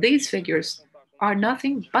these figures are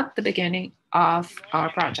nothing but the beginning of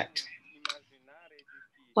our project.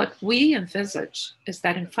 What we envisage is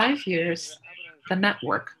that in 5 years, the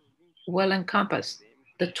network will encompass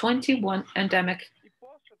the 21 endemic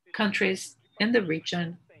countries in the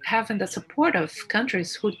region, having the support of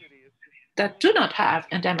countries that do not have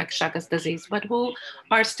endemic Chagas disease, but who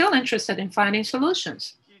are still interested in finding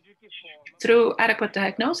solutions through adequate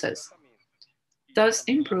diagnosis, thus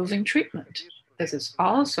improving treatment. This is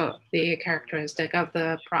also the characteristic of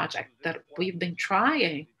the project, that we've been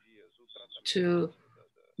trying to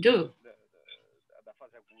do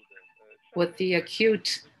with the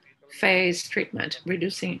acute phase treatment,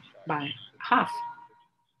 reducing by half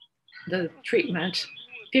the treatment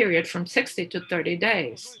period from 60 to 30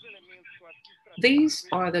 days. These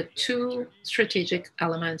are the two strategic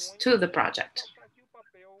elements to the project.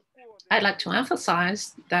 I'd like to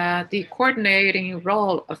emphasize that the coordinating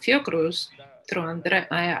role of Fiocruz through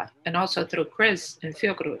André and also through Chris and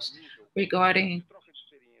Fiocruz regarding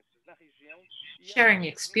sharing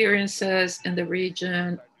experiences in the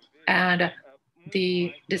region and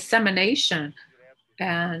the dissemination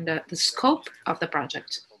and the scope of the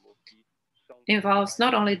project involves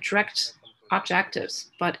not only direct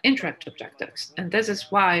objectives, but indirect objectives. And this is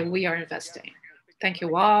why we are investing. Thank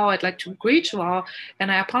you all. I'd like to greet you all,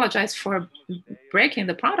 and I apologize for breaking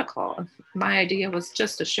the protocol. My idea was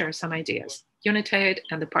just to share some ideas. Unitaid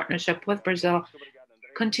and the partnership with Brazil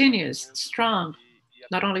continues strong,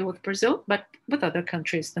 not only with Brazil, but with other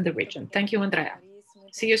countries in the region. Thank you, Andrea.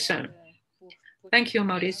 See you soon. Thank you,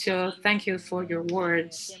 Mauricio. Thank you for your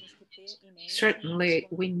words. Certainly,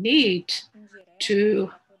 we need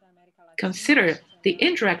to consider the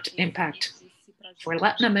indirect impact for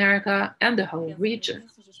Latin America and the whole region.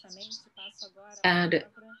 And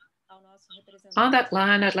on that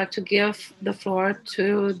line, I'd like to give the floor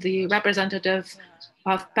to the representative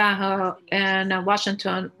of PAHO in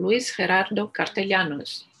Washington, Luis Gerardo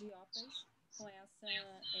Cartellanos.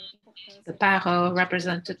 The PAHO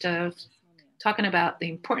representative talking about the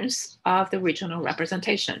importance of the regional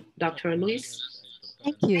representation. Dr. Luis.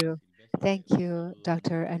 Thank you. Thank you,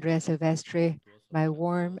 Dr. Andrea Silvestri. My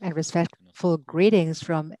warm and respectful greetings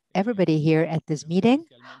from everybody here at this meeting.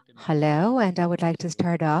 Hello, and I would like to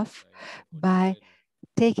start off by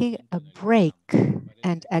taking a break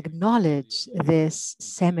and acknowledge this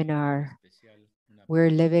seminar.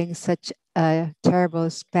 We're living such a terrible,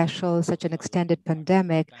 special, such an extended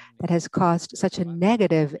pandemic that has caused such a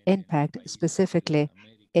negative impact, specifically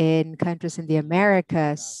in countries in the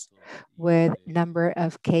Americas, with number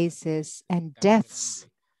of cases and deaths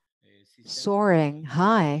soaring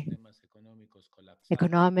high.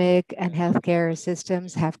 Economic and healthcare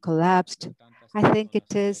systems have collapsed. I think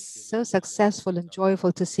it is so successful and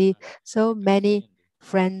joyful to see so many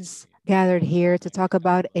friends gathered here to talk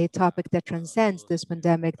about a topic that transcends this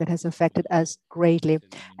pandemic that has affected us greatly.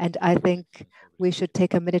 And I think we should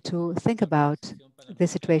take a minute to think about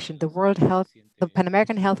this situation. The Pan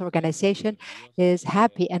American Health Organization is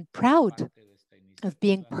happy and proud of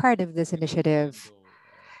being part of this initiative.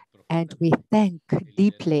 And we thank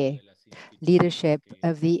deeply leadership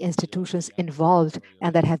of the institutions involved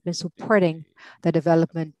and that have been supporting the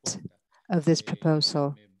development of this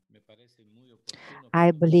proposal.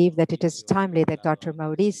 I believe that it is timely that Dr.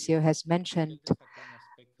 Mauricio has mentioned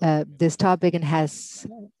this topic and has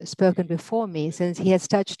spoken before me, since he has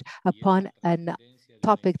touched upon a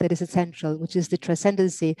topic that is essential, which is the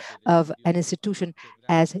transcendency of an institution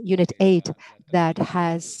as Unitaid that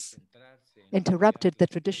has interrupted the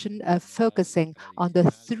tradition of focusing on the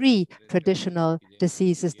three traditional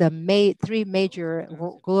diseases, the three major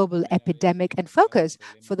global epidemic, and focus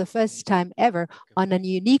for the first time ever on a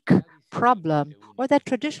unique problem, or that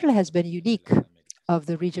traditionally has been unique, of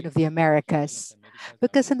the region of the Americas.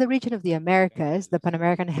 Because in the region of the Americas, the Pan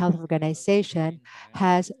American Health Organization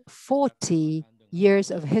has 40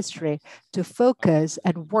 years of history to focus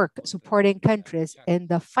and work supporting countries in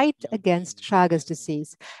the fight against Chagas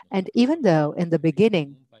disease. And even though in the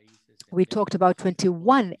beginning, we talked about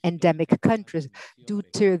 21 endemic countries due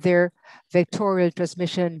to their vectorial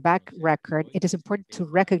transmission back record, it is important to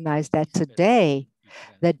recognize that today,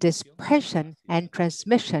 the dispersion and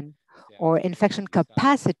transmission or infection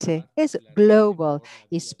capacity is global,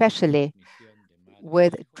 especially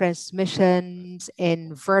with transmissions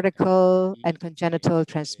in vertical and congenital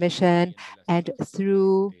transmission and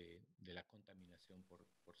through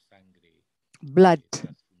blood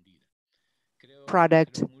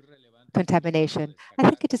product contamination. I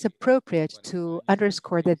think it is appropriate to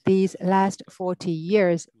underscore that these last 40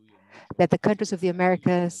 years that the countries of the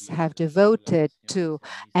Americas have devoted to,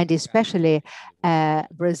 and especially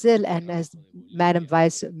Brazil, and as Madam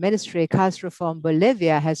Vice Minister Castro from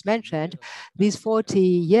Bolivia has mentioned, these 40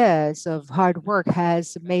 years of hard work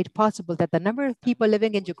has made possible that the number of people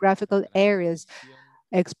living in geographical areas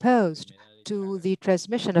exposed to the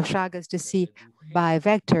transmission of Chagas disease by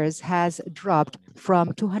vectors has dropped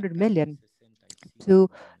from 200 million to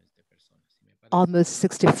almost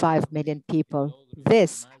 65 million people.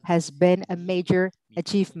 This has been a major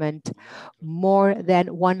achievement. More than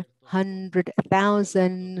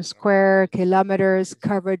 100,000 square kilometers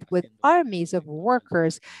covered with armies of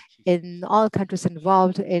workers in all countries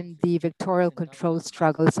involved in the vectorial control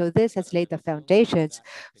struggle. So this has laid the foundations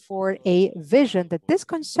for a vision that this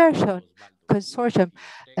consortium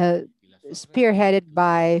spearheaded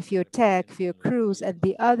by Fiotech, Fiocruz, and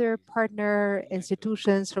the other partner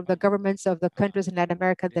institutions from the governments of the countries in Latin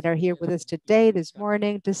America that are here with us today, this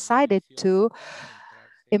morning, decided to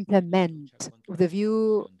implement with the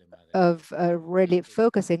view of really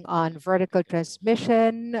focusing on vertical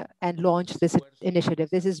transmission and launch this initiative.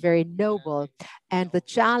 This is very noble. And the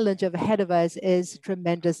challenge ahead of us is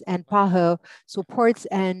tremendous. And PAHO supports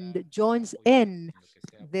and joins in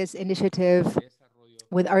this initiative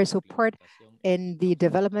with our support in the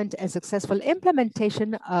development and successful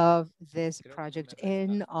implementation of this project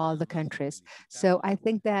in all the countries. So I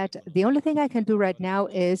think that the only thing I can do right now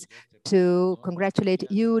is to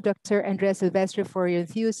congratulate you, Dr. Andrea Silvestre, for your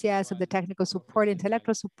enthusiasm, the technical support,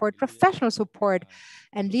 intellectual support, professional support,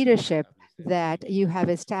 and leadership that you have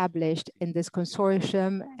established in this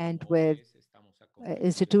consortium and with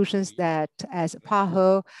institutions that, as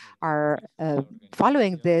PAHO, are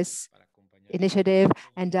following this initiative.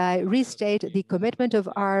 And I restate the commitment of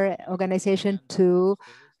our organization to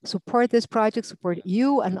support this project, support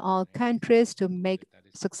you and all countries to make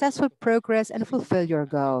successful progress and fulfill your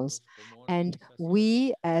goals. And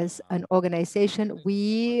we, as an organization,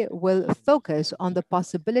 we will focus on the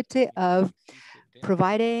possibility of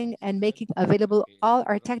providing and making available all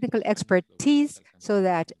our technical expertise so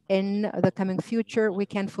that in the coming future, we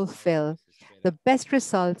can fulfill the best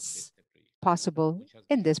results possible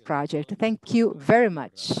in this project. Thank you very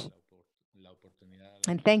much.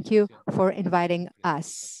 And thank you for inviting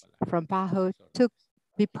us from PAHO to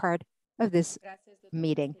be part of this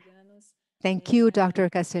meeting. Thank you, Dr.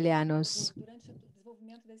 Castellanos.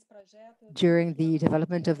 During the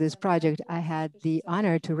development of this project, I had the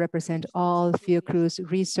honor to represent all Fiocruz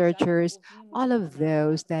researchers, all of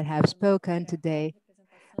those that have spoken today,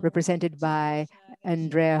 represented by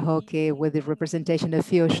Andrea Hoque with the representation of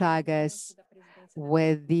Fio Chagas,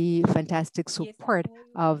 with the fantastic support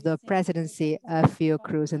of the presidency of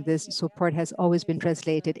Fiocruz. And this support has always been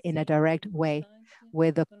translated in a direct way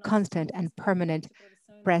with the constant and permanent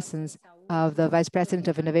presence of the Vice President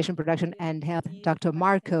of Innovation, Production and Health, Dr.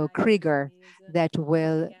 Marco Krieger, that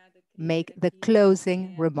will make the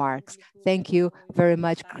closing remarks. Thank you very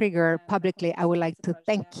much, Krieger. Publicly, I would like to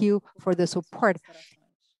thank you for the support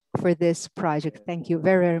for this project. Thank you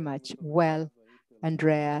very, very much. Well,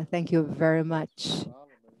 Andrea, thank you very much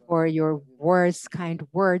for your words, kind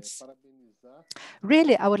words.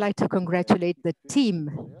 Really, I would like to congratulate the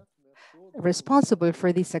team responsible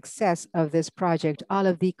for the success of this project, all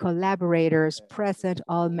of the collaborators present,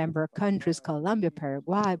 all member countries, Colombia,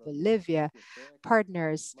 Paraguay, Bolivia,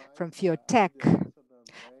 partners from Fiotech,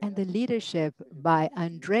 and the leadership by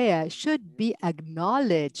Andrea should be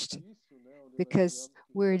acknowledged because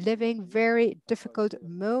we're living very difficult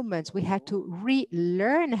moments. We had to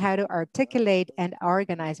relearn how to articulate and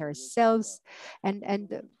organize ourselves.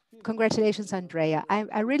 And congratulations, Andrea.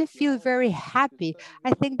 I really feel very happy.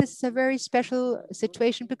 I think this is a very special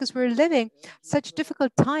situation because we're living such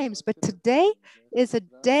difficult times, but today is a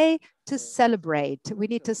day to celebrate. We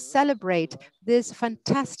need to celebrate this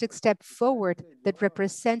fantastic step forward that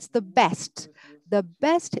represents the best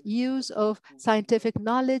use of scientific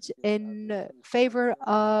knowledge in favor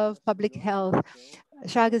of public health.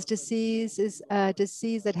 Chagas disease is a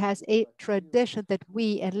disease that has a tradition that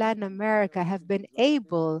we in Latin America have been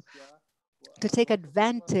able to take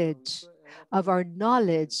advantage of our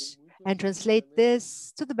knowledge and translate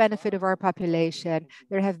this to the benefit of our population.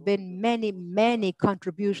 There have been many, many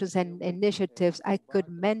contributions and initiatives. I could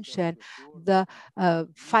mention the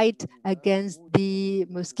fight against the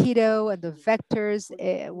mosquito and the vectors.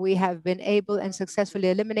 We have been able and successfully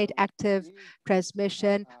eliminate active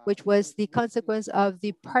transmission, which was the consequence of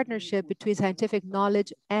the partnership between scientific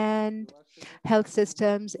knowledge and health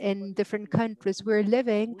systems in different countries. We're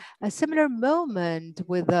living a similar moment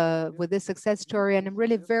with this success story, and I'm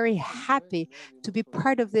really very happy to be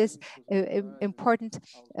part of this important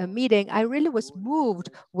meeting. I really was moved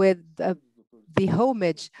with the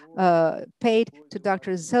homage paid to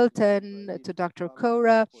Dr. Zilton, to Dr.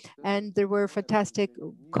 Coura, and there were fantastic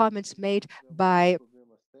comments made by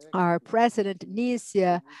our president,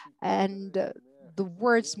 Nisia, and the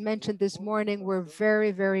words mentioned this morning were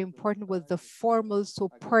very, very important with the formal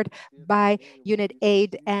support by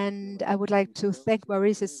Unitaid. And I would like to thank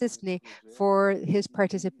Mauricio Cisne for his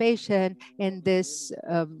participation in this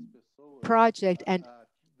project and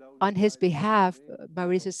on his behalf,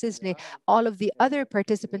 Mauricio Cisne, all of the other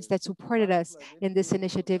participants that supported us in this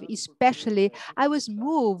initiative. Especially, I was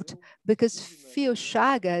moved because Fio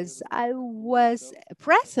Chagas, I was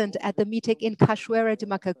present at the meeting in Cachoeira de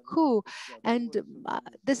Macacu, and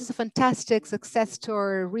this is a fantastic success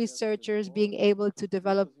story. Researchers being able to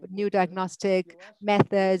develop new diagnostic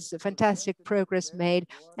methods, fantastic progress made.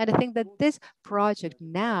 And I think that this project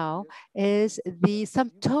now is the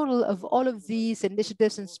sum total of all of these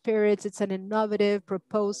initiatives and spirits. It's an innovative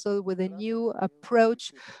proposal with a new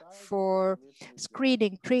approach for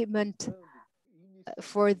screening, treatment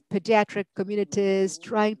for pediatric communities,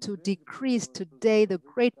 trying to decrease today the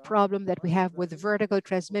great problem that we have with vertical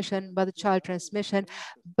transmission, mother-child transmission,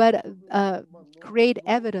 but create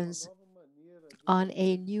evidence on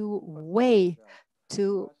a new way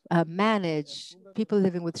to manage people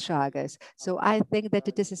living with Chagas. So I think that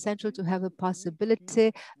it is essential to have a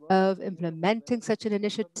possibility of implementing such an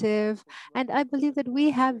initiative. And I believe that we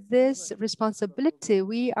have this responsibility.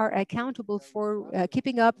 We are accountable for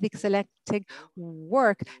keeping up the selecting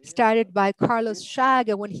work started by Carlos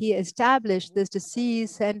Chagas when he established this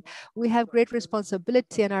disease. And we have great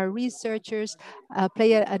responsibility, and our researchers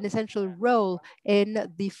play an essential role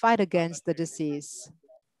in the fight against the disease.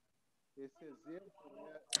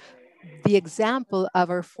 The example of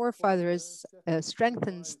our forefathers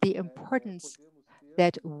strengthens the importance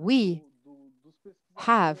that we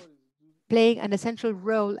have playing an essential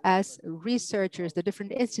role as researchers, the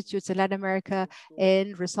different institutes in Latin America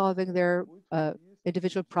in resolving their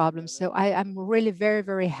individual problems. So I am really very,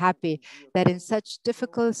 very happy that in such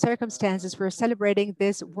difficult circumstances, we're celebrating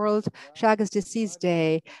this World Chagas Disease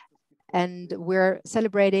Day, and we're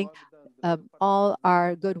celebrating all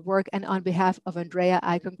our good work. And on behalf of Andrea,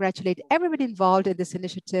 I congratulate everybody involved in this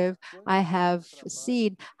initiative. I have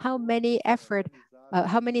seen how many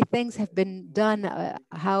things have been done,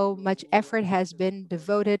 how much effort has been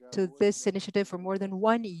devoted to this initiative for more than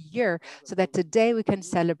 1 year, so that today we can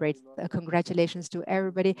celebrate. Congratulations to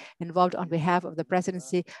everybody involved. On behalf of the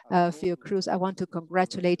presidency of Fiocruz, I want to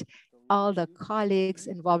congratulate all the colleagues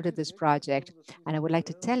involved in this project. And I would like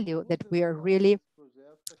to tell you that we are really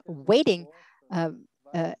waiting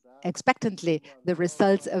expectantly the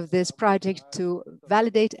results of this project to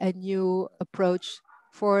validate a new approach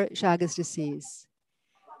for Chagas disease.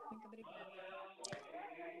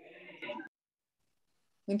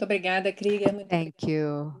 Thank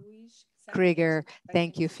you, Krieger.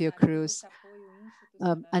 Thank you, Fiocruz.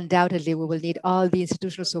 Undoubtedly, we will need all the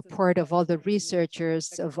institutional support of all the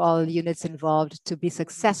researchers, of all units involved to be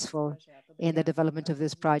successful in the development of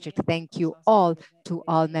this project. Thank you all to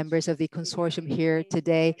all members of the consortium here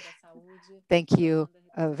today. Thank you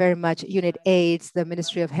very much, Unitaid, the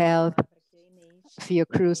Ministry of Health,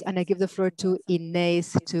 Fiocruz, and I give the floor to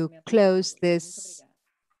Inés to close this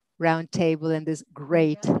roundtable in this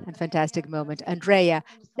great and fantastic moment. Andrea,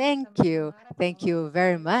 thank you. Thank you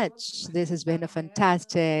very much. This has been a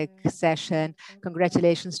fantastic session.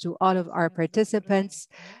 Congratulations to all of our participants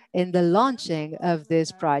in the launching of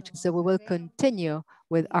this project. So we will continue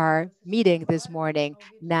with our meeting this morning.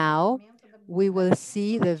 Now, we will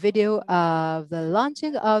see the video of the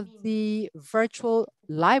launching of the virtual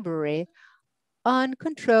library on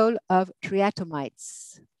control of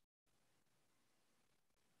triatomites.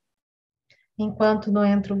 Enquanto não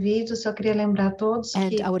entra o vídeo, só queria lembrar a todos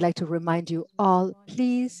And que... I would like to remind you all,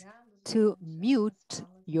 please, to mute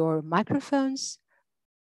your microphones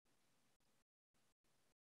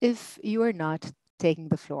if you are not taking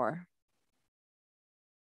the floor.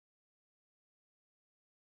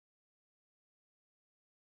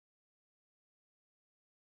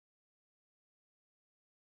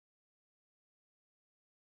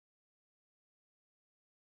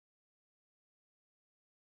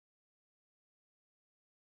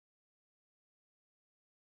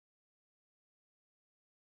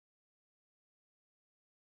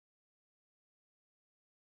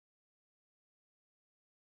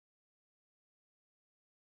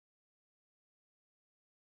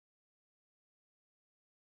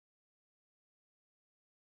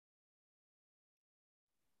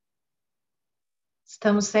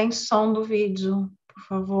 Estamos sem som do vídeo, por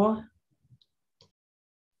favor.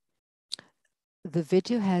 The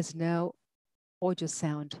video has no audio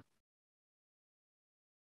sound.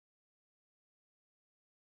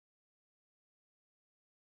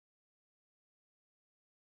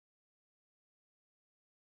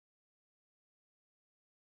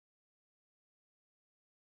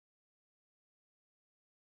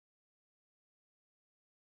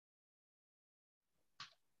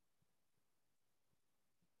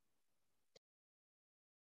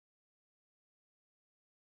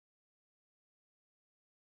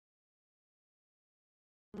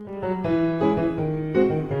 Bom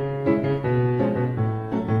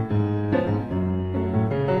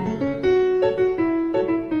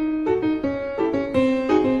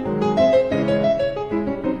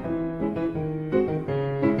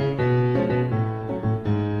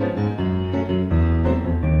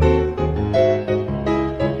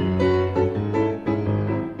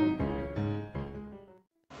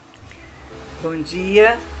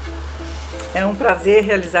dia. É prazer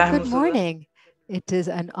realizarmos. Good morning. It is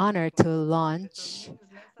an honor to launch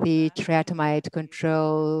the Triatomide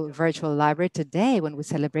Control Virtual Library today when we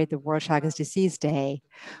celebrate the World Chagas Disease Day.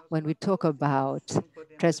 When we talk about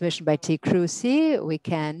transmission by T. cruzi, we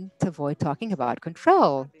can't avoid talking about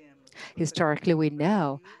control. Historically, we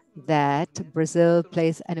know that Brazil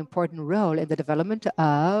plays an important role in the development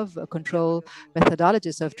of control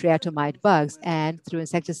methodologies of triatomide bugs, and through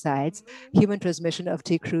insecticides, human transmission of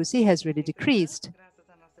T. cruzi has really decreased.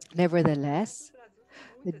 Nevertheless,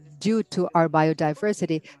 due to our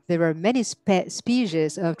biodiversity, there are many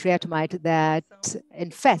species of triatomide that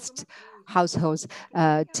infest households.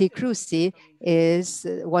 T. cruzi is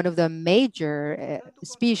one of the major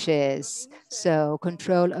species. So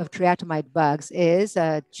control of triatomide bugs is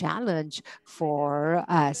a challenge for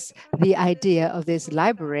us. The idea of this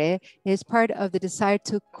library is part of the desire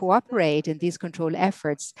to cooperate in these control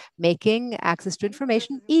efforts, making access to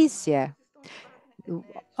information easier.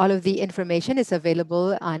 All of the information is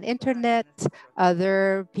available on internet.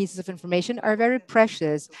 Other pieces of information are very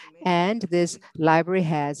precious. And this library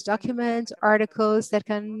has documents, articles that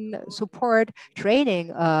can support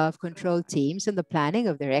training of control teams in the planning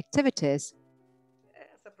of their activities.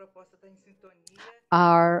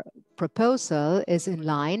 Our proposal is in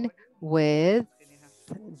line with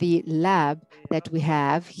the lab that we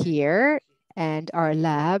have here. And our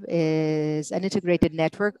lab is an integrated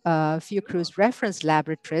network of Fiocruz reference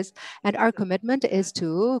laboratories. And our commitment is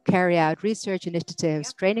to carry out research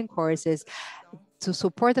initiatives, training courses, to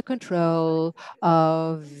support the control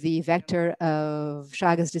of the vector of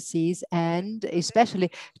Chagas disease, and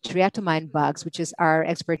especially triatomine bugs, which is our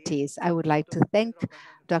expertise. I would like to thank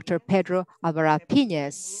Dr. Pedro Alvará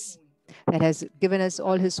Pines that has given us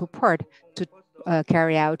all his support to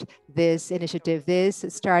carry out this initiative. This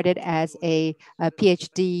started as a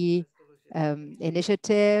PhD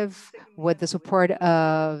initiative with the support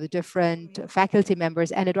of different faculty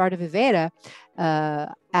members, and Eduardo Vivera,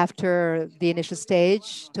 after the initial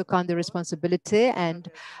stage, took on the responsibility, and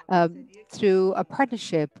through a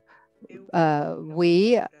partnership,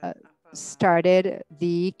 we started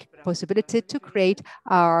the possibility to create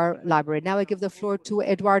our library. Now I give the floor to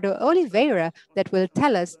Eduardo Oliveira that will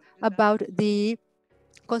tell us about the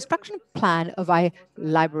construction plan of our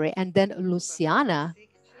library, and then Luciana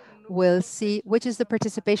will see which is the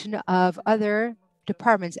participation of other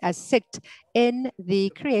departments as SICT in the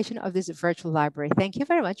creation of this virtual library. Thank you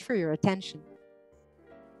very much for your attention.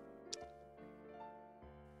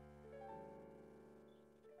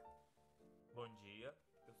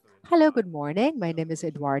 Hello, good morning. My name is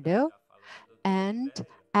Eduardo, and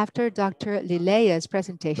after Dr. Lileia's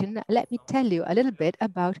presentation, let me tell you a little bit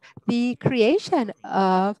about the creation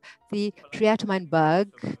of the triatomine bug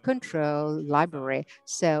control library.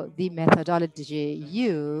 So the methodology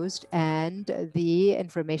used and the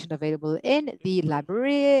information available in the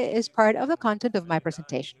library is part of the content of my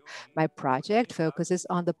presentation. My project focuses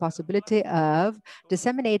on the possibility of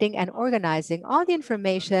disseminating and organizing all the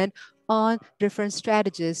information on different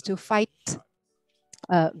strategies to fight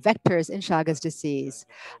vectors in Chagas disease,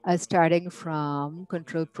 starting from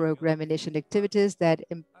control program initial activities that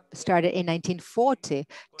started in 1940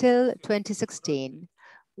 till 2016,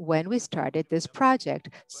 when we started this project.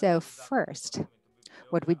 So first,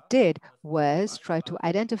 what we did was try to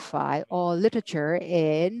identify all literature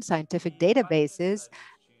in scientific databases,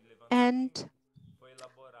 and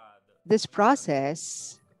this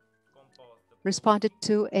process responded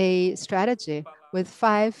to a strategy with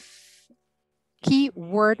 5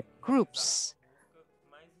 keyword groups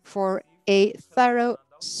for a thorough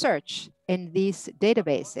search in these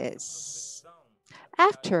databases.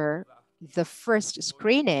 After the first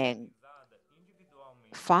screening,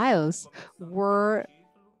 files were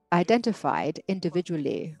identified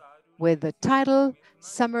individually with the title,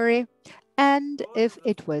 summary, and if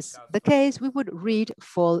it was the case, we would read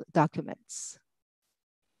full documents.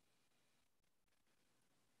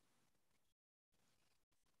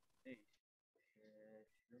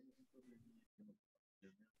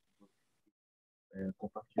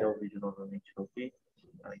 Compartilhar o vídeo novamente, ok?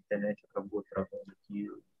 A internet acabou travando aqui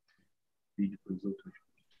o vídeo para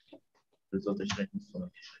as outras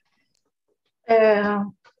transmissões.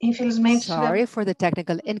 Infelizmente, sorry for the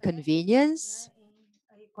technical inconvenience.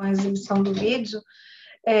 com a exibição do vídeo.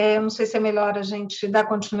 Não sei se é melhor a gente dar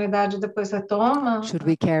continuidade e depois retoma. Should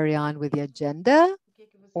we carry on with the agenda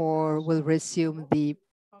or will resume the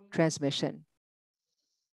transmission?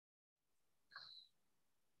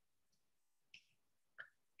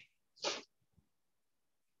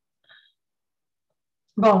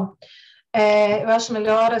 Bom, eu acho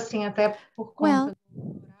melhor assim até por conta.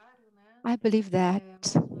 I believe that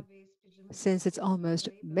since it's almost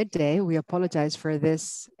midday, we apologize for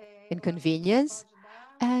this inconvenience,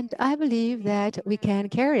 and I believe that we can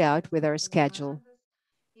carry out with our schedule.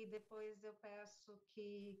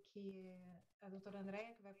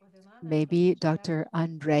 Maybe Dr.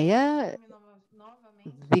 Andrea,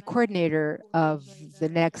 the coordinator of the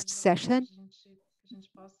next session,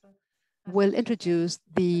 will introduce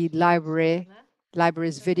the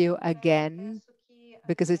library's video again,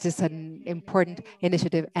 because it is an important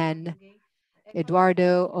initiative. And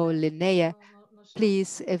Eduardo or Linnea,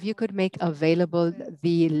 please, if you could make available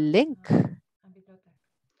the link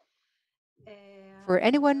for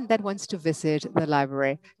anyone that wants to visit the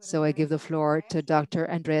library. So I give the floor to Dr.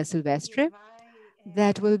 Andrea Silvestre,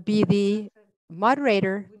 that will be the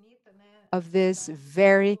moderator of this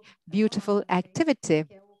very beautiful activity.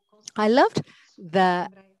 I loved the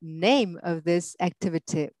name of this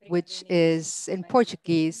activity, which is in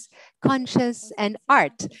Portuguese, Conscience and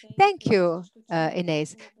Art. Thank you,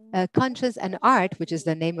 Inês. Conscience and Art, which is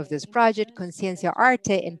the name of this project, Consciência,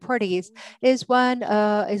 Arte in Portuguese, is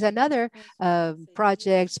another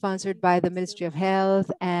project sponsored by the Ministry of Health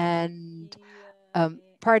and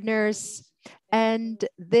partners. And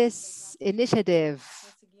this initiative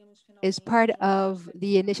is part of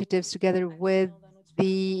the initiatives together with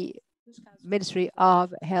the Ministry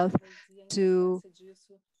of Health to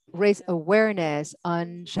raise awareness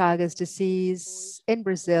on Chagas disease in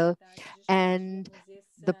Brazil and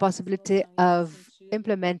the possibility of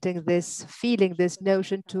implementing this feeling, this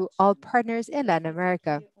notion to all partners in Latin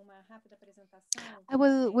America. We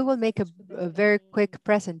will make a very quick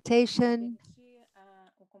presentation.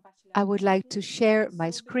 I would like to share my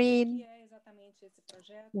screen.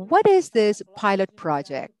 What is this pilot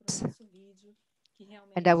project?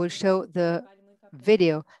 And I will show the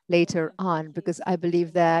video later on, because I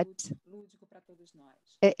believe that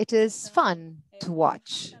it is fun to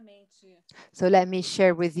watch. So let me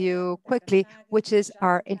share with you quickly, which is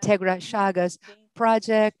our Integra Chagas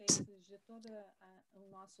project.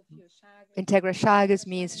 Integra Chagas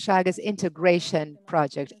means Chagas Integration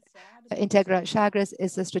Project. Integra Chagas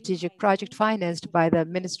is a strategic project financed by the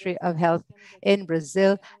Ministry of Health in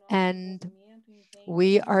Brazil, and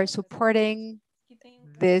we are supporting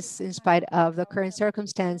this in spite of the current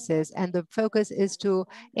circumstances, and the focus is to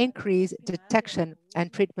increase detection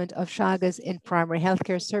and treatment of Chagas in primary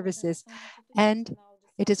healthcare services, and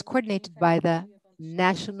it is coordinated by the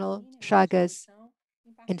National Chagas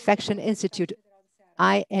Infection Institute,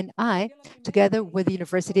 INI, together with the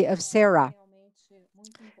University of Ceará.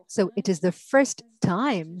 So it is the first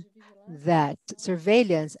time that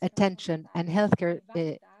surveillance, attention, and healthcare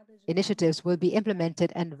initiatives will be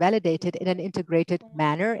implemented and validated in an integrated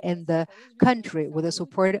manner in the country with the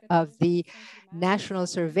support of the National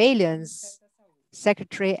Surveillance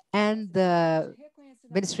Secretary and the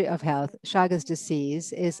Ministry of Health. Chagas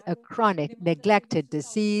disease is a chronic, neglected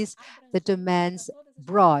disease that demands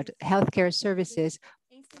broad healthcare services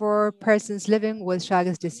for persons living with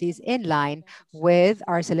Chagas disease, in line with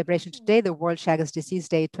our celebration today, the World Chagas Disease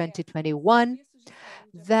Day 2021,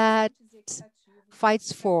 that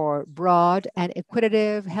fights for broad and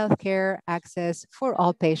equitable healthcare access for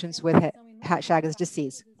all patients with Chagas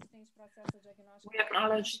disease. We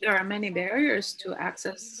acknowledge there are many barriers to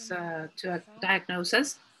access to a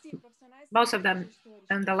diagnosis, most of them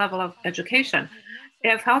in the level of education.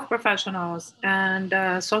 If health professionals and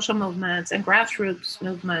social movements and grassroots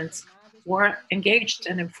movements were engaged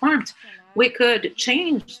and informed, we could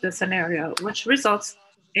change the scenario, which results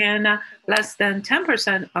in less than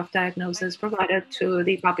 10% of diagnoses provided to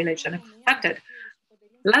the population affected.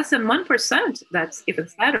 Less than 1%, that's even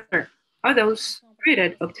sadder, are those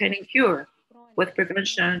treated obtaining cure, with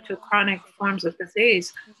prevention to chronic forms of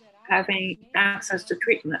disease having access to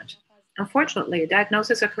treatment. Unfortunately,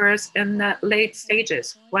 diagnosis occurs in the late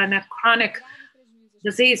stages when a chronic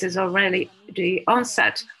disease is already the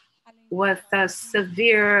onset, with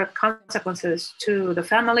severe consequences to the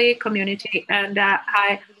family, community, and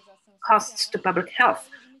high costs to public health,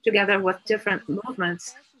 together with different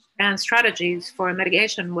movements and strategies for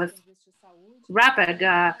mitigation with rapid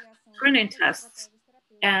screening tests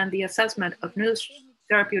and the assessment of new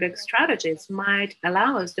therapeutic strategies might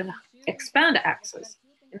allow us to expand access.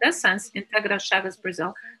 In this sense, Integra Chagas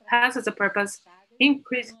Brazil has as a purpose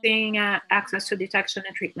increasing access to detection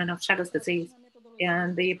and treatment of Chagas disease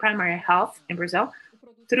and the primary health in Brazil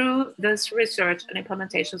through this research and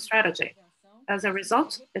implementation strategy. As a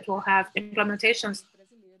result, it will have implementations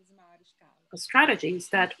strategies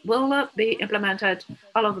that will be implemented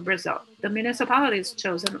all over Brazil. The municipalities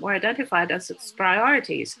chosen were identified as its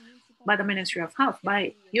priorities by the Ministry of Health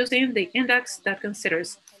by using the index that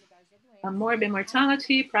considers morbid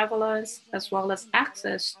mortality, prevalence, as well as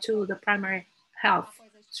access to the primary health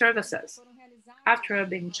services. After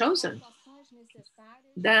being chosen,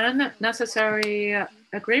 then necessary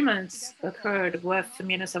agreements occurred with the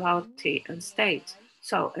municipality and state.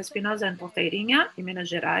 So, Espinosa and Porteirinha in Minas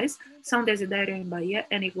Gerais, São Desidério in Bahia,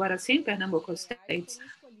 and Iguaraci in Pernambuco states,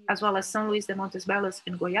 as well as São Luís de Montes Belos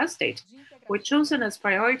in Goiás state, were chosen as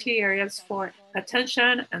priority areas for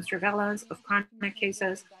attention and surveillance of chronic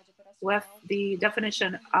cases with the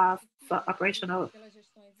definition of operational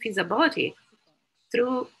feasibility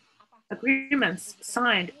through agreements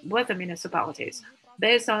signed with the municipalities.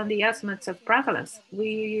 Based on the estimates of prevalence,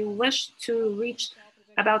 we wish to reach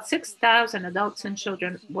about 6,000 adults and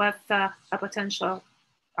children with a potential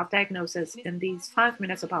of diagnosis in these 5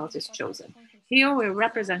 municipalities chosen. Here we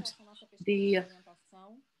represent the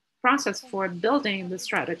process for building the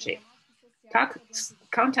strategy.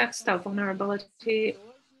 Context of vulnerability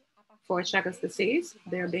for Chagas disease,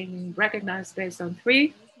 they're being recognized based on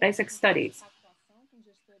 3 basic studies,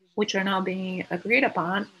 which are now being agreed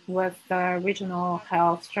upon with regional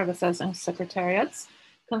health services and secretariats,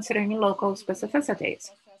 considering local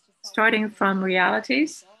specificities, starting from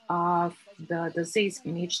realities of the disease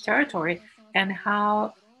in each territory and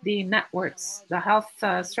how the networks, the health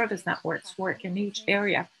service networks work in each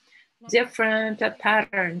area, different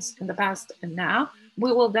patterns in the past and now.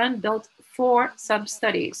 We will then build 4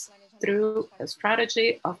 sub-studies through a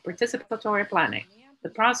strategy of participatory planning, the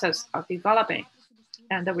process of developing,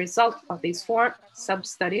 and the result of these 4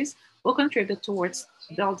 sub-studies will contribute towards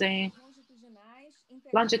building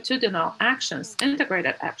longitudinal actions,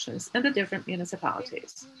 integrated actions in the different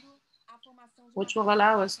municipalities, which will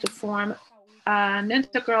allow us to form an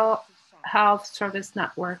integral health service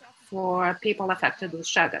network for people affected with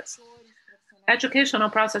Chagas. Educational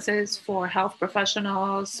processes for health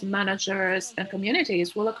professionals, managers, and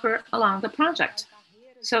communities will occur along the project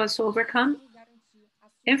so as to overcome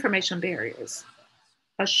information barriers,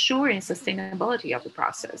 assuring sustainability of the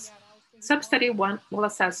process. Sub-study 1 will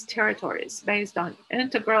assess territories based on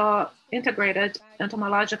integrated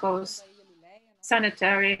entomological,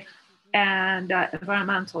 sanitary, and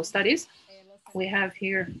environmental studies. We have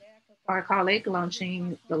here our colleague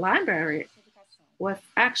launching the library with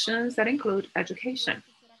actions that include education.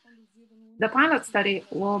 The pilot study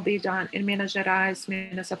will be done in Minas Gerais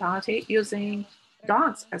municipality using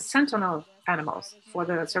dogs as sentinel animals for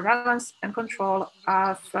the surveillance and control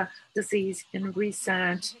of disease in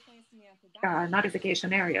recent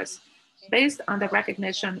notification areas. Based on the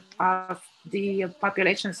recognition of the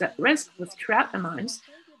populations at risk with triatomíneos,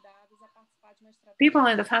 people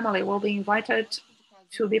in the family will be invited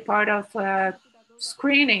to be part of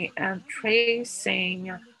screening and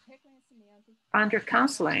tracing under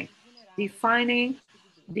counseling, defining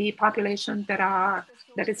the population that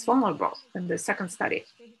is vulnerable in the second study.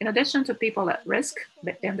 In addition to people at risk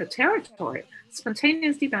in the territory,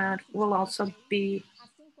 spontaneous demand will also be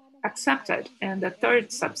accepted in the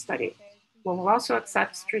third sub-study. We will also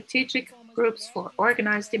accept strategic groups for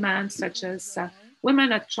organized demand, such as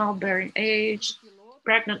women at childbearing age,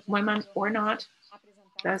 pregnant women or not.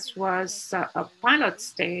 This was a pilot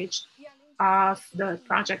stage of the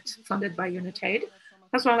project funded by Unitaid,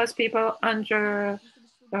 as well as people under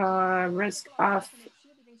risk of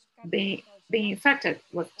being infected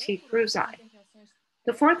with T. cruzi.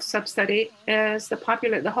 The fourth sub-study is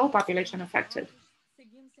the whole population affected.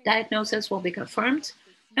 Diagnosis will be confirmed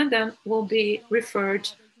and then will be referred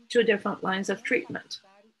to different lines of treatment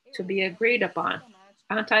to be agreed upon,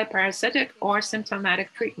 anti-parasitic or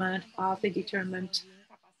symptomatic treatment of the determined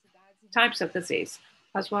types of disease,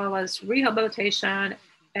 as well as rehabilitation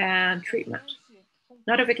and treatment.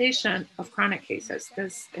 Notification of chronic cases.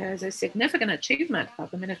 This is a significant achievement of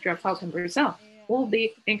the Ministry of Health in Brazil, will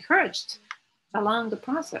be encouraged along the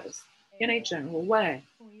process in a general way.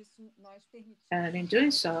 And in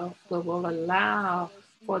doing so, we will allow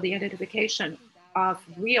for the identification of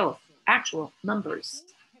real, actual numbers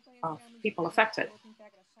of people affected.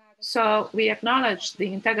 So we acknowledge the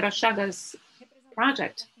Integra Chagas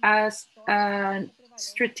project as a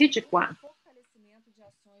strategic one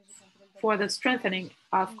for the strengthening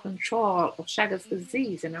of control of Chagas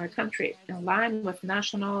disease in our country, in line with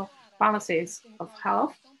national policies of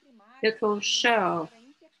health. It will show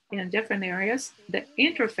in different areas, the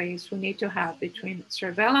interface we need to have between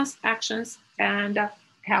surveillance actions and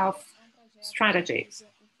health strategies.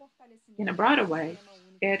 In a broader way,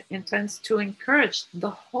 it intends to encourage the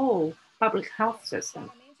whole public health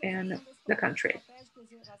system in the country.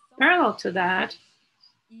 Parallel to that,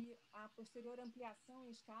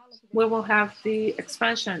 we will have the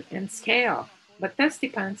expansion in scale, but this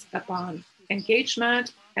depends upon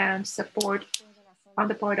engagement and support on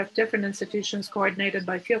the part of different institutions coordinated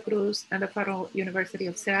by Fiocruz and the Federal University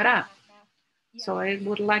of Ceará. So I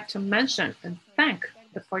would like to mention and thank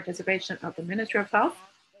the participation of the Ministry of Health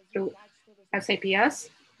through SAPS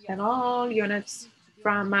and all units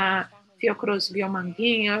from Fiocruz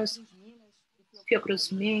Biomanguinhos,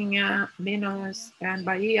 Fiocruz Minas, and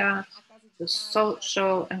Bahia, the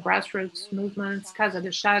social and grassroots movements, Casa de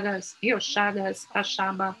Chagas, Rio Chagas,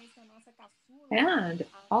 Achaba, and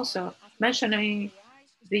also mentioning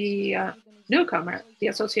the newcomer, the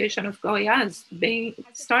Association of Goiás,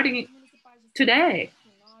 starting today.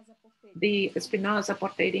 The Espinosa,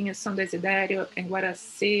 Porteirinha, São Desidério, and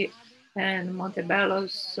Guaraci, and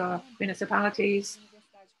Montebelo's municipalities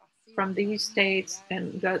from these states,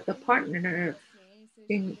 and the partner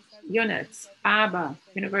in units, ABA,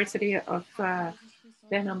 University of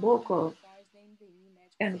Pernambuco,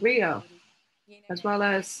 and Rio, as well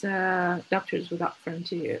as Doctors Without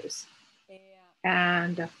Frontiers,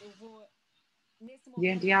 and the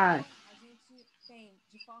NDI.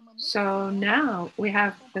 So now we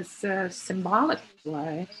have this symbolic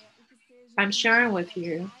way. I'm sharing with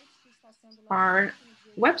you our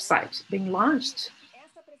website being launched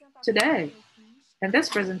today. And this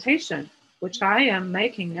presentation, which I am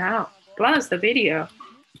making now, plus the video,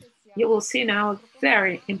 you will see now a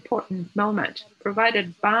very important moment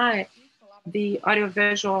provided by the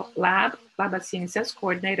Audiovisual Lab, Lab of Ciências,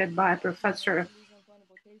 coordinated by Professor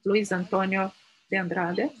Luiz Antônio de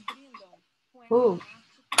Andrade, who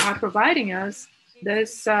are providing us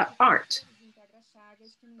this art.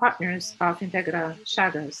 Partners of Integra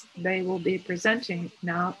Chagas, they will be presenting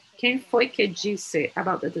now Quem foi que disse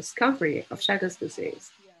about the discovery of Chagas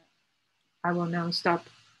disease. I will now stop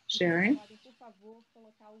sharing,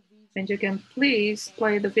 and you can please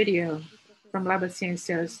play the video from Lab of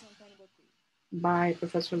Ciências by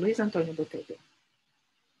Professor Luiz Antônio Botega.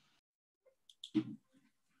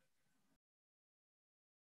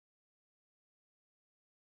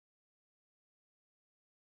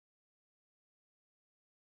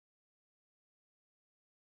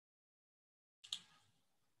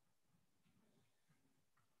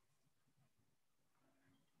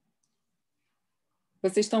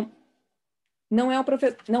 Vocês estão... Não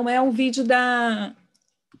é o vídeo da...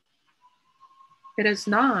 It is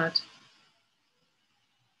not.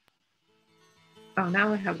 Oh,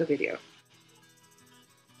 now we have the video.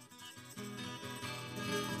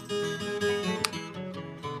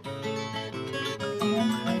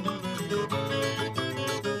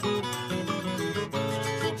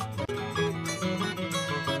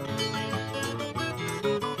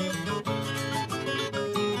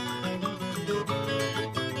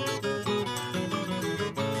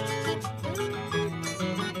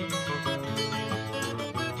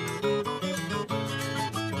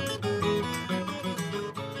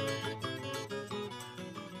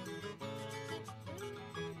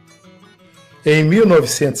 Em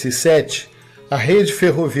 1907, a rede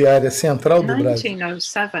ferroviária central do Brasil,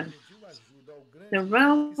 1907, the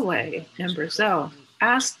railway in Brazil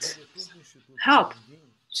asked help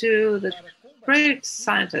to the great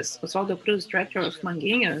scientist, Oswaldo Cruz, director of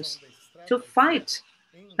Manguinhos, to fight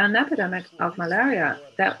an epidemic of malaria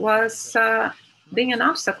that was being an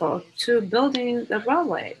obstacle to building the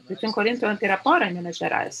railway between Corinto and Pirapora in Minas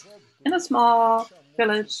Gerais, in a small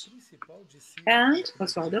village. And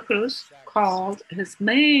Oswaldo Cruz called his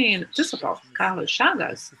main disciple, Carlos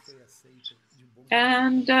Chagas,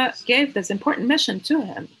 and gave this important mission to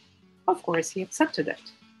him. Of course, he accepted it.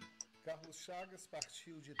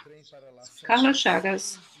 Carlos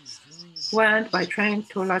Chagas went by train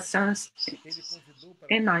to La Sanz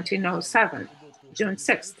in 1907, June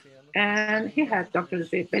 6th, and he had Dr.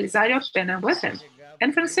 Belisario Pena with him,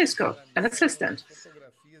 and Francisco, an assistant,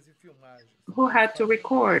 who had to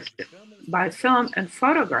record by film and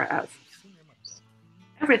photograph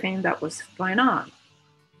everything that was going on.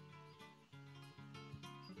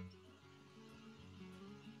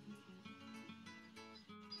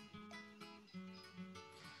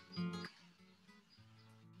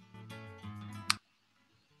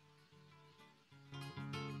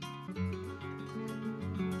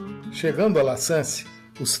 Chegando a La Sanz,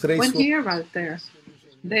 os três... When he arrived there,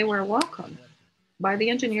 they were welcomed by the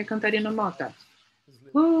engineer Cantarino Mota,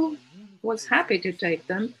 who was happy to take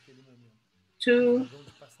them to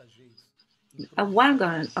a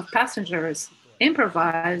wagon of passengers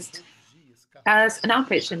improvised as an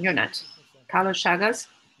outpatient unit. Carlos Chagas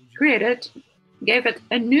gave it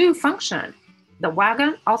a new function. The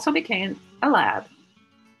wagon also became a lab.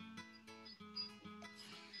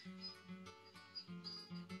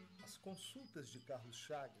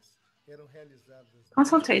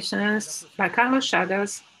 Consultations by Carlos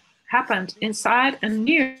Chagas happened inside and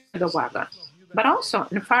near the wagon, but also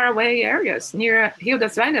in faraway areas near Rio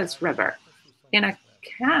das Velhas River, in a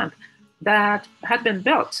camp that had been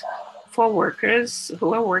built for workers who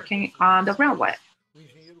were working on the railway.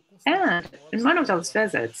 And in one of those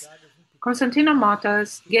visits, Constantino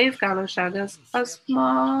Motas gave Carlos Chagas a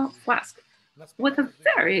small flask with a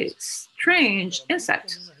very strange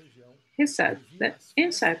insect. He said the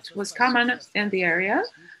insect was common in the area.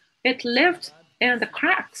 It lived in the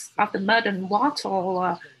cracks of the mud and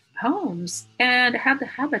wattle homes and had the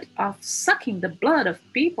habit of sucking the blood of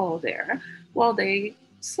people there while they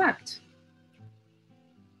slept.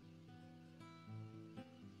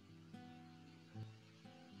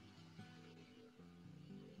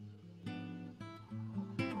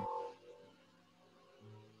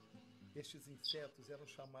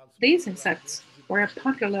 These insects were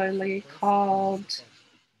popularly called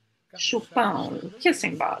chupão,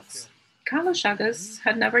 kissing bugs. Carlos Chagas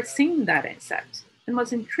had never seen that insect and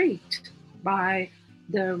was intrigued by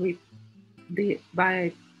the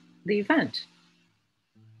event.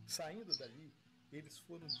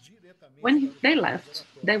 When they left,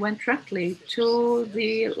 they went directly to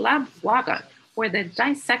the lab wagon where they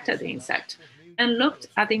dissected the insect and looked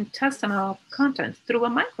at the intestinal content through a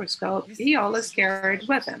microscope he always carried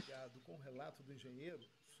with him.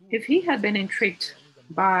 If he had been intrigued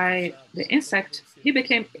by the insect, he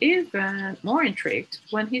became even more intrigued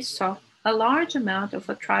when he saw a large amount of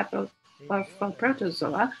a type of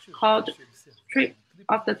protozoa called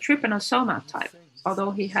of the trypanosoma type,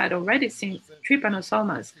 although he had already seen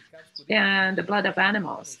trypanosomas in the blood of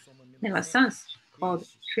animals, Milasans, called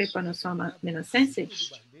Trypanosoma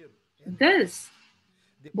minacensis. This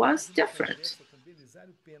was different.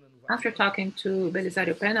 After talking to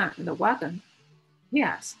Belisário Pena in the wagon, he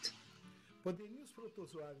asked,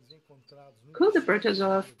 could the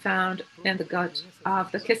protozoa found in the gut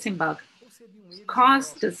of the kissing bug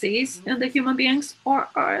cause disease in the human beings, or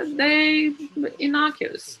are they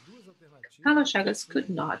innocuous? Carlos Chagas could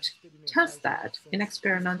not test that in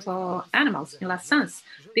experimental animals in La Sans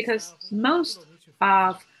because most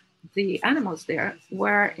of the animals there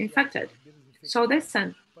were infected. So they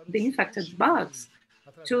sent the infected bugs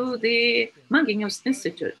to the Manguinhos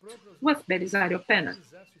Institute with Belisário Pena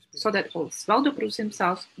so that Oswaldo Cruz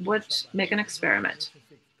himself would make an experiment.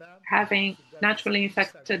 Having naturally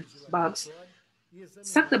infected bugs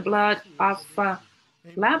suck the blood of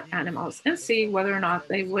lab animals and see whether or not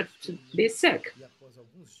they would be sick.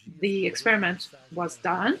 The experiment was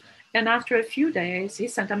done, and after a few days, he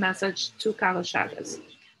sent a message to Carlos Chagas.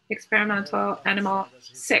 Experimental animal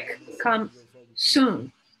sick, come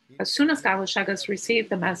soon. As soon as Carlos Chagas received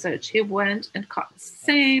the message, he went and caught the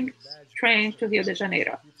same train to Rio de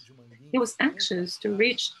Janeiro. He was anxious to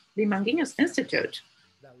reach the Manguinhos Institute,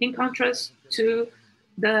 in contrast to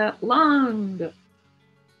the long,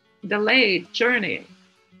 delayed journey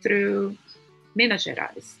through Minas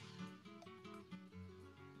Gerais.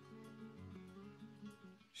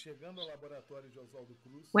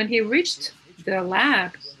 When he reached the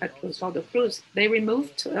lab at Oswaldo Cruz, they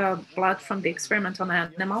removed blood from the experimental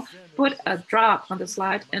animal, put a drop on the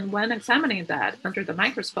slide, and when examining that under the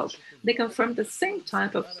microscope, they confirmed the same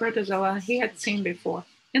type of protozoa he had seen before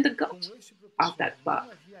in the gut of that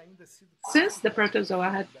bug. Since the protozoa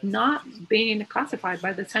had not been classified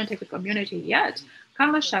by the scientific community yet,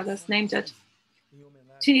 Carlos Chagas named it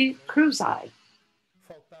T. cruzi,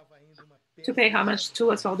 to pay homage to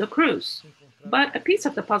Oswaldo Cruz. But a piece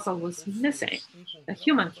of the puzzle was missing, a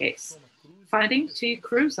human case, finding T.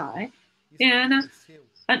 cruzi in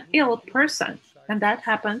an ill person. And that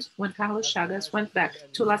happened when Carlos Chagas went back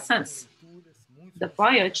to La Sans.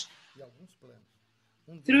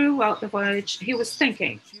 Throughout the voyage, he was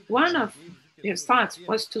thinking. One of his thoughts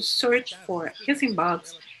was to search for kissing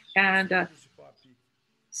bugs and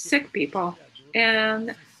sick people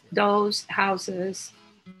in those houses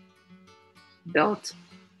built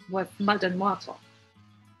with mud and wattle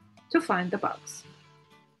to find the bugs.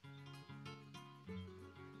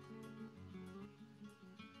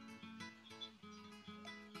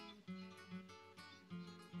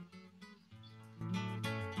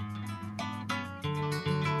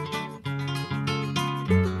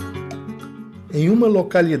 Em uma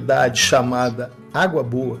localidade chamada Água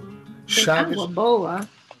Boa, Chagas... Água Boa,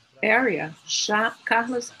 area,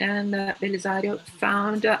 Carlos and Belisário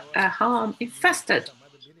found a home infested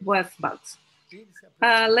with bugs.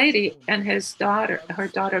 A lady and her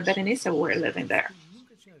daughter Berenice, were living there.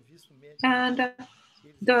 And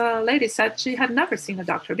the lady said she had never seen a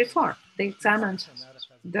doctor before. They examined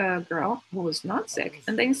the girl, who was not sick,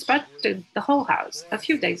 and they inspected the whole house. A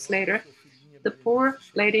few days later, the poor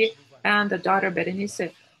lady and the daughter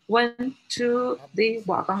Berenice went to the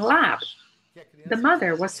walk-on lab. The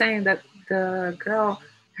mother was saying that the girl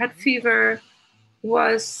had fever,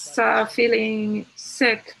 was feeling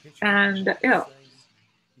sick and ill.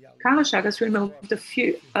 Carlos Chagas removed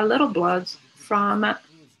a little blood from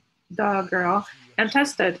the girl and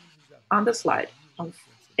tested on the slide on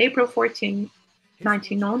April 14,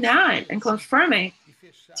 1909, and confirming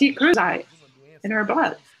T. cruzi in her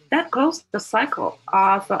blood. That closed the cycle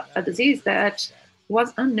of a disease that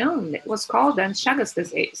was unknown. It was called then Chagas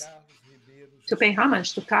disease, to pay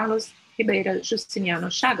homage to Carlos Ribeiro Justiniano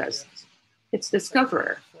Chagas, its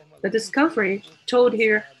discoverer. The discovery, told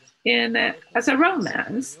here as a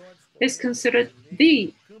romance, is considered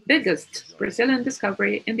the biggest Brazilian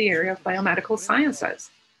discovery in the area of biomedical sciences,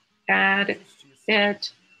 and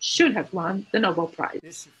it should have won the Nobel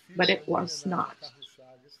Prize, but it was not.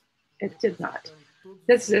 It did not.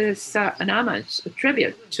 This is an homage, a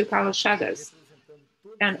tribute to Carlos Chagas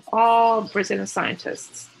and all Brazilian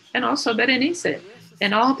scientists, and also Berenice,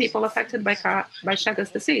 and all people affected by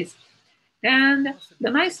Chagas disease. And the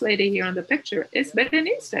nice lady here in the picture is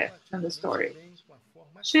Berenice in the story.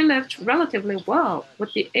 She lived relatively well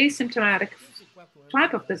with the asymptomatic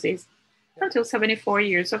type of disease until 74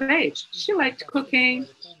 years of age. She liked cooking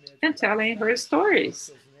and telling her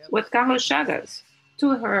stories with Carlos Chagas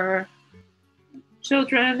to her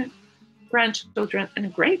children, grandchildren,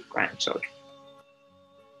 and great-grandchildren.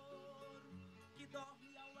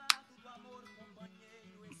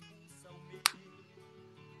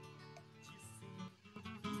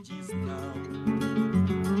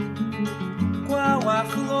 Qual a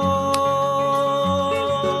flor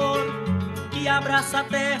que abraça a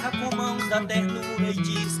terra com mãos da ternura e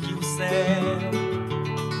diz que o céu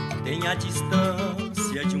tem a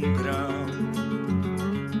distância de um grão?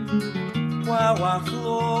 Qual a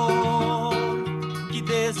flor que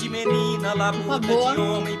desde menina labuta de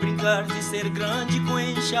homem brincar de ser grande com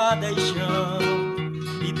enxada e chão,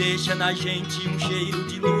 e deixa na gente um cheiro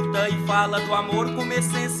de luta e fala do amor como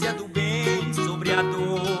essência do bem sobre a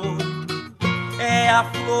dor? É a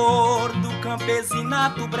flor do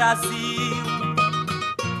campesinato Brasil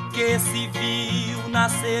que se viu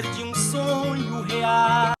nascer de um sonho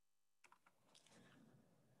real.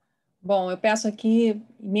 Bom, eu peço aqui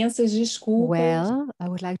imensas desculpas. Well, I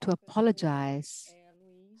would like to apologize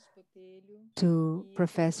to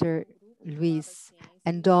Professor Luis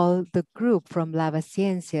and all the group from Lava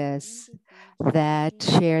Ciências that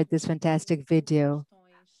shared this fantastic video.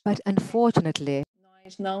 But unfortunately,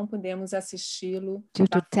 nós não podemos assisti-lo. Due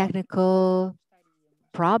to technical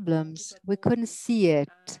problems, we couldn't see it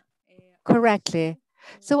correctly.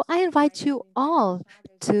 So I invite you all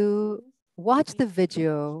to watch the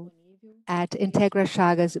video at Integra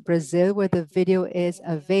Chagas Brazil, where the video is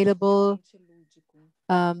available.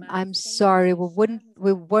 I'm sorry,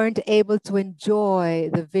 we weren't able to enjoy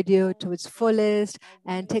the video to its fullest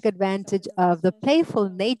and take advantage of the playful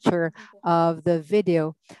nature of the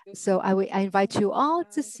video. So I invite you all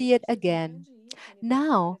to see it again.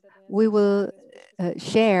 Now we will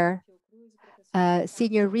share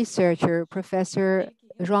senior researcher, Professor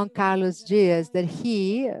João Carlos Dias, that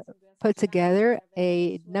he put together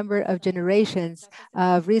a number of generations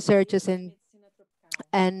of researchers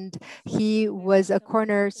and he was a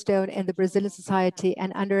cornerstone in the Brazilian society,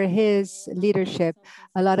 and under his leadership,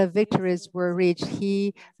 a lot of victories were reached.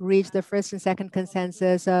 He reached the first and second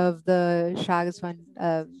consensus of the Chagas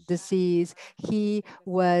disease. He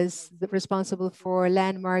was responsible for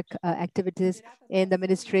landmark activities in the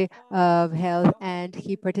Ministry of Health, and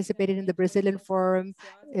he participated in the Brazilian Forum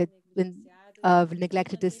of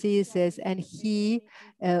Neglected Diseases, and he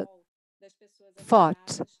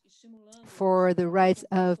fought for the rights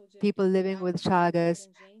of people living with Chagas,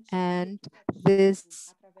 and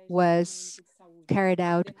this was carried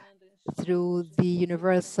out through the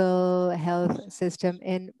universal health system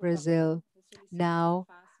in Brazil. Now,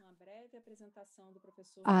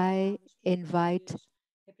 I invite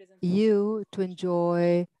you to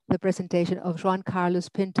enjoy the presentation of João Carlos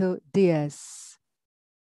Pinto Dias.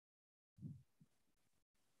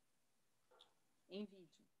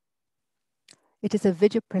 It is a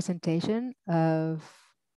video presentation of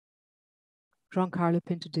João Carlos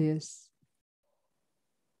Pinto Dias.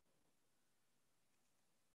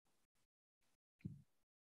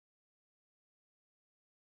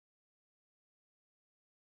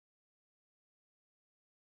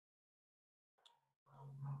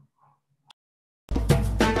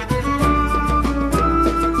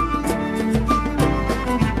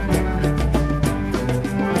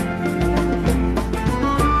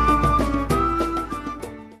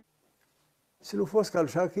 Se não fosse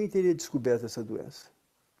Carlos Chagas, quem teria descoberto essa doença?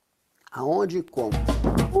 Aonde e como?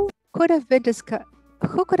 Who could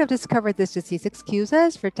have discovered this disease? Excuse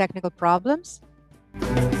us for technical problems.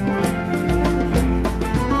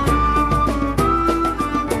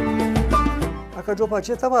 A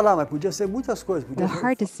cardiopatia estava lá, mas podia ser muitas coisas. The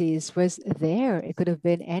heart disease was there. It could have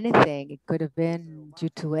been anything. It could have been due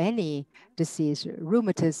to any disease,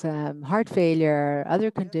 rheumatism, heart failure, other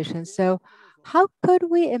conditions. So how could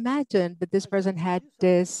we imagine that this person had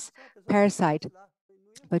this parasite?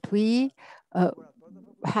 But we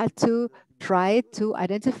had to try to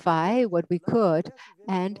identify what we could,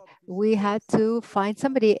 and we had to find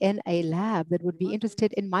somebody in a lab that would be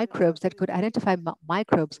interested in microbes, that could identify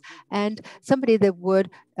microbes, and somebody that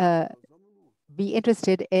would be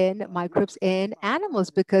interested in microbes in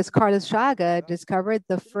animals, because Carlos Chagas discovered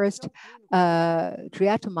the first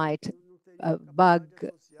triatomite bug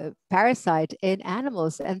parasite in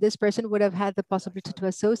animals, and this person would have had the possibility to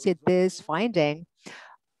associate this finding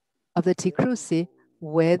of the T. cruzi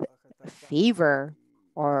with fever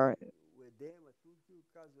or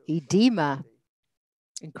edema,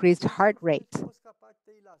 increased heart rate.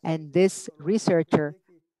 And this researcher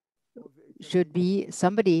should be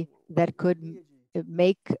somebody that could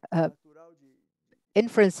make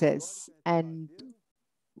inferences and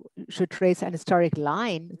should trace an historic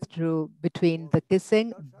line between the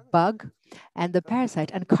kissing bug and the parasite.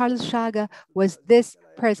 And Carlos Chagas was this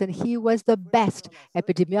person. He was the best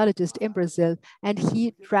epidemiologist in Brazil, and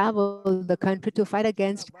he traveled the country to fight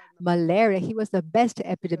against malaria. He was the best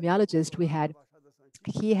epidemiologist we had.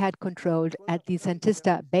 He had controlled at the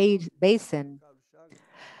Santista Basin.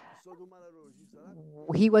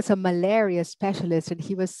 He was a malaria specialist, and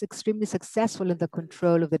he was extremely successful in the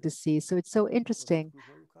control of the disease. So it's so interesting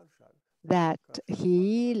that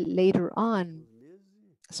he later on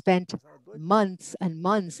spent months and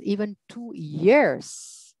months, even 2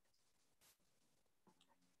 years,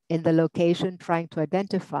 in the location trying to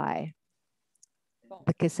identify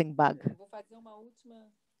the kissing bug.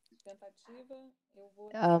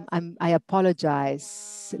 I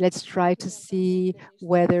apologize. Let's try to see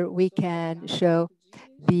whether we can show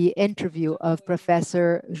the interview of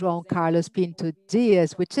Professor João Carlos Pinto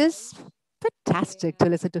Dias, which is fantastic to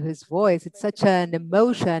listen to his voice. It's such an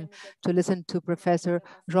emotion to listen to Professor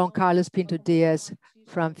João Carlos Pinto Dias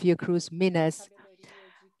from Fiocruz, Minas.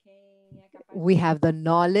 We have the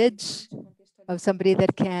knowledge of somebody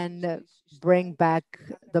that can bring back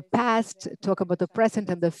the past, talk about the present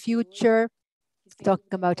and the future, talk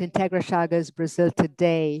about Integra Chagas Brazil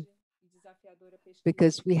today,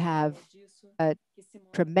 because we have a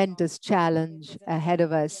tremendous challenge ahead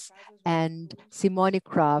of us. And Simone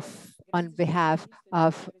Croft, on behalf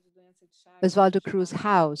of Oswaldo Cruz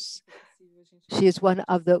House, she is one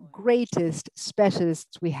of the greatest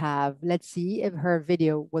specialists we have. Let's see if her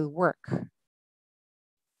video will work.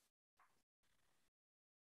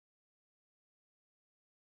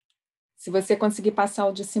 Se você conseguir passar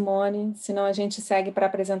o de Simone, senão a gente segue para a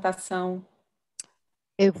apresentação.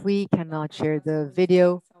 If we cannot share the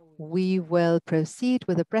video, we will proceed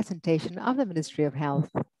with the presentation of the Ministry of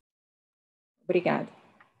Health. Obrigada.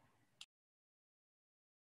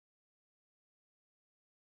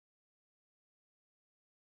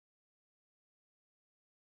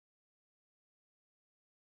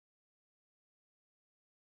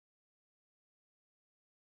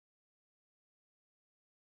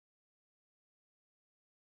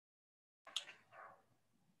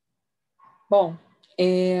 Bom,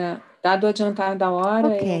 dado o adiantar da hora...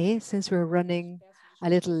 Okay, since we're running a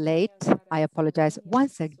little late, I apologize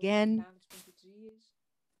once again.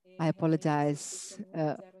 I apologize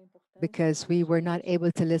because we were not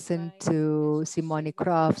able to listen to Simone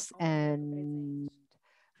Croft's and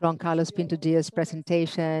João Carlos Pinto Dias'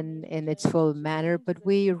 presentation in its full manner, but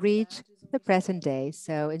we reach the present day.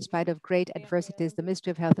 So in spite of great adversities, the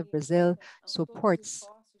Ministry of Health of Brazil supports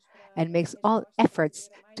and makes all efforts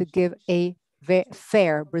to give a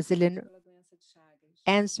fair Brazilian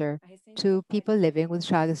answer to people living with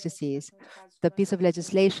Chagas disease. The piece of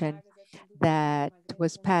legislation that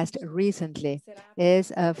was passed recently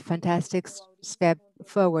is a fantastic step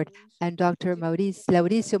forward. And Dr.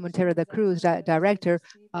 Mauricio Monteiro da Cruz, Director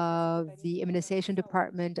of the Immunization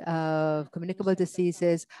Department of Communicable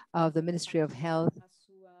Diseases of the Ministry of Health,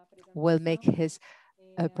 will make his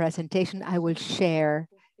presentation. I will share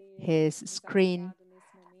his screen.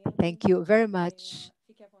 Thank you very much,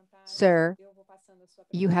 sir.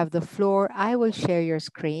 You have the floor. I will share your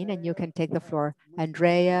screen and you can take the floor.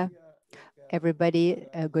 Andrea, everybody,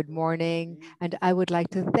 good morning. And I would like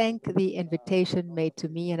to thank the invitation made to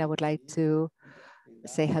me, and I would like to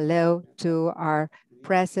say hello to our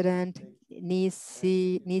president,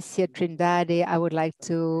 Nícia Trindade, I would like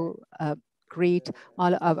to greet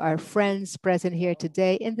all of our friends present here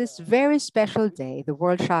today in this very special day, the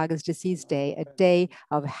World Chagas Disease Day, a day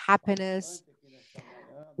of happiness.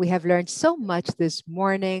 We have learned so much this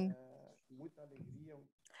morning,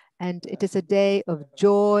 and it is a day of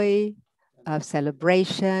joy, of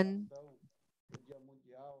celebration,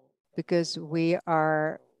 because we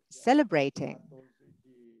are celebrating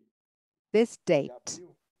this date,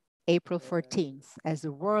 April 14th, as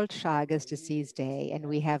the World Chagas Disease Day, and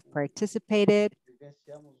we have participated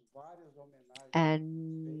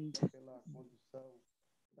and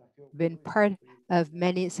been part of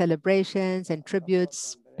many celebrations and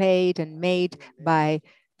tributes paid and made by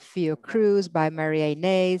Fiocruz, by Maria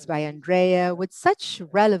Inês, by Andrea, with such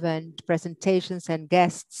relevant presentations and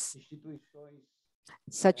guests,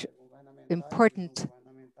 such important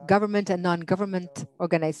government and non-government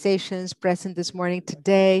organizations present this morning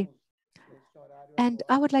today. And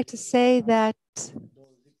I would like to say that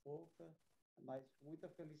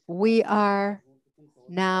we are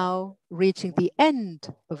now reaching the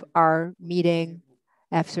end of our meeting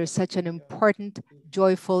after such an important,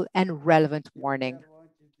 joyful, and relevant morning.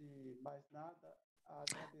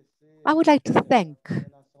 I would like to thank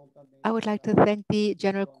the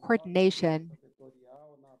General Coordination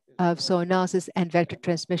of Zoonosis and Vector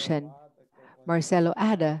Transmission, Marcelo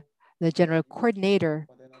Ada, the General Coordinator,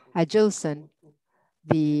 Adilson,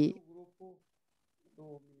 the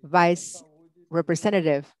Vice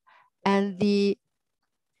Representative, and the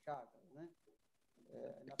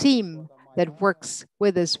team that works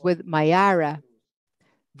with us, with Mayara,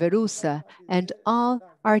 Verusa, and all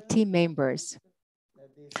our team members.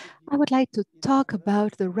 I would like to talk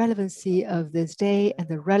about the relevancy of this day and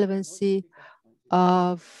the relevancy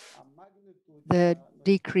of the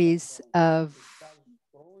decrease of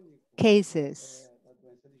cases,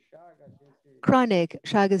 chronic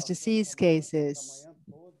Chagas disease cases,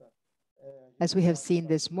 as we have seen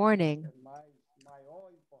this morning,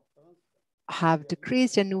 have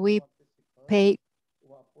decreased, and we pay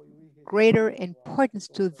greater importance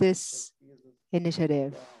to this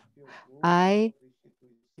initiative. I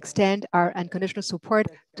extend our unconditional support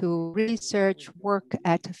to research work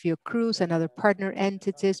at Fiocruz and other partner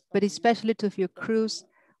entities, but especially to Fiocruz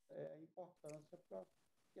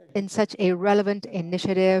in such a relevant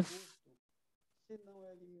initiative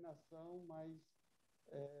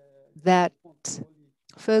that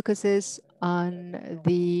focuses on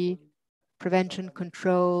the prevention,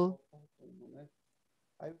 control,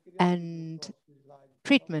 and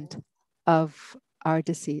treatment of our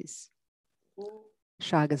disease,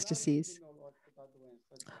 Chagas disease,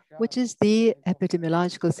 which is the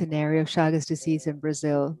epidemiological scenario of Chagas disease in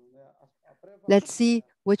Brazil. Let's see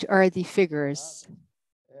which are the figures.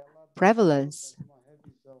 Prevalence,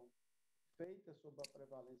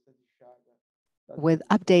 with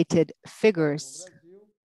updated figures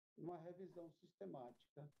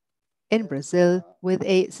in Brazil, with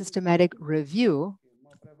a systematic review,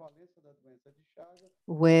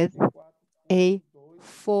 with a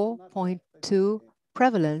 4.2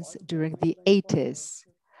 prevalence during the 80s.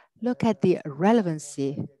 Look at the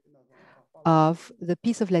relevancy of the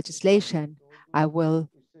piece of legislation I will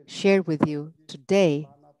share with you today,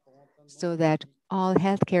 so that all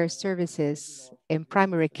healthcare services in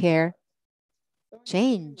primary care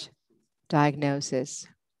change diagnosis.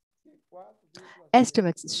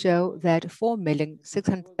 Estimates show that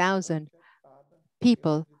 4,600,000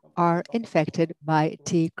 people are infected by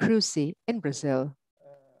T. cruzi in Brazil.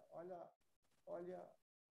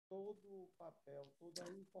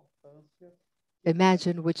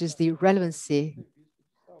 Imagine which is the relevancy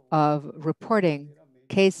of reporting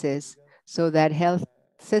cases so that health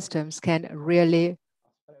systems can really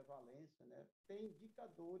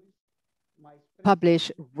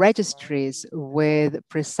publish registries with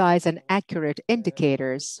precise and accurate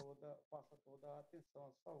indicators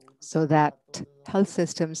so that health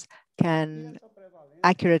systems can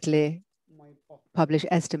accurately publish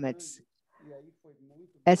estimates.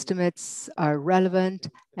 Estimates are relevant,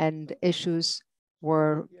 and issues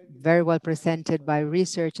were very well presented by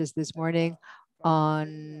researchers this morning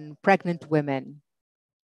on pregnant women.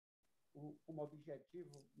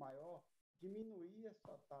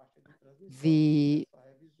 The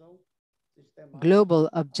global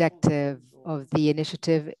objective of the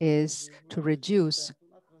initiative is to reduce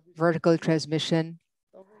vertical transmission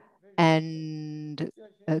and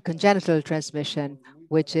congenital transmission,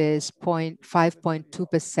 which is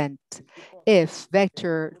 5.2%. If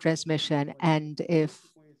vector transmission, and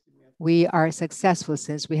if we are successful,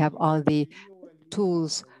 since we have all the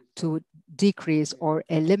tools to decrease or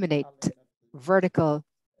eliminate vertical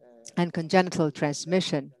and congenital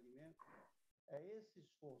transmission,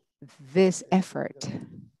 this effort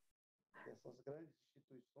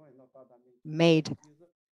made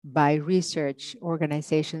by research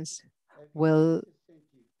organizations will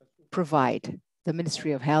provide the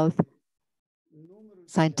Ministry of Health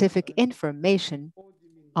scientific information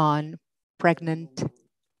on pregnant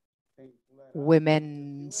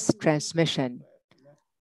women's transmission.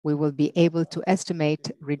 We will be able to estimate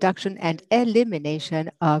reduction and elimination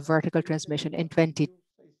of vertical transmission. In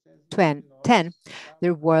 2010,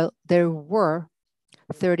 there were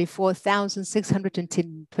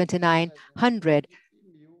 34,629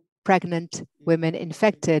 pregnant women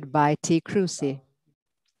infected by T. cruzi.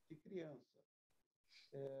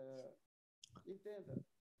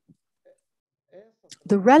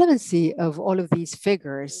 The relevancy of all of these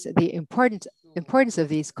figures, the importance of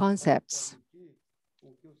these concepts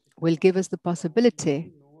will give us the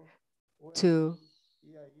possibility to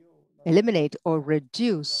eliminate or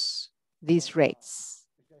reduce these rates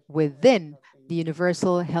within the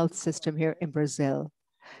universal health system here in Brazil.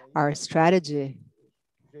 Our strategy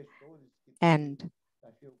and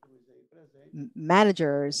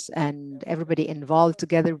managers and everybody involved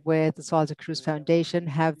together with the Oswaldo Cruz Foundation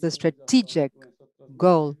have the strategic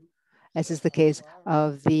goal, as is the case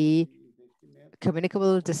of the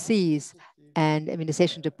communicable disease and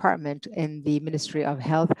immunization department in the Ministry of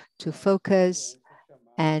Health, to focus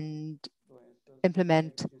and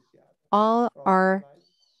implement all our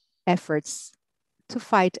efforts to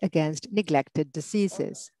fight against neglected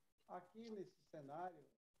diseases.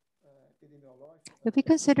 If we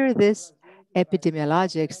consider this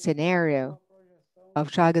epidemiologic scenario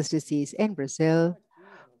of Chagas disease in Brazil,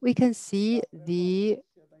 we can see the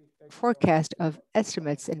forecast of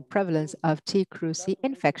estimates in prevalence of T. cruzi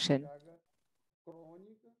infection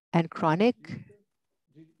and chronic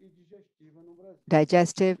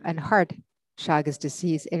digestive and heart Chagas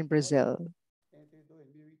disease in Brazil.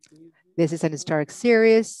 This is an historic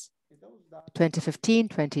series,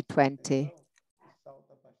 2015-2020.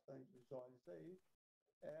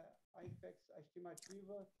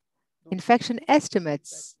 Infection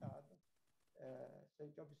estimates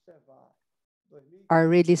are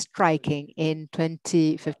really striking in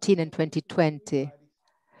 2015 and 2020,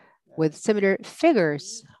 with similar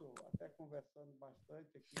figures,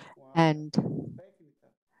 and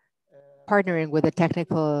partnering with the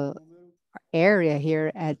technical area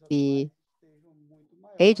here at the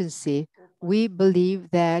agency, we believe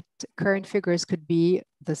that current figures could be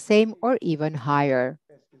the same or even higher.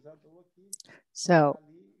 So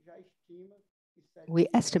we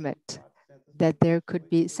estimate that there could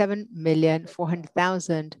be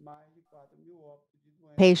 7,400,000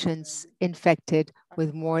 patients infected,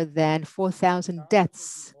 with more than 4,000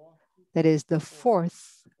 deaths. That is the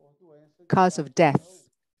fourth cause of death.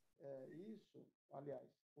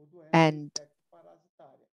 And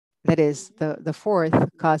that is the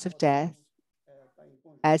fourth cause of death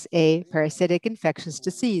as a parasitic infectious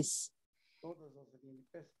disease.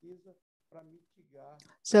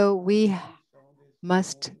 So we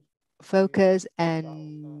must focus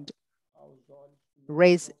and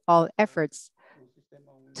raise all efforts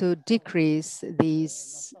to decrease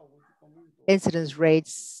these incidence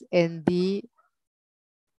rates in the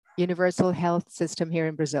universal health system here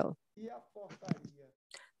in Brazil.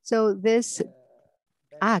 So this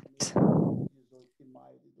Act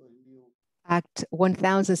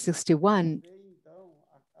 1061,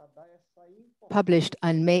 published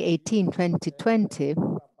on May 18, 2020,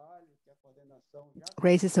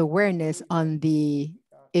 raises awareness on the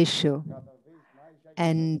issue.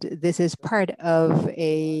 And this is part of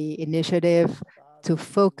an initiative to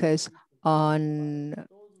focus on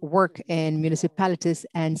work in municipalities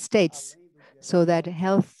and states, so that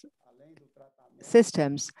health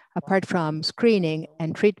systems, apart from screening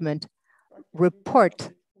and treatment, report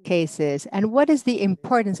cases. And what is the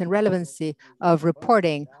importance and relevancy of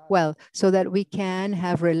reporting? Well, so that we can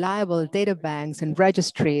have reliable data banks and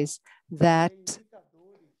registries that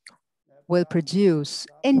will produce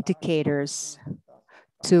indicators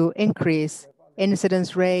to increase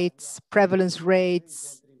incidence rates, prevalence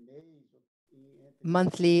rates,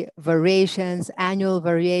 monthly variations, annual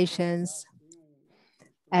variations,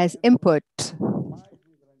 as input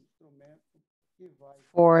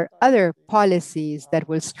for other policies that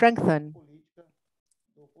will strengthen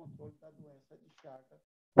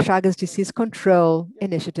Chagas disease control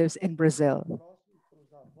initiatives in Brazil.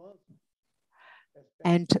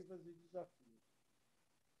 And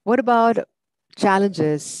what about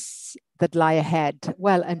challenges that lie ahead?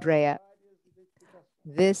 Well, Andrea,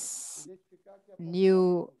 this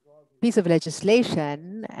new piece of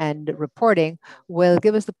legislation and reporting will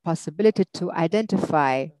give us the possibility to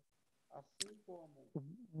identify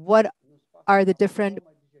what are the different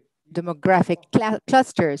demographic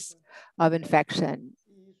clusters of infection,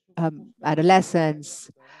 adolescents,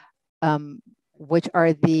 which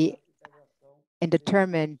are the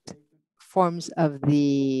indeterminate forms of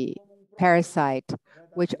the parasite,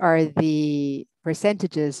 which are the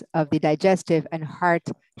percentages of the digestive and heart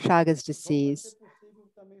Chagas disease.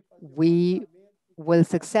 We will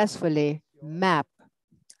successfully map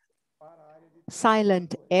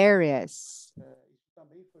silent areas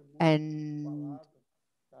and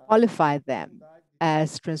qualify them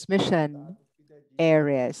as transmission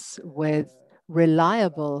areas with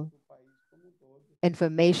reliable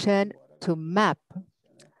information to map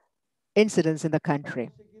incidents in the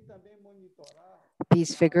country.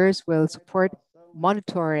 These figures will support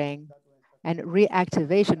monitoring and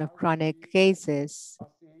reactivation of chronic cases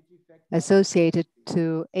associated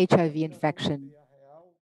to HIV infection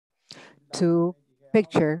to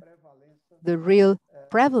picture the real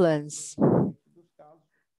prevalence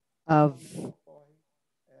of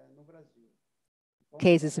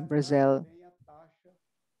cases in Brazil.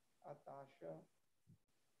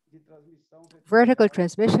 Vertical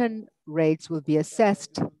transmission rates will be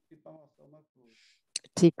assessed,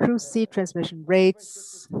 T-Cruci transmission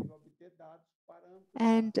rates,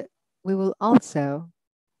 and we will also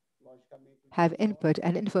have input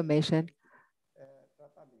and information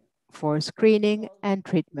for screening and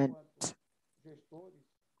treatment.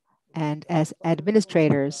 And as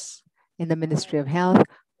administrators in the Ministry of Health,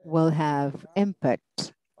 will have input,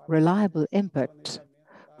 reliable input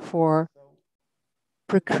for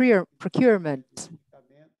procurement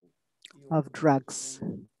of drugs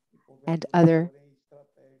and other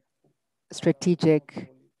strategic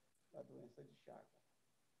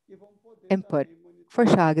input for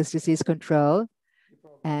Chagas disease control,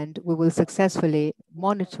 and we will successfully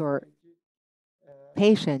monitor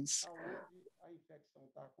patients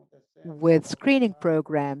with screening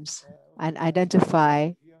programs and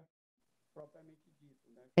identify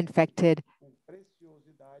infected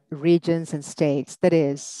regions and states. That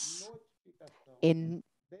is, in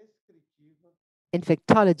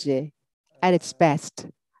infectology at its best,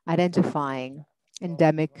 identifying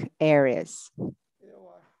endemic areas.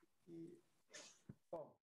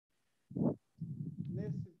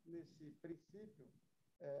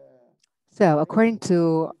 So, according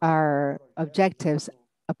to our objectives,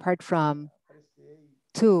 apart from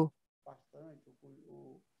two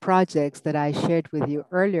projects that I shared with you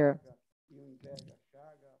earlier,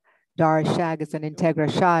 DAR Chagas and Integra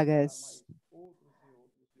Chagas,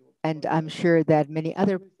 and I'm sure that many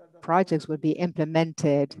other projects will be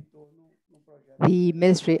implemented. The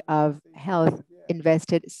Ministry of Health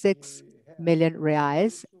invested 6 million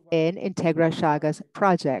reais in Integra Chagas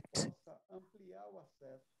project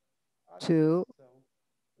to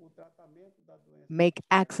make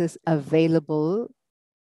access available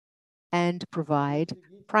and provide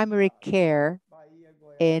primary care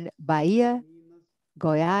in Bahia,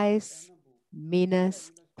 Goiás,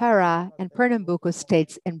 Minas, Pará, and Pernambuco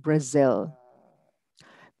states in Brazil,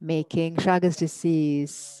 making Chagas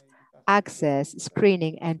disease access,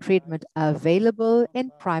 screening, and treatment available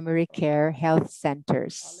in primary care health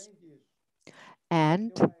centers.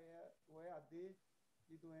 And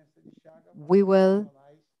we will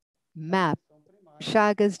map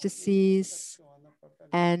Chagas disease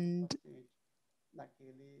and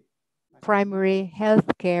primary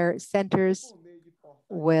healthcare centers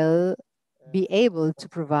will be able to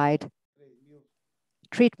provide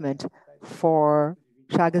treatment for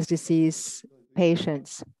Chagas disease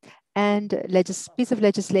patients. And piece of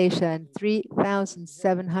legislation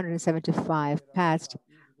 3775 passed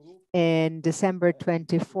in December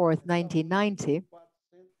 24th, 1990,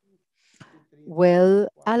 will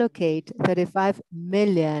allocate 35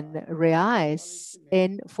 million reais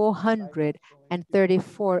in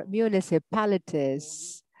 434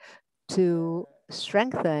 municipalities to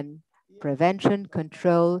strengthen prevention,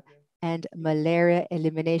 control, and malaria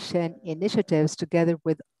elimination initiatives, together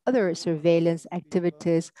with other surveillance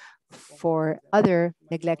activities for other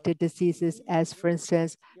neglected diseases, as for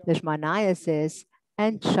instance, leishmaniasis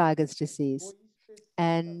and Chagas disease.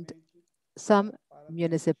 And some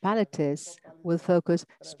municipalities will focus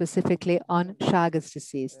specifically on Chagas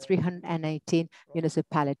disease, 318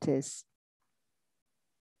 municipalities.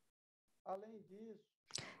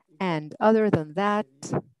 And other than that,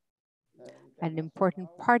 an important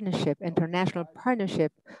partnership, international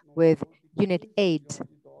partnership with Unitaid,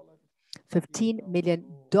 $15 million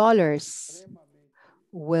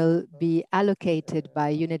will be allocated by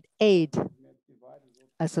Unitaid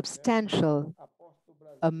a substantial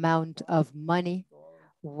amount of money,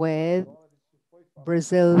 with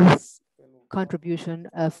Brazil's contribution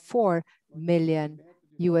of $4 million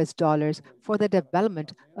for the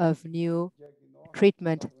development of new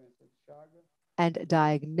treatment and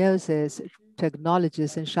diagnosis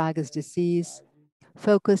technologies in Chagas disease,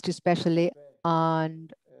 focused especially on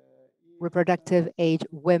reproductive age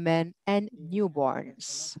women and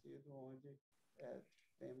newborns.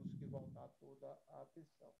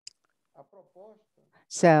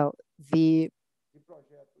 So the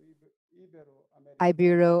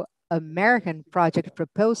Ibero-American project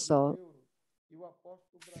proposal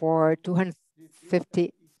for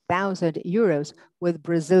 250,000 euros, with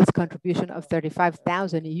Brazil's contribution of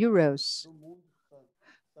 35,000 euros.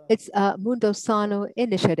 It's a Mundo Sano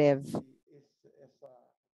initiative.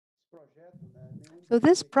 So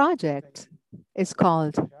this project is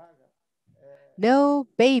called No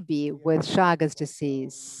Baby with Chagas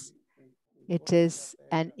Disease. It is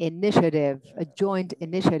an initiative, a joint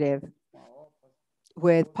initiative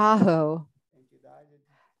with PAHO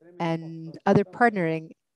and other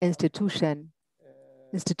partnering institutions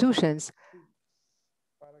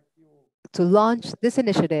to launch this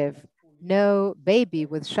initiative, No Baby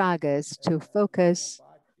with Chagas, to focus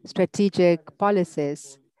strategic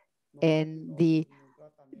policies in the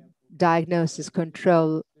diagnosis,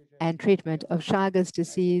 control, and treatment of Chagas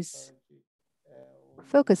disease,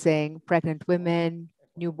 focusing pregnant women,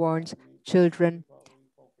 newborns, children,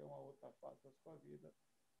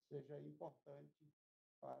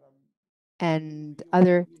 and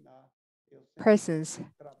other persons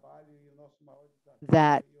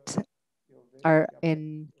that are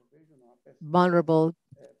in vulnerable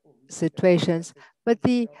situations. But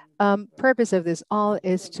the purpose of this all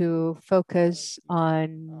is to focus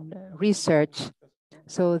on research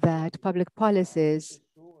so that public policies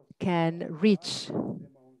can reach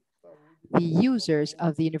the users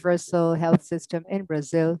of the universal health system in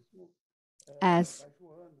Brazil, as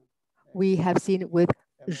we have seen with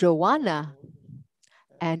Joanna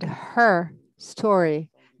and her story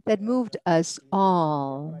that moved us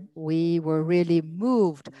all. We were really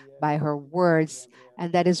moved by her words,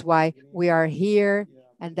 and that is why we are here,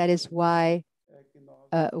 and that is why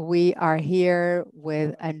we are here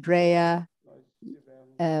with Andrea.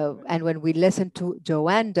 And when we listened to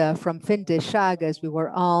Joanda from Finde Chagas, we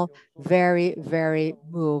were all very, very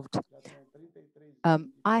moved.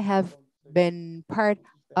 I have been part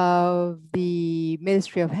of the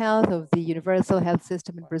Ministry of Health of the Universal Health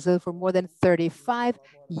System in Brazil for more than 35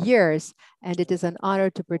 years, and it is an honor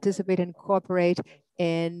to participate and cooperate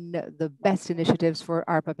in the best initiatives for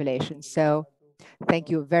our population. So thank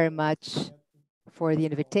you very much for the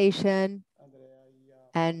invitation.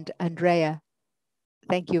 And Andrea,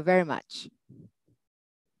 thank you very much.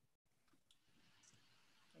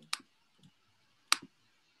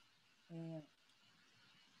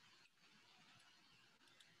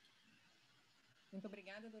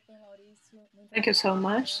 Thank you so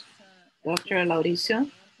much, Dr. Lauricio,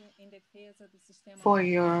 for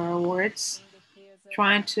your words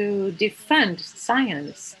trying to defend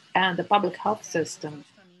science and the public health system.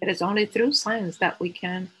 It is only through science that we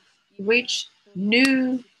can reach a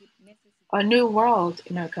new world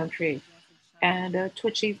in our country and to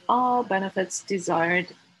achieve all benefits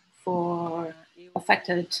desired for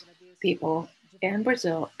affected people in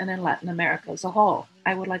Brazil and in Latin America as a whole.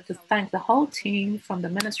 I would like to thank the whole team from the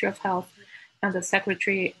Ministry of Health and the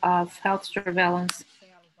Secretary of Health Surveillance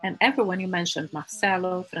and everyone you mentioned,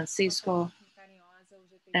 Marcelo, Francisco,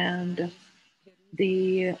 and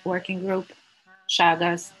the working group,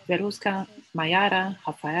 Chagas, Verusca, Mayara,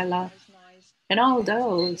 Rafaela, and all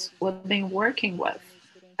those we've been working with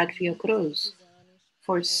at Fiocruz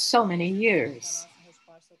for so many years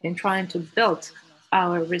in trying to build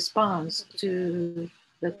our response to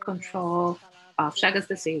the control of Chagas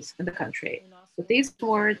disease in the country. With these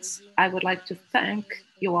words, I would like to thank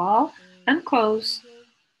you all and close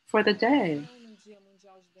for the day.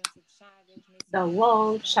 The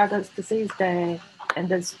World Chagas Disease Day and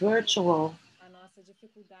this virtual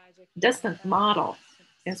distant model,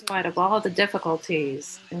 in spite of all the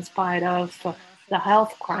difficulties, in spite of the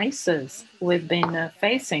health crisis we've been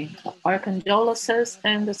facing, our condolences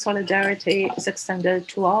and the solidarity is extended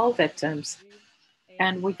to all victims.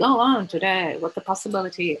 And we go on today with the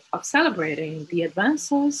possibility of celebrating the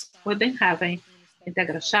advances we've been having in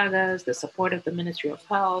Integra Chagas, the support of the Ministry of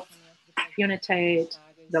Health, Unitaid,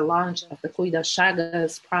 the launch of the CUIDA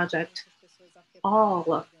Chagas project,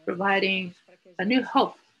 all providing a new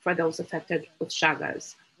hope for those affected with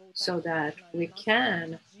Chagas so that we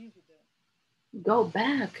can go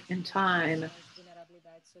back in time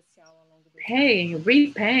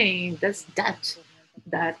repaying this debt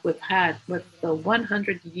that we've had with the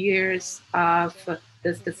 100 years of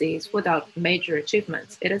this disease without major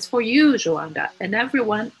achievements. It is for you, Joanda, and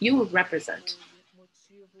everyone you represent,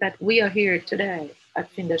 that we are here today at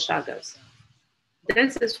Fim de Chagas.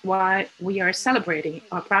 This is why we are celebrating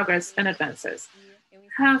our progress and advances.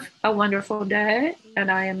 Have a wonderful day,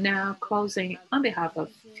 and I am now closing on behalf of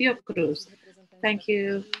Fiocruz. Thank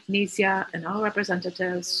you, Nisia, and all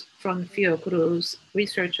representatives from Fiocruz,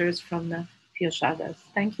 researchers from the Chagas.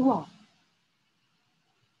 Thank you all.